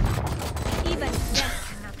 Even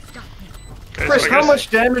death cannot stop me. Okay, Chris, so I how guess- much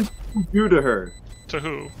damage did you do to her? To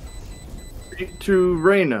who? To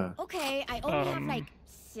Reyna. Okay, I only have like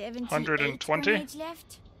 78 120? damage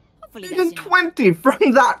left. Hopefully that's enough. 120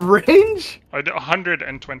 from that range? I did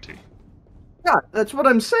 120. Yeah, that's what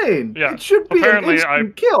I'm saying. Yeah, It should be an apparently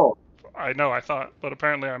instant kill. I know, I thought, but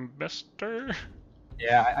apparently I missed her.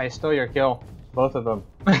 Yeah, I stole your kill. Both of them.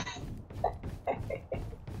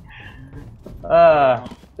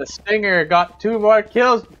 The Stinger got 2 more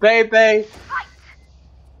kills, baby!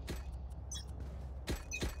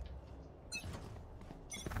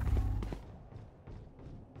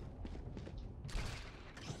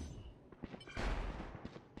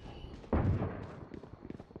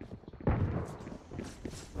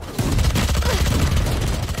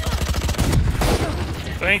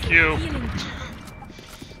 Thank you.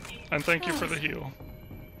 And thank you for the heal.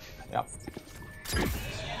 Yep.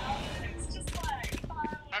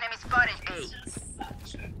 Enemy spotted A.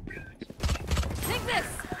 Take this!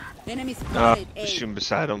 Enemy spotted A. Shooting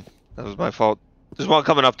beside him. That was my fault. There's one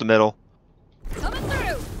coming up the middle. Coming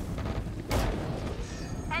through!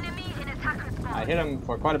 Enemy in attacker spawn. I hit him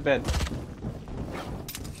for quite a bit.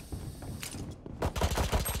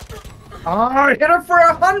 Oh, I hit her for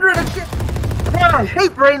 100 again. God, I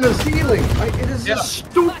hate Reyna's healing. It is the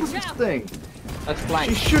stupidest thing. That's flank.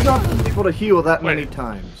 She should not be able to heal that many Wait.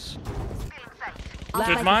 times.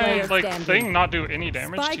 Did my thing not do any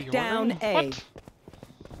damage to Spike you? down A. What?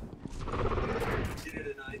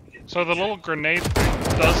 So the little grenade thing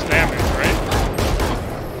does damage,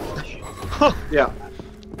 right? Yeah.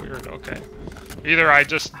 Weird, okay. Either I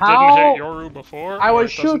just How- didn't hit Yoru before, I or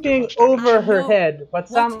was it doesn't do shooting much damage. over her No. head, but What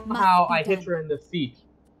somehow must be I hit done? her in the feet.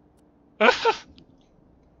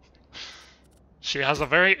 She has a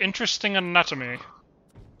very interesting anatomy.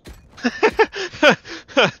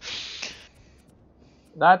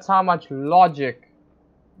 That's how much logic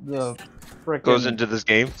the frickin' Goes into this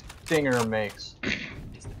game. Stinger makes.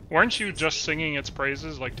 Weren't you just singing its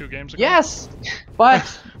praises like 2 games ago? Yes,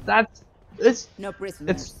 but it's No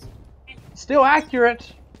prisoners. still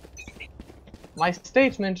accurate. My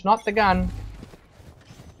statement, not the gun.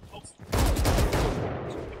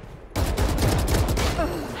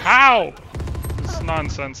 How? This is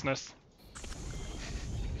nonsenseness.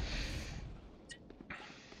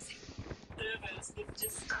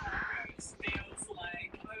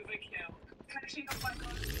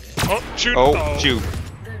 Oh, shoot! Oh, shoot.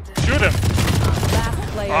 Shoot him!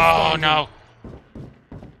 Last player Oh standing. no!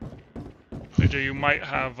 AJ, you might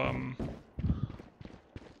have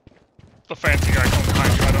the fancy guy coming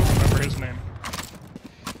behind you. I don't remember his name.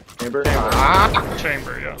 Chamber?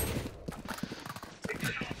 Chamber, yeah.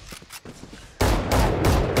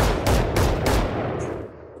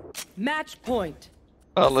 Match point.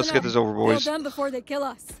 Let's get this over, Well boys. done before they kill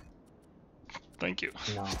us. Thank you.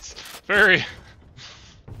 No. It's very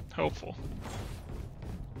helpful.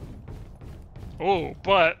 Oh,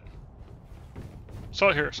 but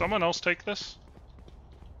so here, someone else take this.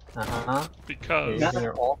 Uh-huh. Because... You're using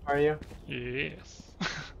your ult, are you? Yes.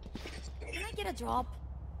 Can I get a drop?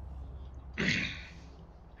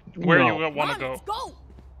 Where No. you want to Come on, go? let's go.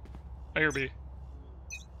 A or B?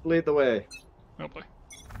 Lead the way. Oh boy.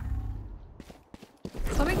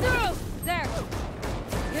 Coming through. There.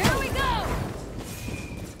 Here we go.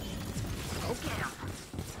 Go get him.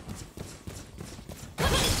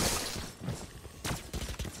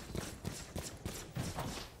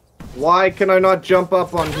 Why can I not jump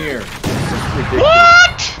up on here?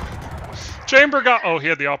 What? Chamber got... Oh, he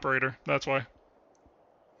had the operator. That's why.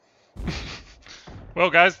 Well,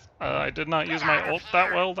 guys, I did not use my ult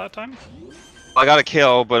that well that time. I got a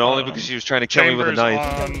kill, but only because she was trying to kill me with a Chambers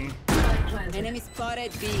knife. on... Enemy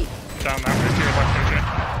spotted B. Down that way to your left,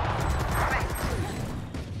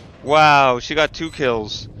 AJ. Wow, she got 2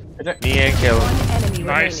 kills. Me and kill. Enemy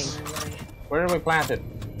Nice. remaining. Where did we plant it?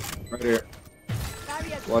 Right here.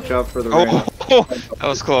 Watch out for the rain. Oh, that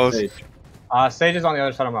was close. Sage is on the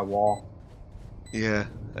other side of my wall. Yeah,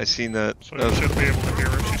 I seen that. So That you was- should be able to hear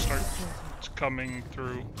if she starts coming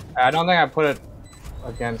through. I don't think I put it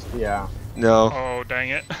against the. No. Oh, dang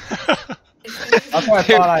it. That's what I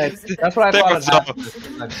thought I. That's what I There thought. was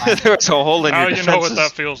I'd have. there was a hole in Now your you know what defenses.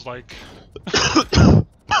 that feels like.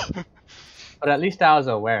 But at least I was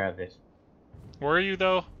aware of it. Were you,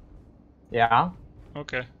 though? Yeah.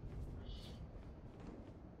 Okay.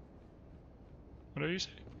 Whatever you say.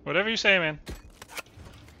 Whatever you say, man.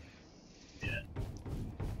 You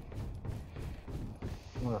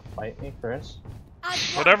wanna fight me, Chris?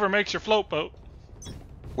 Whatever makes your float boat.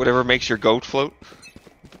 Whatever makes your goat float.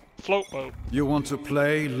 Float boat. You want to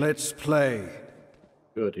play? Let's play.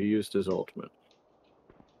 Good, he used his ultimate.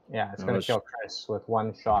 Yeah, it's gonna kill Chris with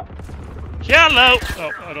one shot. Hello!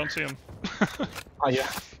 Oh, I don't see him. Oh yeah.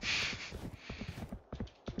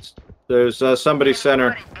 There's somebody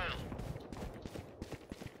center.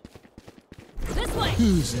 This way.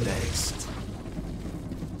 Who's next?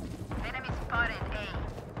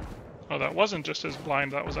 Oh, that wasn't just his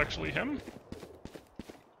blind, that was actually him?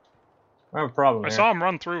 I have a problem I here. saw him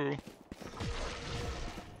run through.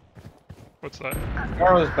 What's that?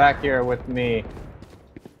 Carl is back here with me.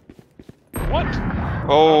 What?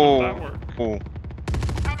 Oh. How did that work? Oh.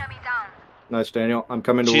 Nice, Daniel. I'm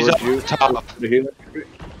coming She's towards up you. top. The healer.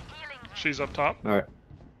 She's up top? Alright.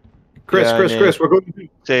 Chris, Yeah, Chris, Nate. Chris, we're going to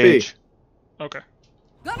Sage. Okay.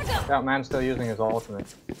 Gotta go. That man's still using his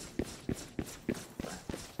ultimate.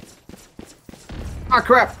 Ah,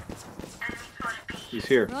 crap! He's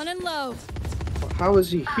here. Running low. How is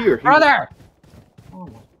he here? He- Brother!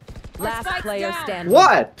 Last Spike's player down. standing.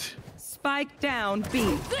 What? Spike down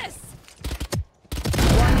B. This.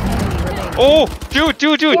 One enemy remaining. Oh, dude.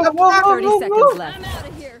 30 seconds left. I'm out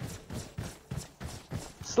of here.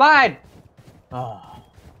 Slide! Oh.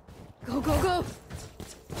 Go, go, go.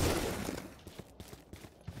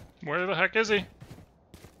 Where the heck is he?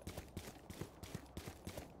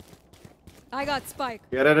 I got Spike.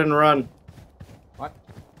 Get it and run. What?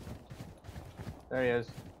 There he is.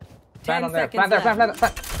 10 Plant on there. seconds Plant there. left.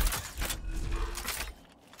 Plant.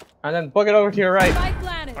 And then book it over to your right. Spike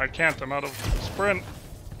planted. I can't, I'm out of sprint.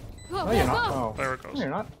 Go, No, you're go, not. go. Oh. There it No, goes. you're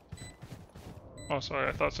not. Oh, sorry,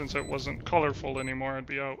 I thought since it wasn't colorful anymore, I'd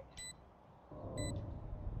be out.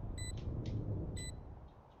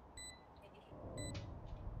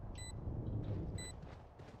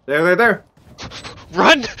 There.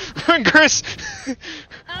 Run! Run, Chris!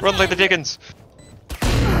 Run like the Dickens.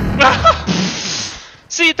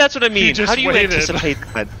 See, that's what I mean. just How do you waited. anticipate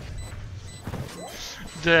that?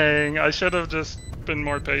 Dang, I should have just been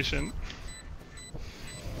more patient.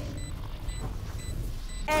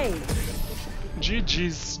 A.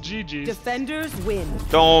 GG's, GG's. Defenders win.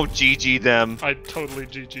 Don't GG them. I totally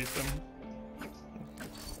GG'd them.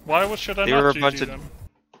 Why should I They not were a GG bunch of- them?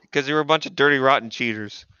 Because they were a bunch of dirty, rotten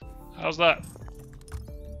cheaters. How's that?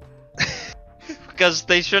 Because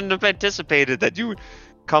they shouldn't have anticipated that you would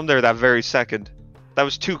come there that very second. That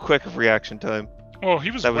was too quick of reaction time. Oh,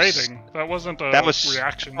 he was That was- waiting. That wasn't a That was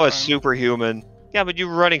reaction That was time. superhuman. Yeah, but you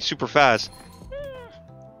were running super fast.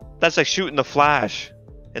 That's like shooting the Flash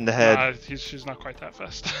in the head. She's not quite that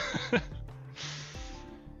fast.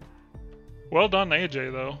 Well done,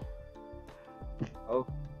 AJ, though. Oh.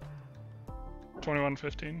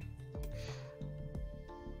 21-15.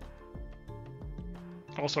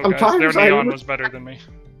 Also, Sometimes guys, their I Neon only- was better than me.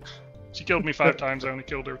 She killed me 5 times, I only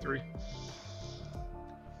killed her 3.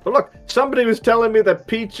 But look, somebody was telling me that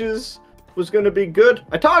Peaches was going to be good.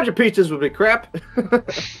 I told you Peaches would be crap.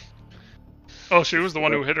 Oh, she was the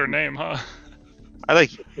one who hit her name, huh? I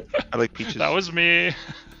like peaches. That was me.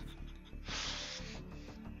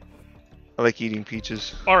 I like eating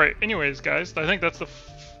peaches. Alright, anyways, guys, I think that's the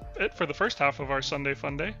it for the first half of our Sunday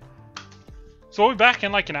Fun Day. So we'll be back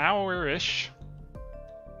in like an hour-ish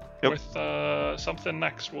with something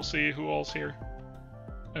next. We'll see who all's here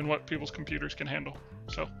and what people's computers can handle.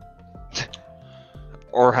 So,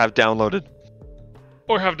 or have downloaded.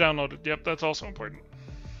 Or have downloaded. Yep, that's also important.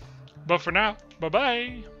 But for now,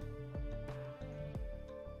 bye-bye.